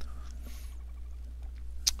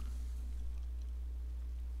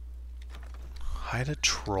 Hide a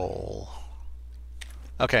troll.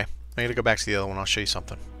 Okay, I gotta go back to the other one. I'll show you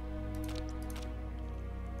something.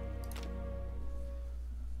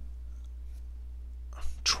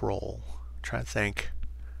 Troll. I'm trying to think.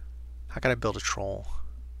 How can I build a troll?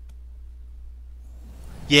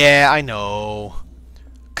 Yeah, I know.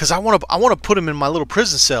 Cause I want to put them in my little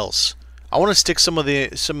prison cells. I want to stick some of the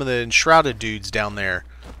enshrouded dudes down there.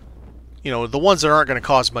 You know, the ones that aren't going to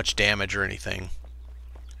cause much damage or anything.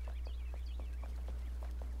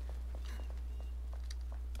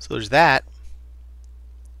 So there's that.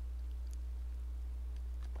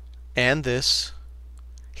 And this.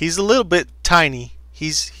 He's a little bit tiny.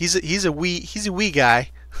 He's a wee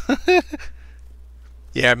guy.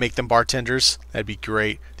 Yeah, make them bartenders. That'd be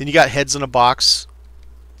great. Then you got heads in a box.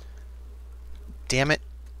 Damn it.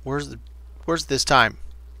 Where's this time?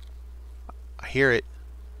 I hear it.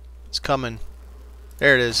 It's coming.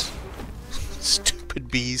 There it is.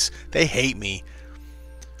 Stupid bees. They hate me.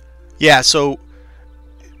 Yeah, so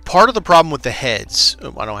part of the problem with the heads,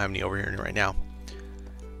 I don't have any over here right now.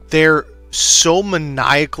 They're so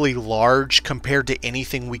maniacally large compared to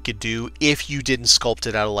anything we could do if you didn't sculpt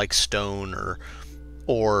it out of like stone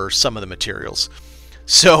or some of the materials.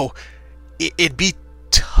 So it'd be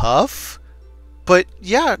tough, but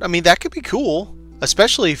yeah, I mean that could be cool,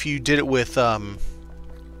 especially if you did it with Homeboy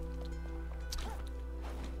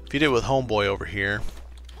over here.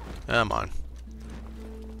 Come on.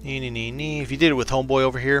 If you did it with Homeboy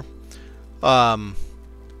over here,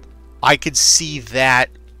 I could see that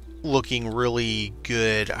looking really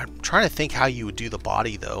good. I'm trying to think how you would do the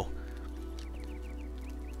body though.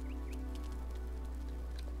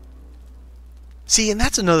 See, and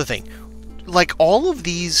that's another thing. Like all of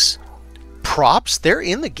these props, they're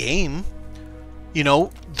in the game. You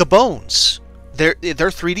know, the bones. They're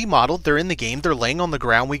 3D modeled, they're in the game, they're laying on the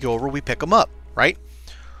ground, we go over, we pick them up, right?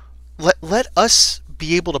 Let us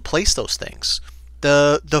be able to place those things.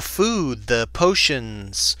 The food, the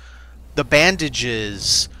potions, the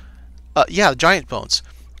bandages, yeah, giant bones.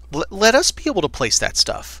 Let us be able to place that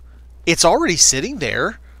stuff. It's already sitting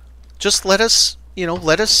there. Just let us, you know,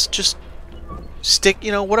 let us just stick,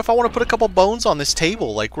 you know, what if I want to put a couple bones on this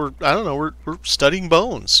table? Like I don't know, we're studying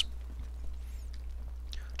bones.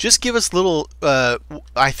 Just give us little,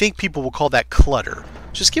 I think people will call that clutter.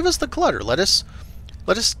 Just give us the clutter. Let us,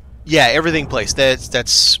 yeah, everything placed.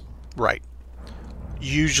 That's right.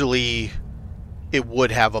 Usually it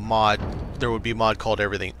would have a mod, there would be a mod called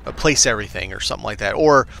everything, place everything or something like that.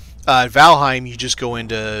 Or Valheim, you just go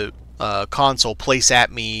into console, place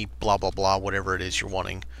at me, blah, blah, blah, whatever it is you're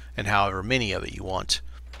wanting, and however many of it you want.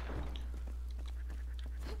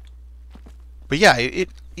 But yeah,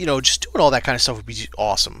 you know, just doing all that kind of stuff would be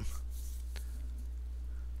awesome.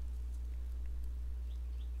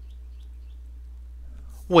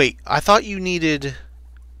 Wait, I thought you needed...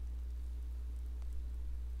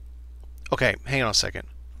 Okay, hang on a second.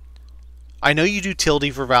 I know you do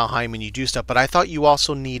Tilde for Valheim and you do stuff, but I thought you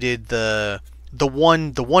also needed the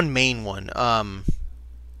one main one. Ah,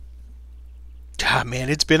 man,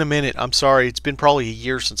 it's been a minute. I'm sorry. It's been probably a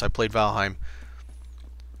year since I played Valheim.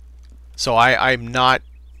 So I'm not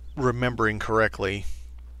remembering correctly.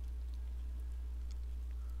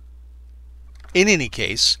 In any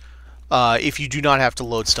case, if you do not have to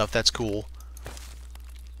load stuff, that's cool.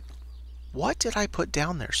 What did I put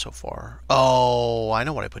down there so far? Oh, I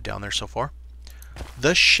know what I put down there so far.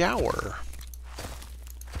 The shower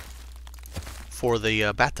for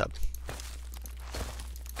the bathtub.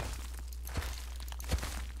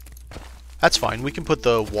 That's fine. We can put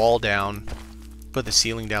the wall down, put the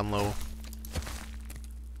ceiling down low.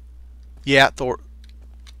 Yeah, Thor.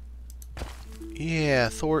 Yeah,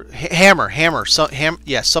 Thor. Hammer.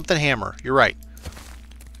 Yeah, something hammer. You're right.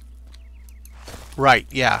 Right,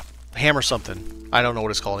 yeah. Hammer something. I don't know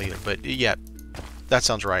what it's called either, but yeah, that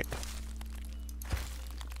sounds right.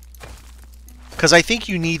 Because I think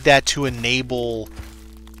you need that to enable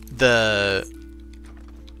the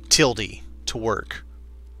Tilde to work.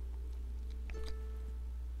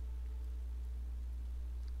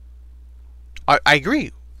 I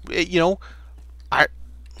agree. You know,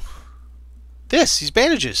 these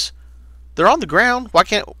bandages, they're on the ground. Why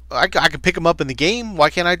can't I can pick them up in the game? Why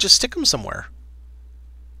can't I just stick them somewhere?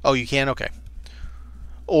 Oh, you can? Okay.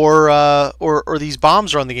 Or these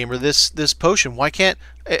bombs are on the game, or this potion. Why can't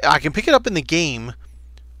I can pick it up in the game?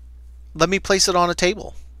 Let me place it on a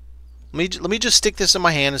table. Let me just stick this in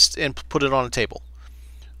my hand and put it on a table.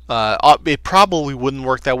 It probably wouldn't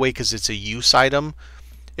work that way because it's a use item.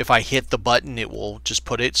 If I hit the button, it will just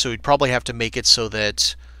put it. So you'd probably have to make it so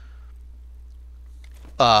that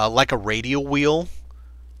like a radial wheel,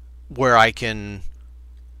 where I can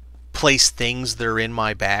place things that are in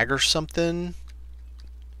my bag or something.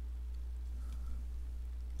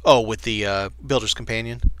 Oh, with the Builder's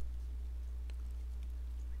Companion.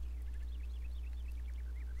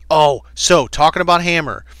 Oh, so talking about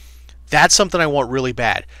hammer, that's something I want really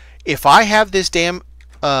bad. If I have this damn,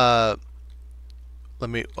 let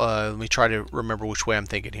me try to remember which way I'm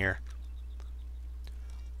thinking here.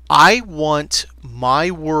 I want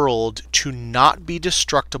my world to not be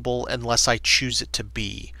destructible unless I choose it to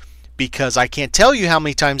be. Because I can't tell you how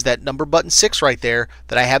many times that number button 6 right there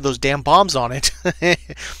that I have those damn bombs on it.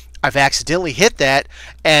 I've accidentally hit that,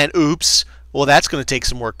 and oops, well, that's going to take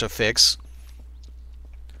some work to fix.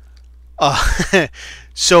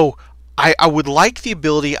 So I would like the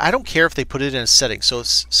ability, I don't care if they put it in a setting.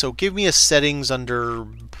 So give me a settings under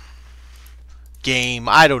game,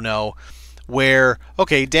 I don't know, where,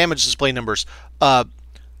 okay, damage display numbers,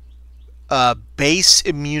 base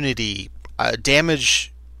immunity,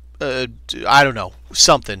 damage, I don't know,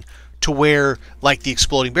 something, to where, like the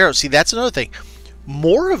exploding barrel. See, that's another thing.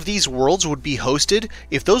 More of these worlds would be hosted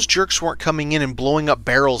if those jerks weren't coming in and blowing up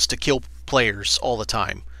barrels to kill players all the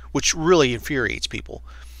time, which really infuriates people.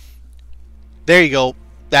 There you go.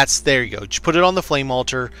 There you go. Just put it on the flame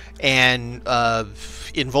altar and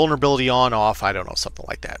invulnerability on, off, I don't know, something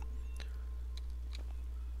like that.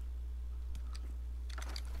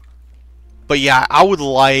 But yeah, I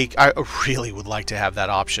really would like to have that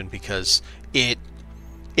option, because it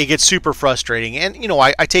gets super frustrating. And, you know,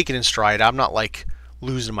 I take it in stride. I'm not like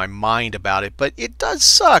losing my mind about it, but it does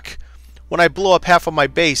suck when I blow up half of my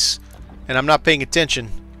base and I'm not paying attention.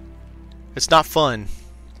 It's not fun.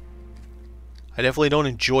 I definitely don't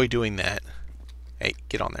enjoy doing that. Hey,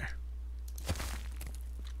 get on there.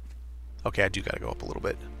 Okay, I do gotta go up a little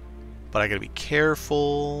bit, but I gotta be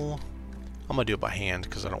careful. I'm gonna do it by hand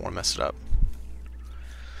because I don't want to mess it up.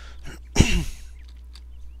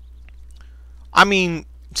 I mean,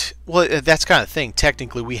 well, that's kind of the thing.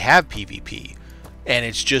 Technically, we have PvP, and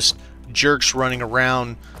it's just jerks running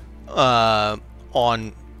around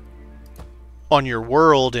on your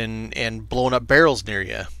world and blowing up barrels near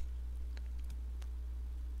you.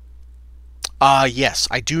 Yes,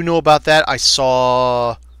 I do know about that. I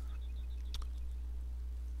saw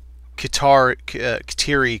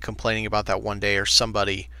Kateri complaining about that one day, or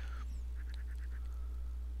somebody.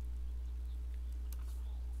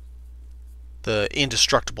 The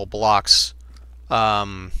indestructible blocks.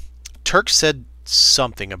 Turk said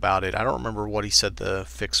something about it. I don't remember what he said the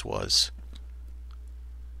fix was.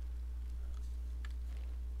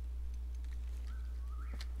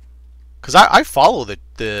 Because I follow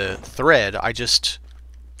the thread. I just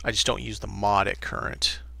don't use the mod at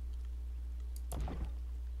current.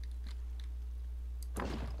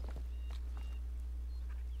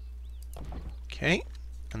 Okay,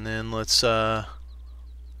 and then let's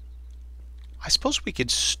I suppose we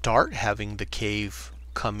could start having the cave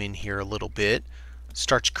come in here a little bit.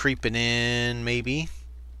 Starts creeping in, maybe.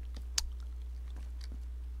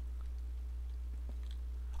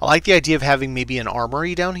 I like the idea of having maybe an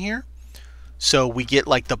armory down here. So we get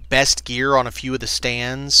like the best gear on a few of the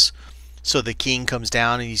stands. So the king comes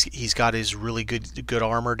down and he's got his really good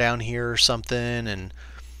armor down here or something, and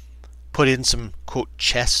put in some quote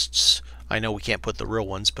chests. I know we can't put the real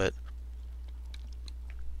ones, but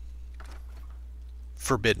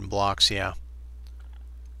forbidden blocks, yeah.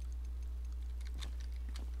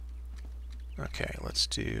 Okay, let's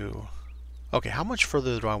do... Okay, how much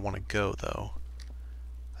further do I want to go, though?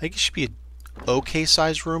 I think it should be an okay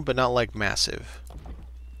sized room, but not like massive.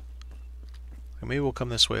 Maybe we'll come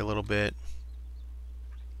this way a little bit.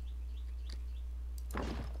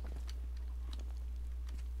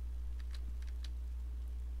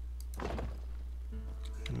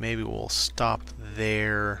 And maybe we'll stop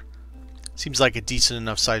there. Seems like a decent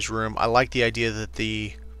enough sized room. I like the idea that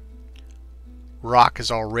the rock is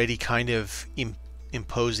already kind of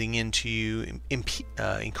imposing into you,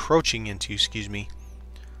 encroaching into you, excuse me.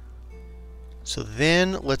 So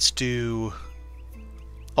then let's do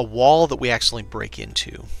a wall that we accidentally break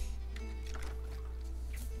into.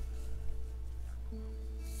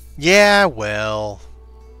 Yeah, well,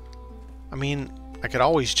 I mean, I could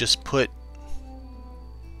always just put...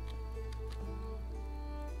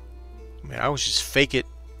 I mean, I always just fake it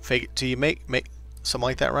till you make something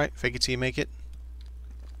like that, right? Fake it till you make it.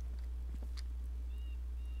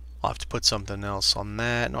 I'll have to put something else on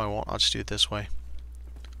that. No, I won't. I'll just do it this way.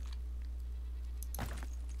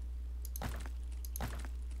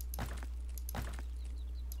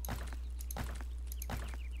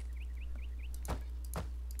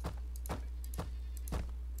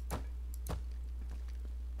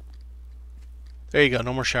 There you go.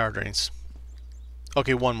 No more shower drains.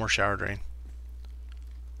 Okay, one more shower drain.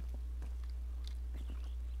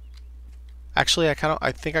 Actually,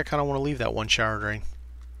 I think I kind of want to leave that one shower drain.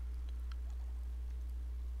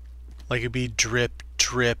 Like it'd be drip,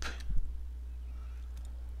 drip.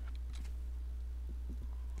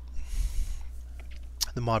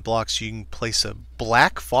 the mod blocks, you can place a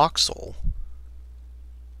black voxel.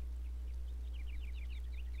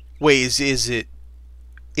 Wait, is it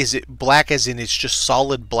black as in it's just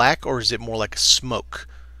solid black, or is it more like a smoke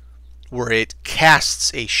where it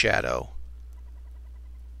casts a shadow?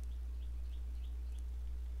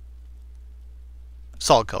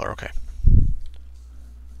 Solid color, okay.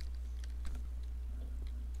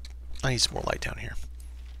 I need some more light down here.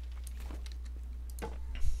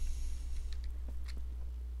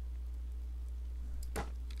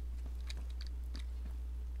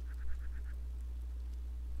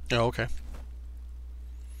 Oh, okay.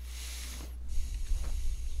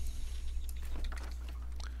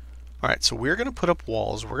 Alright, so we're going to put up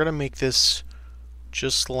walls. We're going to make this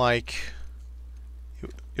just like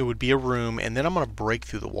it would be a room, and then I'm going to break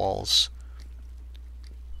through the walls.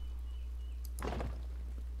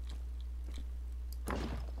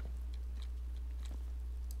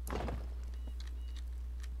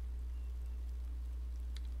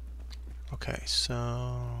 Okay,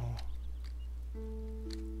 so...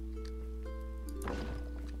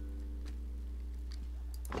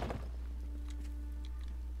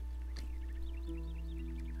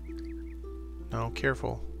 No,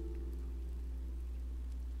 careful.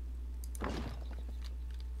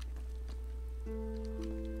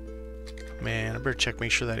 Man, I better check,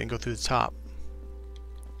 make sure that didn't go through the top.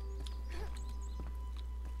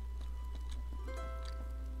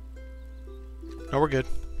 No, we're good.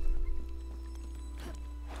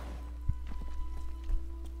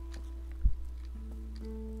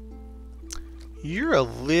 You're a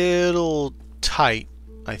little tight,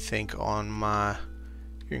 I think, on my...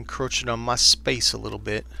 You're encroaching on my space a little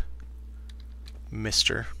bit,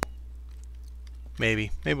 mister. Maybe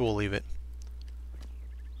we'll leave it.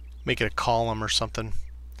 Make it a column or something.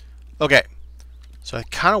 Okay. So I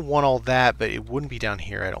kind of want all that, but it wouldn't be down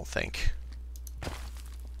here, I don't think.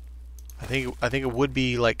 I think it would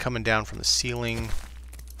be like coming down from the ceiling.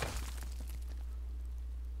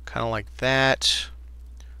 Kind of like that.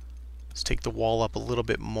 Let's take the wall up a little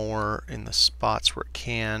bit more in the spots where it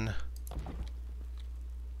can.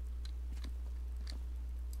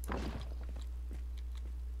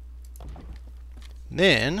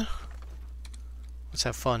 Then, let's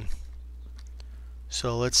have fun.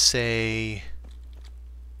 So let's say,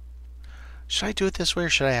 should I do it this way, or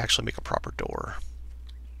should I actually make a proper door?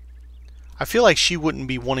 I feel like she wouldn't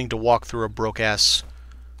be wanting to walk through a broke-ass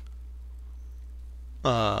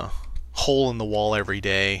hole in the wall every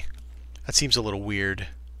day. That seems a little weird.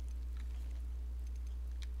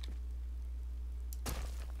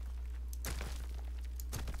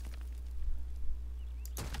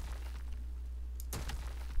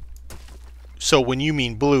 So when you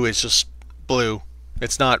mean blue, it's just blue.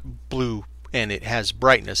 It's not blue and it has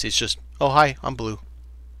brightness. It's just, oh hi, I'm blue.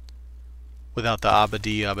 Without the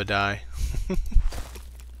abadi abadai.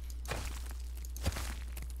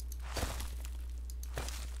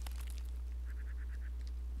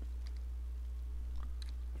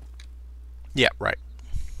 Yeah, right.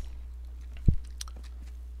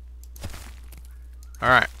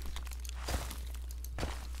 Alright.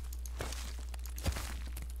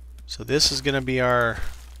 So this is going to be our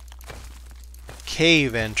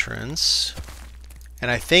cave entrance. And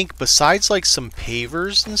I think besides like some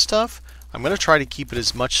pavers and stuff, I'm going to try to keep it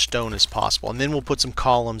as much stone as possible. And then we'll put some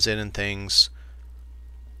columns in and things.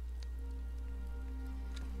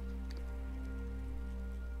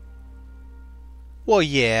 Well,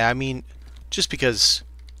 yeah, I mean, just because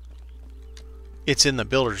it's in the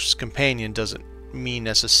Builder's Companion doesn't mean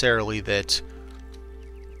necessarily that...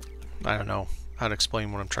 I don't know how to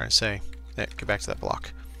explain what I'm trying to say. Yeah, get back to that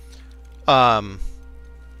block. That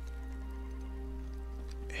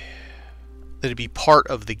it'd be part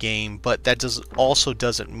of the game, but that also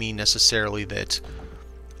doesn't mean necessarily that...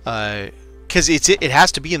 because it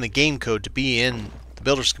has to be in the game code to be in the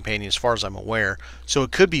Builder's Companion as far as I'm aware. So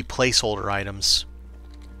it could be placeholder items.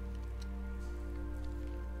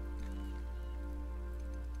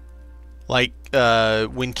 Like,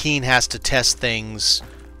 when Keen has to test things,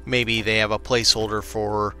 maybe they have a placeholder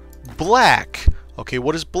for black. Okay,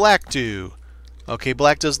 what does black do? Okay,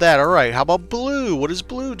 black does that. Alright, how about blue? What does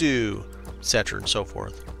blue do? Etc. and so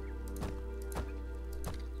forth.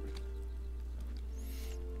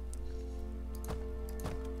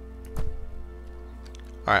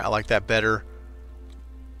 Alright, I like that better.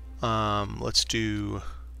 Let's do...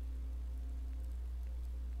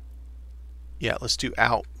 Yeah, let's do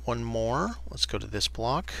out one more. Let's go to this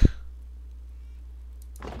block.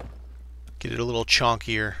 Get it a little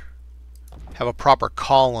chonkier. Have a proper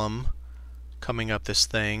column coming up this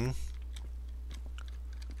thing.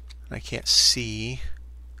 I can't see.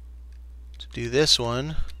 do this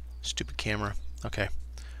one. Stupid camera. Okay,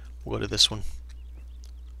 we'll go to this one.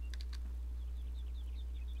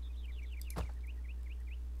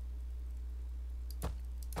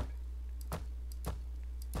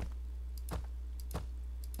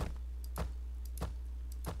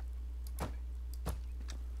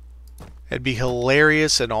 It'd be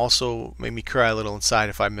hilarious and also made me cry a little inside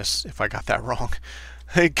if I got that wrong.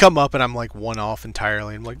 It'd come up and I'm like one off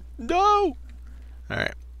entirely. I'm like, no!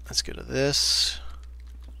 Alright, let's go to this.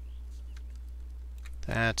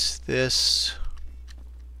 That's this.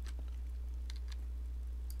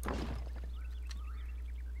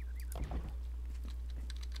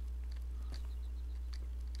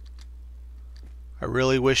 I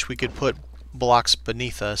really wish we could put blocks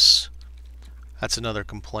beneath us. That's another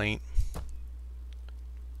complaint.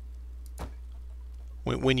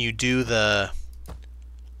 When you do the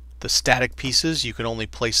static pieces, you can only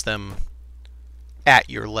place them at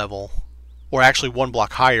your level, or actually one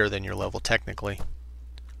block higher than your level technically.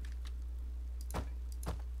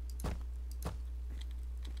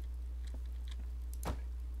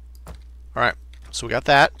 Alright, so we got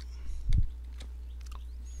that.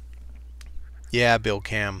 Yeah, build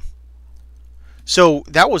cam. So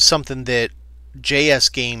that was something that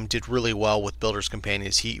JS Game did really well with Builder's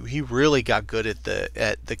Companions. He really got good at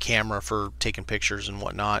the camera for taking pictures and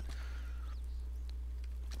whatnot.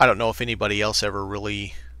 I don't know if anybody else ever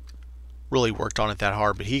really worked on it that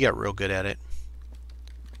hard, but he got real good at it.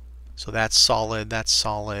 So that's solid. That's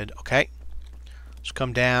solid. Okay. Let's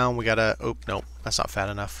come down. We gotta. Oh no, that's not fat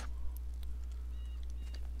enough.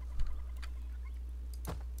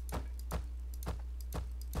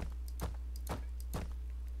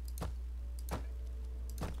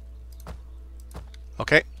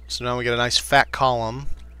 Okay, so now we got a nice fat column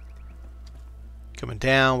coming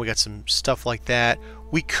down. We got some stuff like that.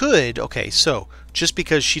 We could, okay, so just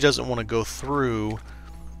because she doesn't want to go through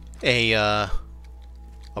a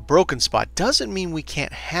broken spot doesn't mean we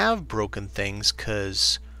can't have broken things,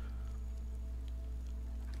 because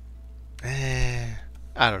I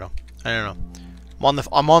don't know.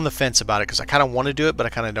 I'm on the fence about it because I kind of want to do it, but I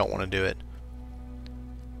kind of don't want to do it.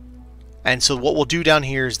 And so what we'll do down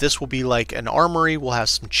here is this will be like an armory. We'll have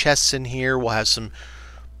some chests in here. We'll have some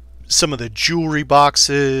of the jewelry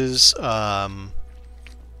boxes,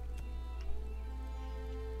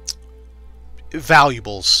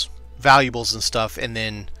 valuables and stuff, and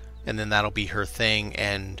then that'll be her thing.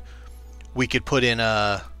 And we could put in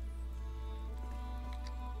a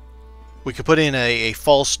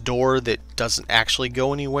false door that doesn't actually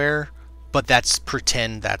go anywhere, but that's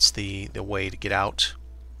pretend that's the way to get out.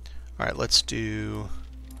 Alright, let's do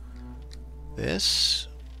this,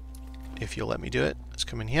 if you'll let me do it. Let's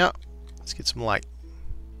come in here. Let's get some light.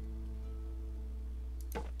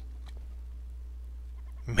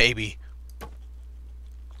 Maybe.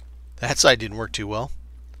 That side didn't work too well.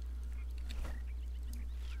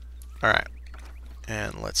 Alright.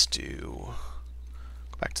 And let's go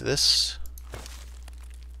back to this.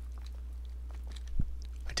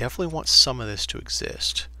 I definitely want some of this to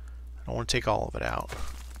exist. I don't want to take all of it out.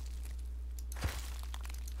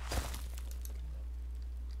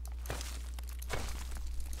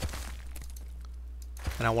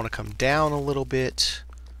 And I want to come down a little bit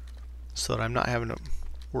so that I'm not having to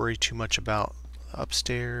worry too much about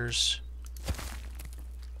upstairs.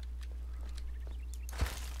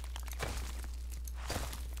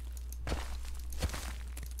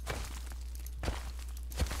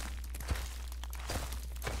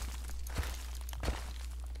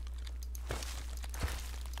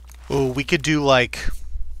 Oh, we could do like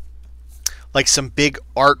some big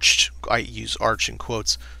arched, I use arch in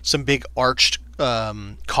quotes, some big arched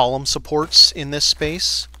column supports in this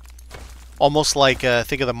space. Almost like,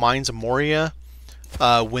 think of the Mines of Moria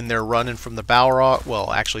when they're running from the Balrog.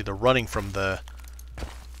 Well, actually they're running from the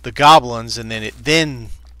goblins, and then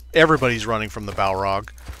everybody's running from the Balrog.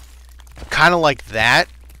 Kind of like that.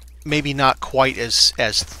 Maybe not quite as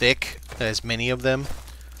thick as many of them.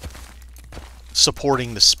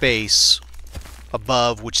 Supporting the space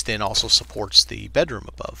above, which then also supports the bedroom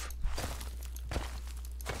above.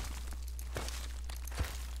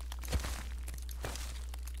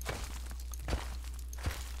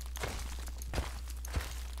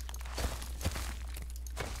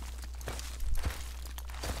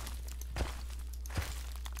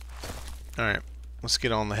 Alright, let's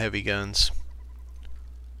get on the heavy guns.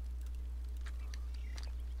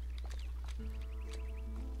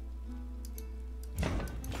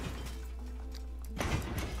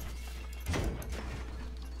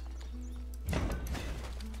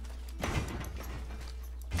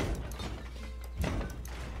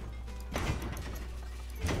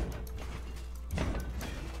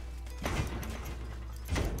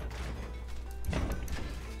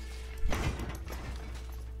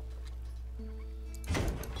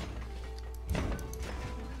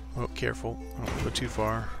 Oh, careful. I don't want to go too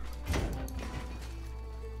far.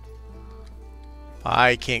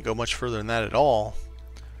 I can't go much further than that at all.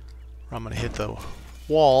 I'm going to hit the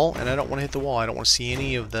wall, and I don't want to hit the wall. I don't want to see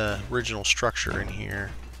any of the original structure in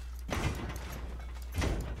here.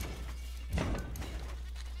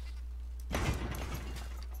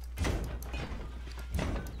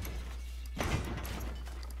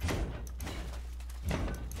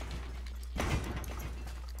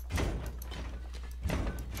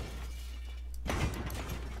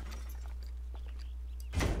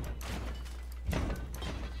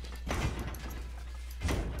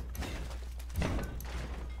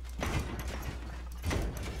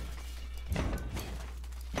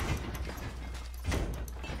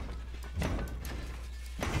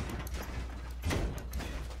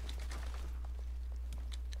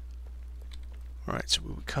 Alright, so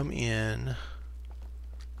we would come in.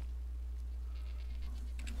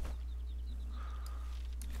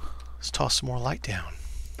 Let's toss some more light down.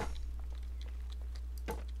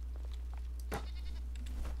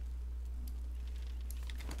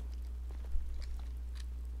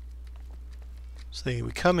 So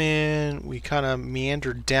we come in, we kind of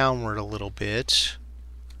meander downward a little bit.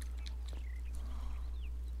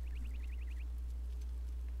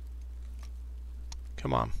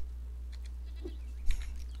 Come on.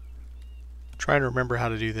 Trying to remember how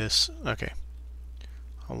to do this. Okay.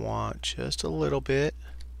 I want just a little bit.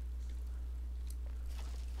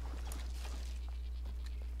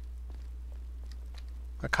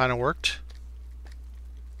 That kind of worked.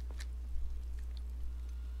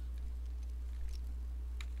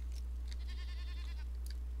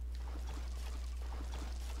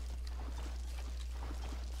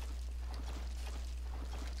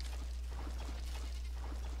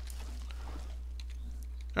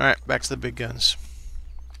 Alright, back to the big guns.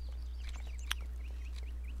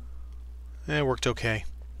 It worked okay.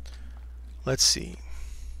 Let's see.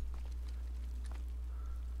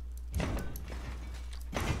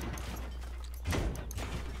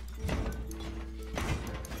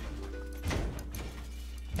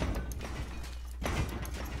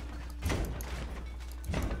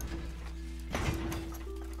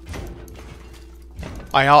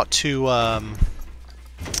 I ought to,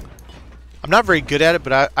 I'm not very good at it,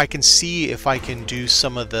 but I can see if I can do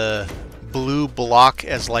some of the blue block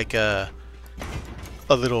as like a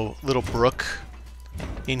little brook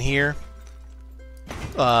in here.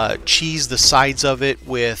 Cheese the sides of it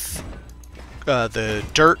with the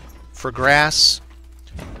dirt for grass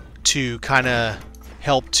to kind of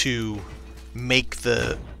help to make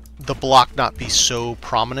the block not be so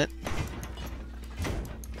prominent.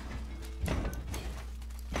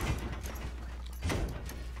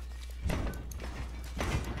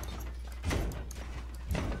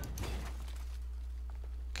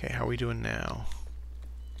 Okay, how are we doing now?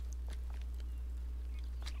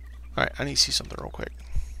 Alright, I need to see something real quick.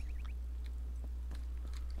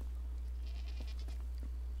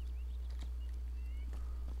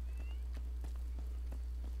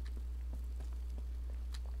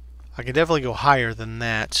 I can definitely go higher than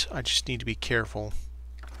that. I just need to be careful.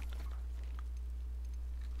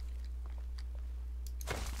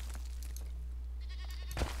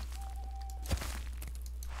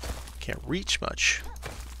 Can't reach much.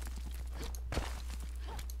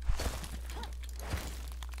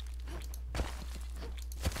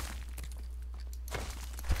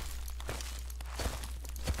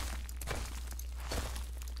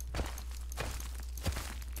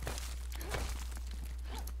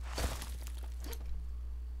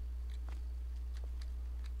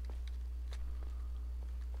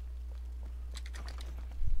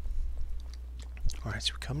 Alright,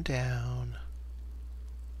 so we come down.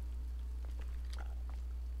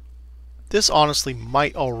 This honestly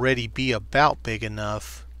might already be about big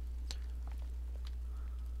enough.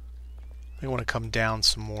 I want to come down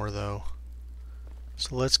some more though.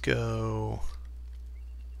 So let's go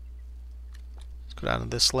down to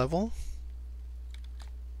this level.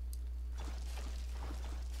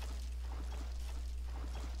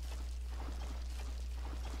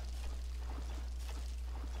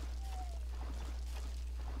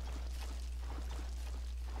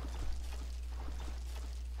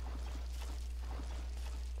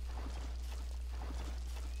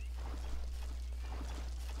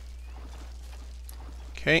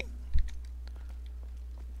 Okay.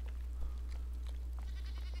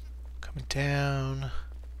 Coming down.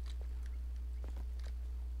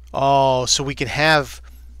 Oh, so we can have,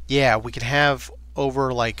 yeah, we can have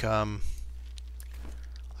over like on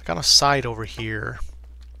a side over here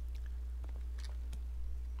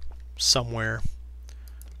somewhere.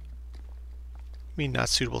 I mean, not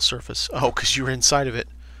suitable surface. Oh, because you were inside of it.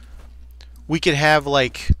 we could have,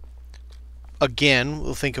 like, again,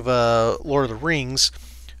 we'll think of Lord of the Rings,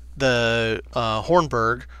 the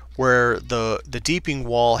Hornburg, where the deeping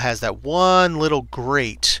wall has that one little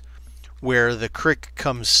grate where the creek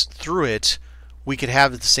comes through it. We could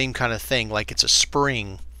have the same kind of thing, like it's a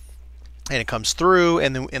spring, and it comes through,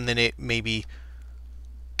 and then it maybe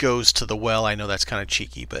goes to the well. I know that's kind of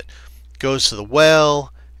cheeky, but goes to the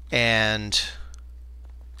well, and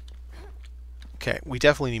okay, we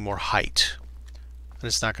definitely need more height, and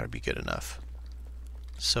it's not going to be good enough.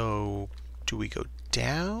 So, do we go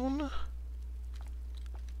down?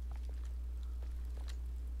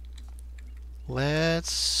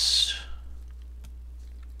 Let's...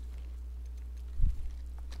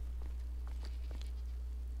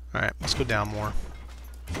 Alright, let's go down more.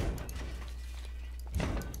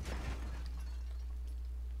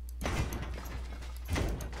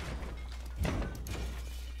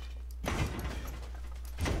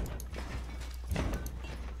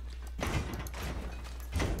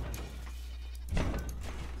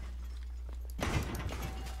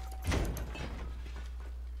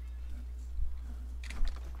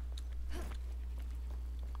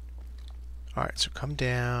 Alright, so come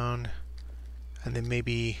down, and then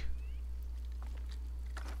maybe...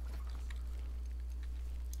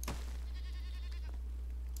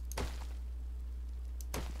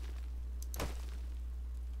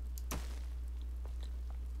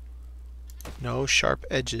 No sharp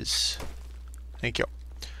edges. Thank you.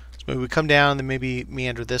 So maybe we come down, then maybe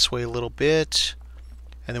meander this way a little bit,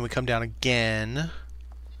 and then we come down again.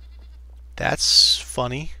 That's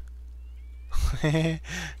funny.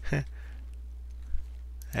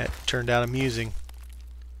 That turned out amusing.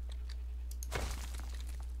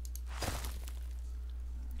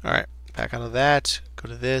 Alright, back onto that. Go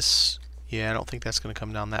to this. Yeah, I don't think that's going to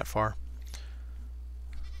come down that far.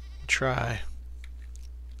 Try.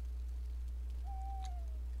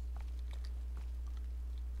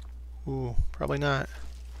 Ooh, probably not.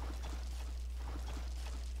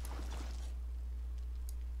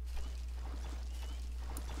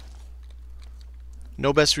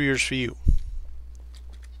 No best viewers for you.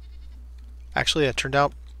 Actually, that turned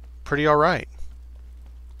out pretty alright.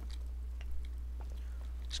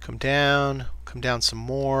 Just come down some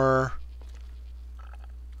more.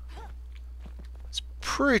 It's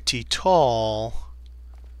pretty tall.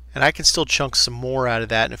 And I can still chunk some more out of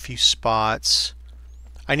that in a few spots.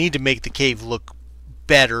 I need to make the cave look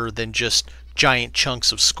better than just giant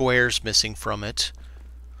chunks of squares missing from it.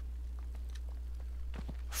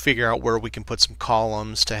 Figure out where we can put some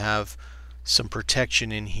columns to have some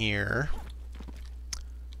protection in here.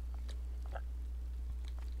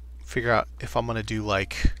 Figure out if I'm going to do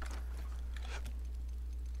like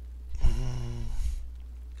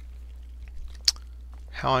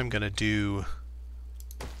how I'm going to do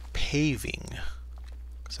paving,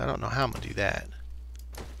 because I don't know how I'm going to do that.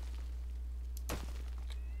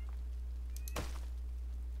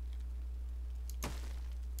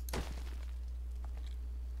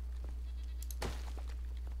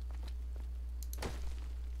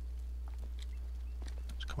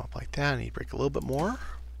 Just come up like that. I need to break a little bit more.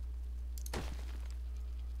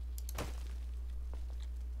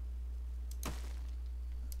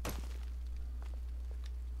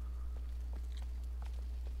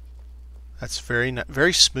 That's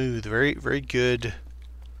very smooth, very good,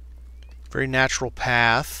 very natural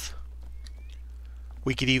path.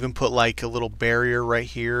 We could even put like a little barrier right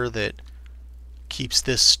here that keeps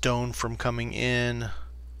this stone from coming in.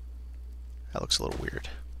 That looks a little weird.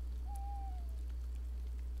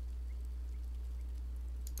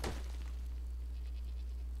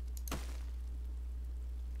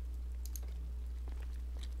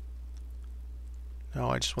 No,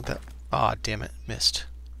 I just want that. Ah, damn it, missed.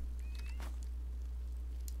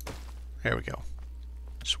 There we go.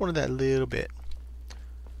 Just wanted that little bit.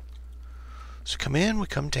 So come in, we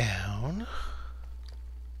come down.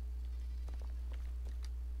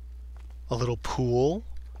 A little pool.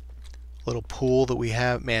 A little pool that we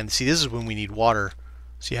have. Man, see, this is when we need water.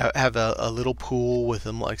 So you have a little pool with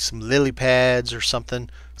like some lily pads or something,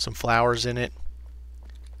 some flowers in it.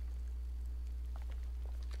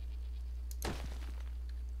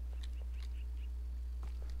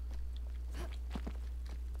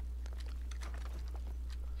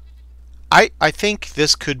 I think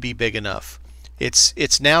this could be big enough.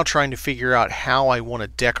 It's now trying to figure out how I want to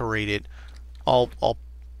decorate it. I'll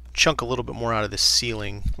chunk a little bit more out of this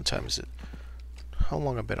ceiling. What time is it? How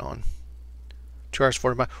long have I been on? 2 hours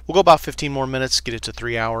 45. We'll go about 15 more minutes, get it to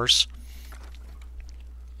 3 hours.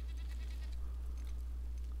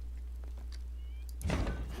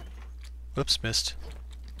 Whoops, missed.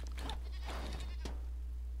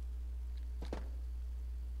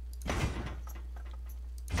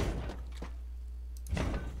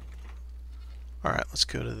 let's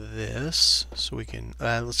go to this so we can,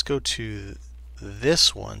 let's go to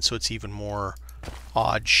this one so it's even more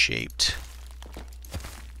odd shaped.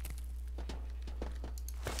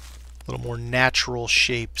 A little more natural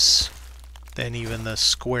shapes than even the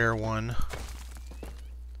square one.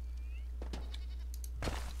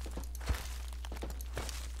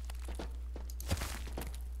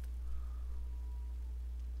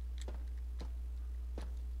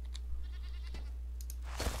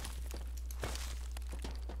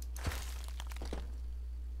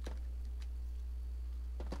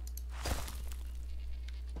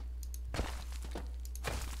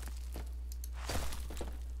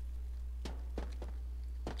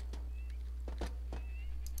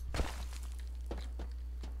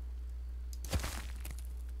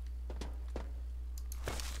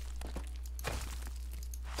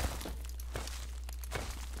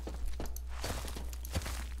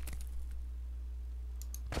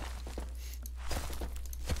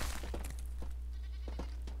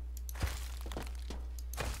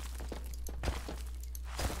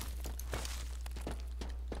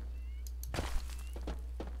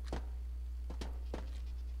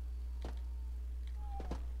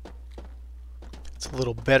 It's a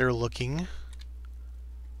little better looking.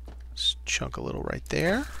 Just chunk a little right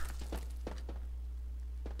there.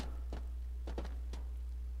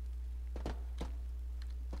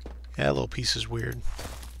 Yeah, that little piece is weird.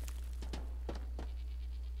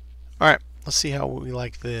 Alright, let's see how we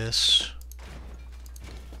like this.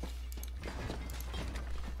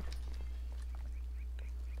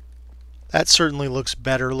 That certainly looks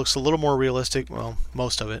better. Looks a little more realistic. Well,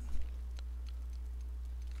 most of it.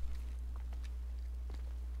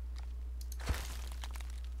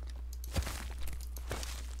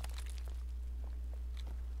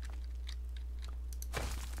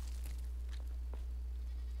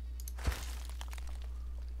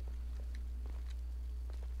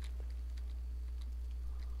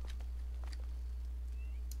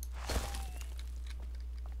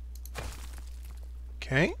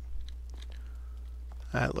 Okay.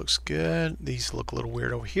 That looks good. These look a little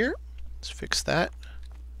weird over here. Let's fix that.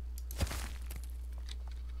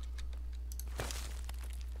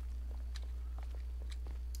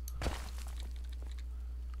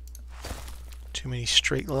 Too many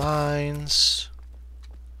straight lines.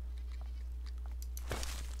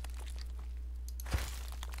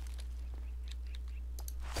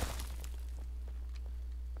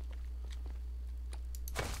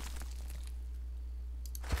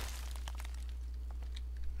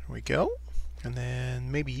 There we go. And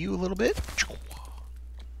then maybe you a little bit.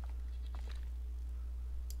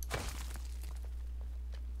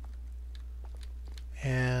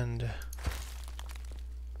 And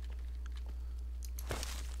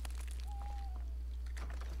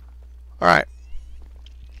all right.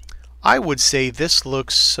 I would say this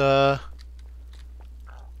looks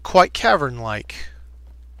quite cavern-like.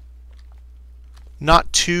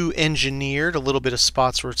 Not too engineered, a little bit of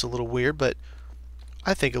spots where it's a little weird, but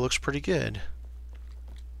I think it looks pretty good.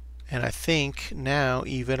 And I think now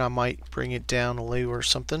even I might bring it down a layer or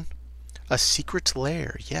something. A secret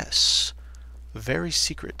lair, yes. Very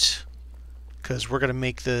secret. Because we're going to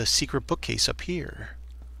make the secret bookcase up here.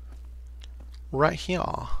 Right here.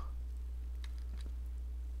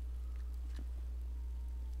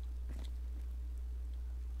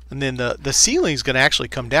 And then the ceiling's going to actually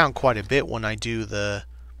come down quite a bit when I do the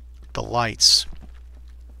lights.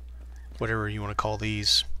 Whatever you want to call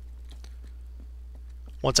these.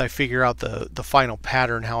 Once I figure out the final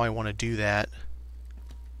pattern, how I want to do that.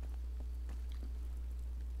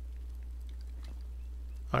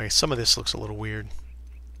 Okay, some of this looks a little weird.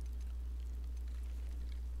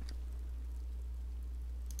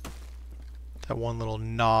 That one little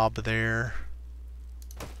knob there.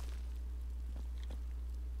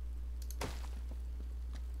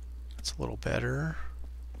 That's a little better.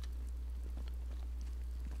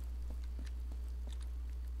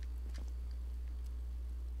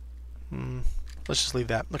 Let's just leave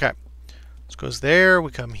that. Okay. This goes there.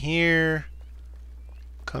 We come here.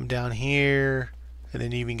 Come down here. And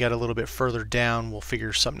then even get a little bit further down. We'll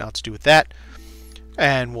figure something out to do with that.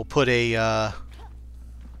 And we'll put a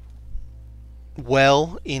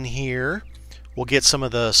well in here. We'll get some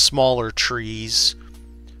of the smaller trees.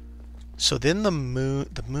 So then the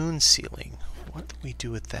moon ceiling. What do we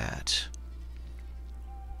do with that?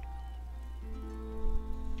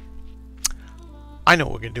 I know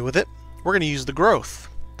what we're going to do with it. We're going to use the growth.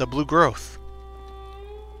 The blue growth.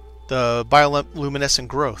 The bioluminescent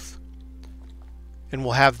growth. And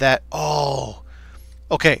we'll have that. Oh.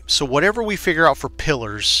 Okay, so whatever we figure out for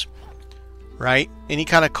pillars, right? Any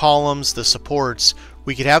kind of columns, the supports,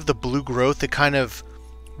 we could have the blue growth that kind of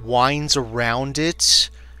winds around it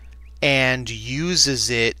and uses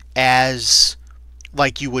it as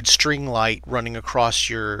like you would string light running across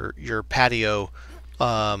your patio.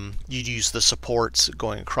 You'd use the supports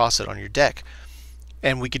going across it on your deck.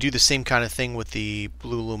 And we could do the same kind of thing with the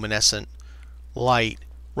blue luminescent light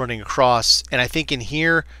running across. And I think in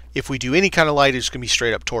here, if we do any kind of light, it's going to be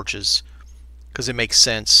straight up torches, because it makes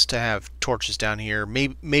sense to have torches down here.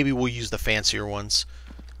 Maybe we'll use the fancier ones,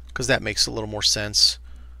 because that makes a little more sense.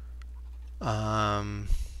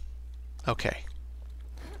 Okay.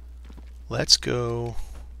 Let's go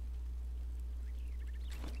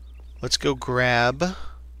grab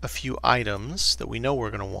a few items that we know we're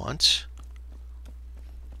going to want.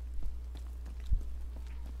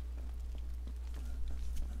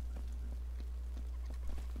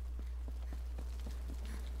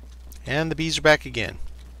 And the bees are back again.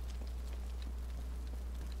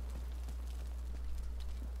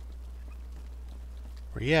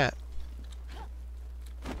 Where you at?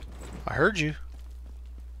 I heard you.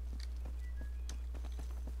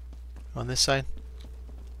 On this side?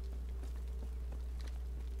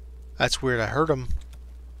 That's weird. I heard them.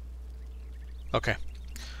 Okay.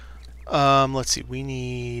 Let's see. We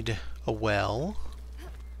need a well.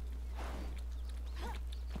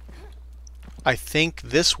 I think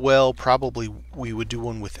this well, probably we would do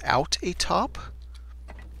one without a top.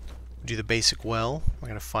 Do the basic well. I'm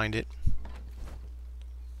going to find it.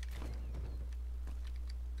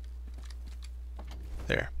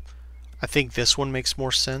 There. I think this one makes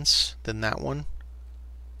more sense than that one.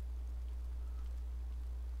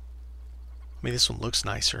 I mean, this one looks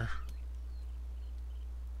nicer.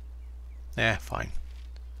 Fine.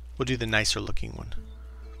 We'll do the nicer looking one.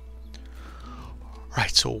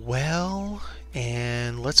 Right, so well,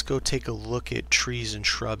 and let's go take a look at trees and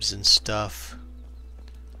shrubs and stuff.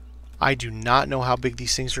 I do not know how big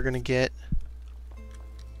these things are going to get,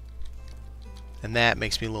 and that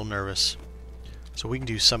makes me a little nervous. So we can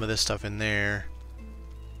do some of this stuff in there.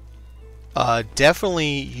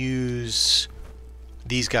 Definitely use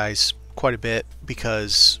these guys quite a bit,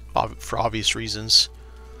 because for obvious reasons.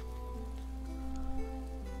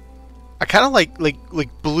 I kind of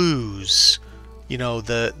like blues. You know,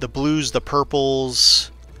 the blues, the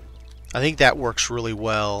purples. I think that works really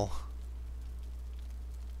well.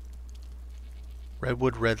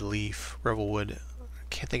 Redwood, red leaf, revelwood. I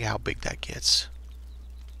can't think of how big that gets.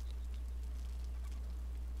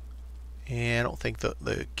 And I don't think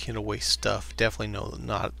the kindle waste stuff. Definitely no,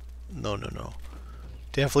 no.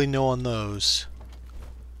 Definitely no on those.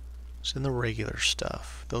 It's in the regular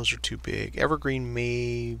stuff. Those are too big. Evergreen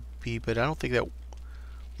maybe, but I don't think that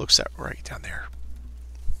looks that right down there.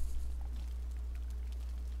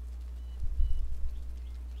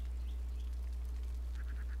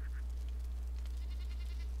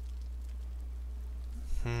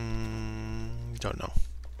 Don't know.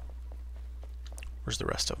 Where's the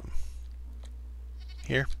rest of them?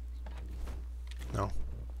 Here? No.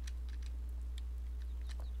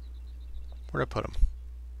 Where'd I put them?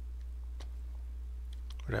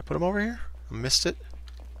 Where did I put them over here? I missed it.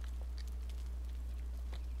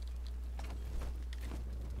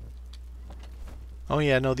 Oh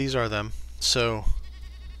yeah, no, these are them. So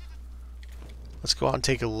let's go out and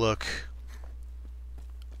take a look.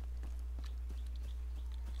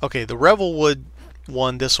 Okay, the Revelwood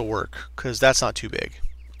one, this will work, because that's not too big.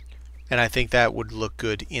 And I think that would look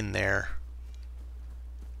good in there.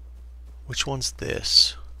 Which one's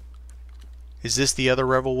this? Is this the other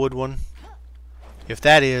Revelwood one? If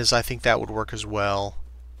that is, I think that would work as well.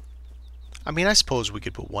 I mean, I suppose we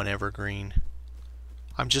could put one evergreen.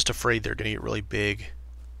 I'm just afraid they're going to get really big.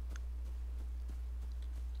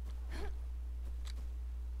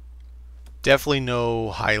 Definitely no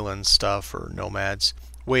Highland stuff or nomads.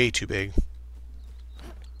 Way too big.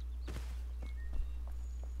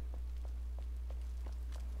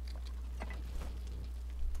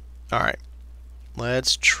 Alright.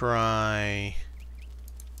 Let's try...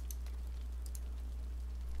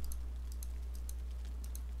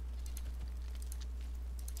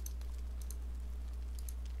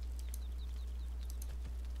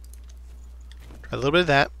 a little bit of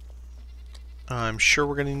that. I'm sure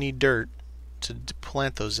we're going to need dirt to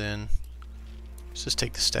plant those in. Let's just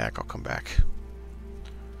take the stack. I'll come back.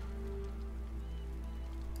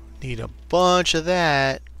 Need a bunch of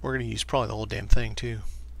that. We're going to use probably the whole damn thing too.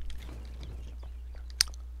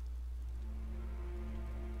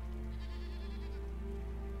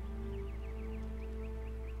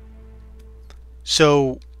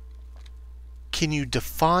 So, can you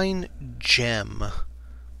define gem?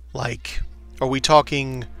 Like, are we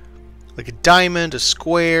talking Like a diamond, a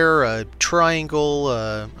square, a triangle,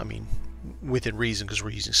 I mean, within reason because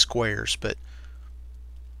we're using squares, but...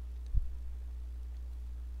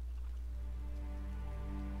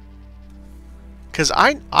 Because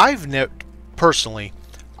personally,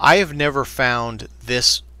 I have never found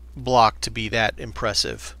this block to be that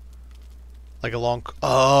impressive. Like a long...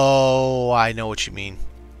 Oh, I know what you mean.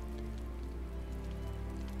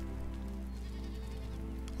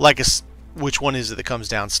 Like a... Which one is it that comes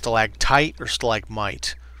down? Stalactite or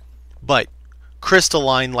stalagmite? But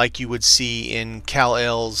crystalline like you would see in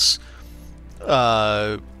Kal-El's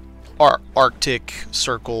Arctic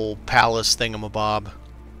Circle Palace thingamabob.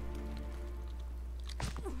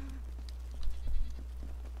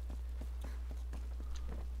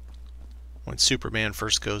 When Superman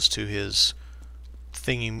first goes to his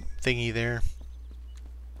thingy there.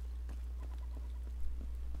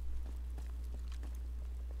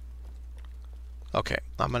 Okay,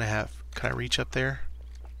 I'm gonna have... Can I reach up there?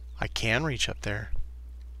 I can reach up there.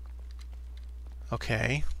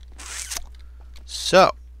 Okay.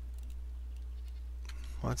 So,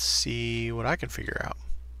 let's see what I can figure out.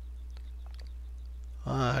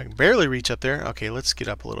 I can barely reach up there. Okay, let's get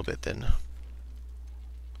up a little bit then.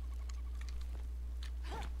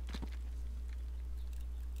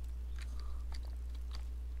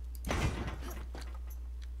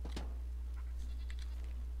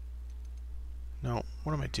 No,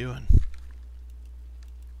 what am I doing?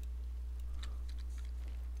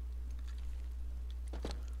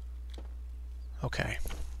 Okay.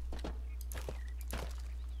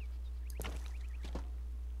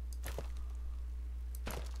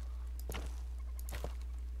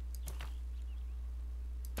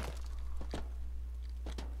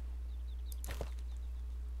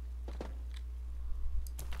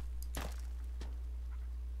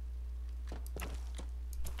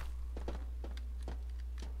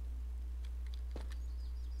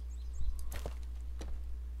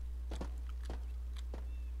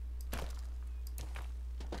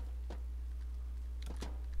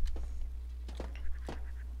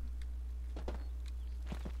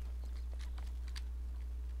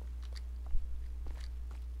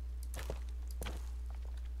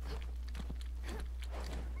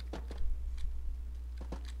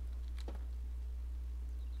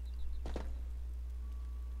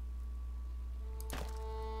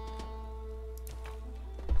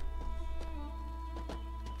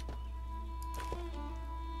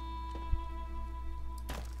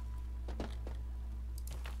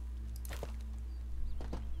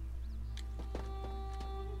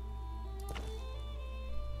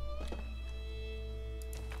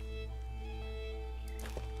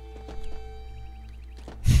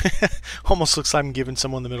 Almost looks like I'm giving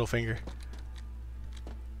someone the middle finger.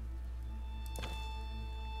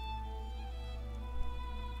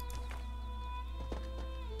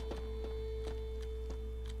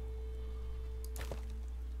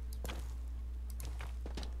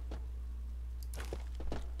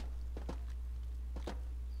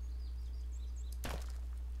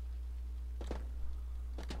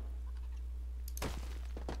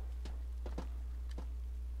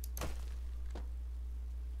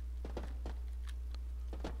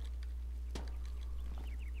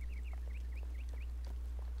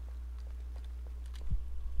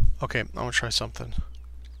 Okay, I'm gonna try something.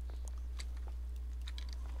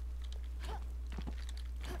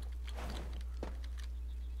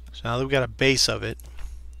 So now that we've got a base of it,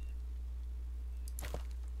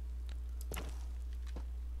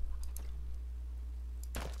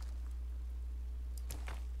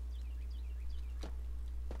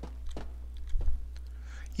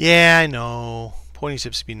 yeah, I know. Pointy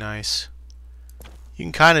tips would be nice. You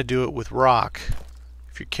can kind of do it with rock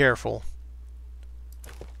if you're careful.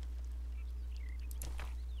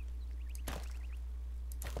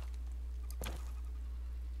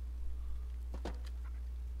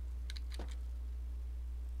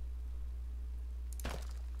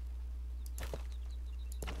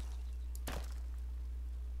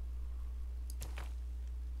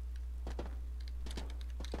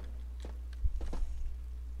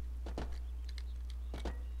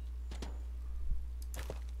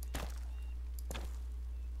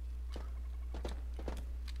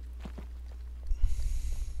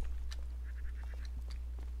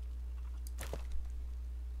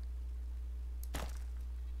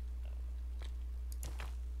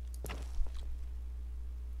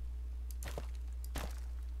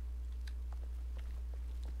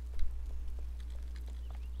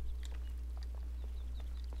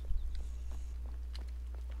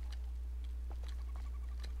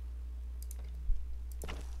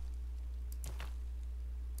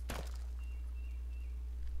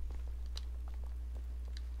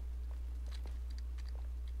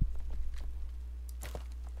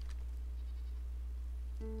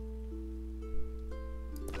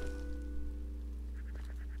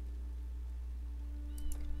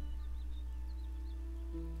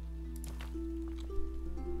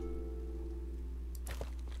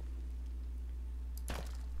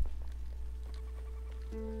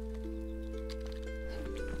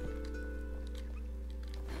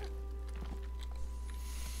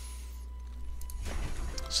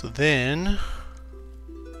 So then,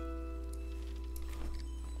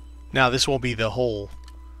 now this won't be the whole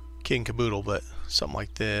kit and caboodle, but something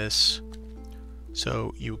like this.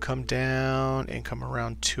 So you come down and come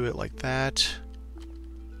around to it like that.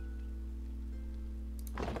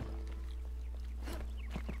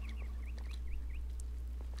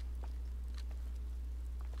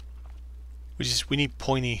 We need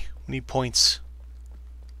points.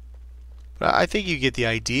 But I think you get the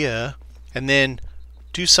idea. And then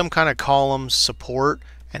do some kind of column support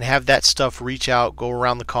and have that stuff reach out, go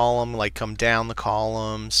around the column, like come down the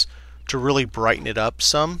columns to really brighten it up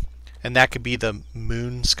some. And that could be the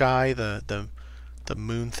moon sky, the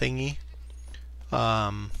moon thingy.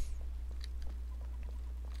 And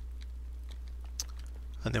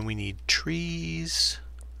then we need trees.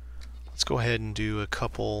 Let's go ahead and do a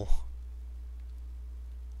couple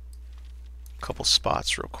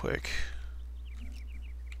spots real quick.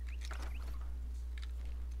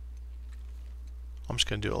 I'm just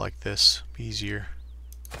going to do it like this. Be easier.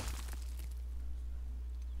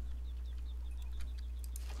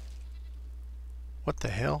 What the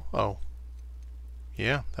hell? Oh.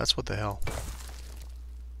 Yeah, that's what the hell.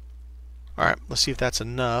 Alright, let's see if that's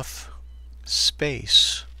enough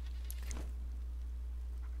space.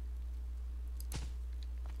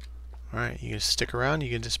 Alright, you can stick around,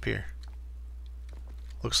 you can disappear.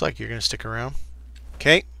 Looks like you're going to stick around.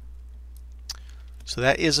 Okay. So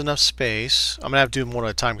that is enough space. I'm going to have to do them one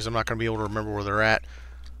at a time because I'm not going to be able to remember where they're at.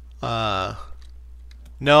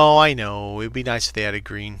 No, I know. It would be nice if they added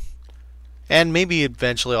green. And maybe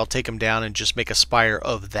eventually I'll take them down and just make a spire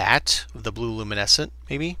of that, of the blue luminescent,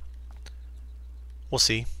 maybe. We'll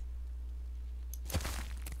see.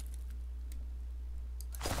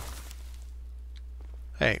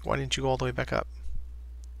 Hey, why didn't you go all the way back up?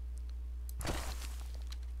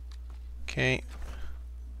 Okay.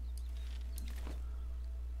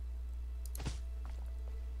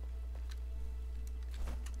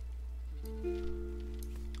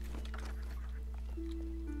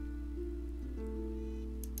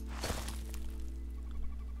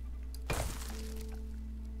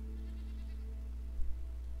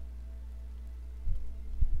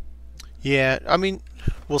 Yeah, I mean,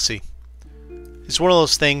 we'll see. It's one of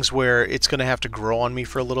those things where it's going to have to grow on me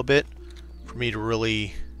for a little bit for me to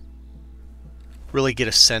really get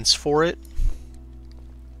a sense for it.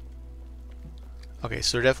 Okay,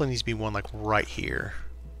 so there definitely needs to be one like right here.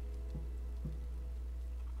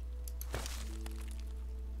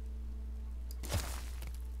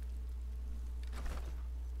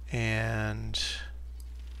 And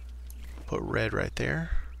put red right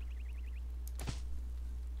there.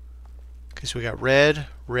 Okay, so we got red,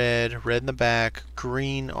 red, red in the back,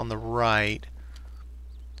 green on the right.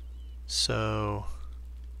 So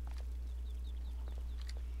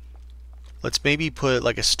let's maybe put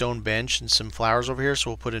like a stone bench and some flowers over here. So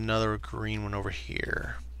we'll put another green one over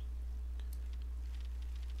here.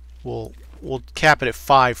 We'll cap it at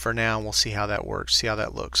 5 for now, and we'll see how that works. See how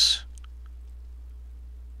that looks.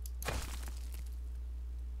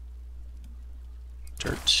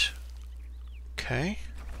 Dirt. Okay.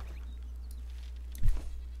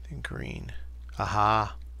 And green.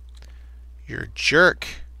 Aha. You're a jerk.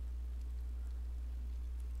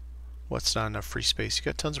 What's not enough free space? You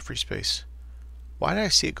got tons of free space. Why did I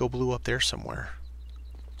see it go blue up there somewhere?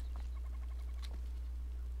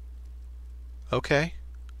 Okay.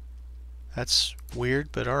 That's weird,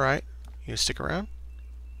 but alright. You gonna stick around?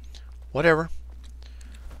 Whatever.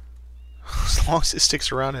 As long as it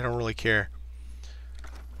sticks around, I don't really care.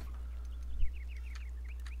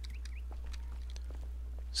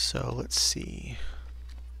 So let's see.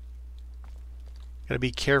 Gotta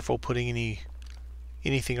be careful putting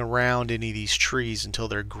anything around any of these trees until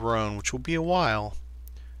they're grown, which will be a while.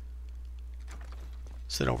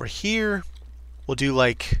 So then over here, we'll do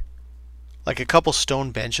like a couple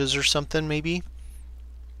stone benches or something maybe,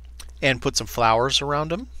 and put some flowers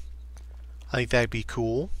around them. I think that'd be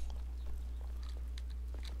cool.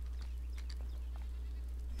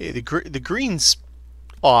 Yeah, the green's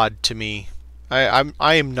odd to me. I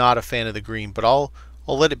am not a fan of the green, but I'll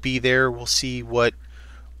let it be there. We'll see what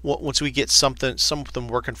once we get something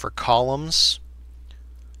working for columns,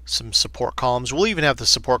 some support columns. We'll even have the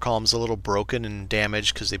support columns a little broken and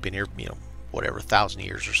damaged because they've been here, you know, whatever, 1,000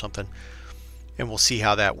 years or something. and we'll see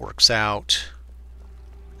how that works out.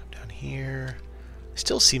 Come down here.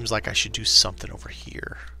 Still seems like I should do something over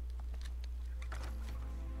here.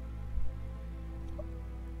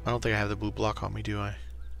 I don't think I have the blue block on me, do I?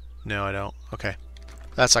 No, I don't. Okay.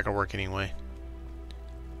 That's not going to work anyway.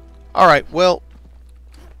 Alright, well,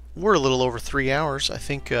 we're a little over 3 hours. I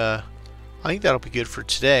think that'll be good for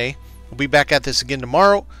today. We'll be back at this again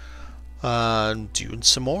tomorrow. Doing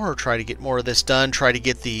some more. Try to get more of this done. Try to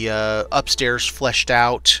get the upstairs fleshed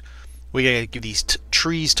out. We gotta give these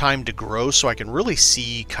trees time to grow so I can really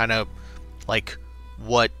see kind of like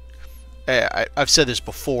what... I've said this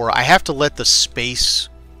before. I have to let the space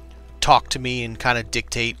talk to me and kind of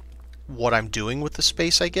dictate what I'm doing with the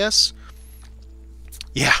space, I guess.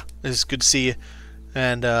 Yeah, it's good to see you.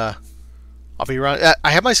 And I'll be around.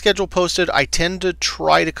 I have my schedule posted. I tend to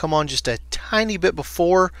try to come on just a tiny bit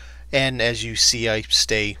before, and as you see, I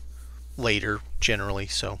stay later generally.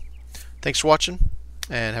 So thanks for watching,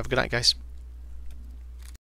 and have a good night, guys.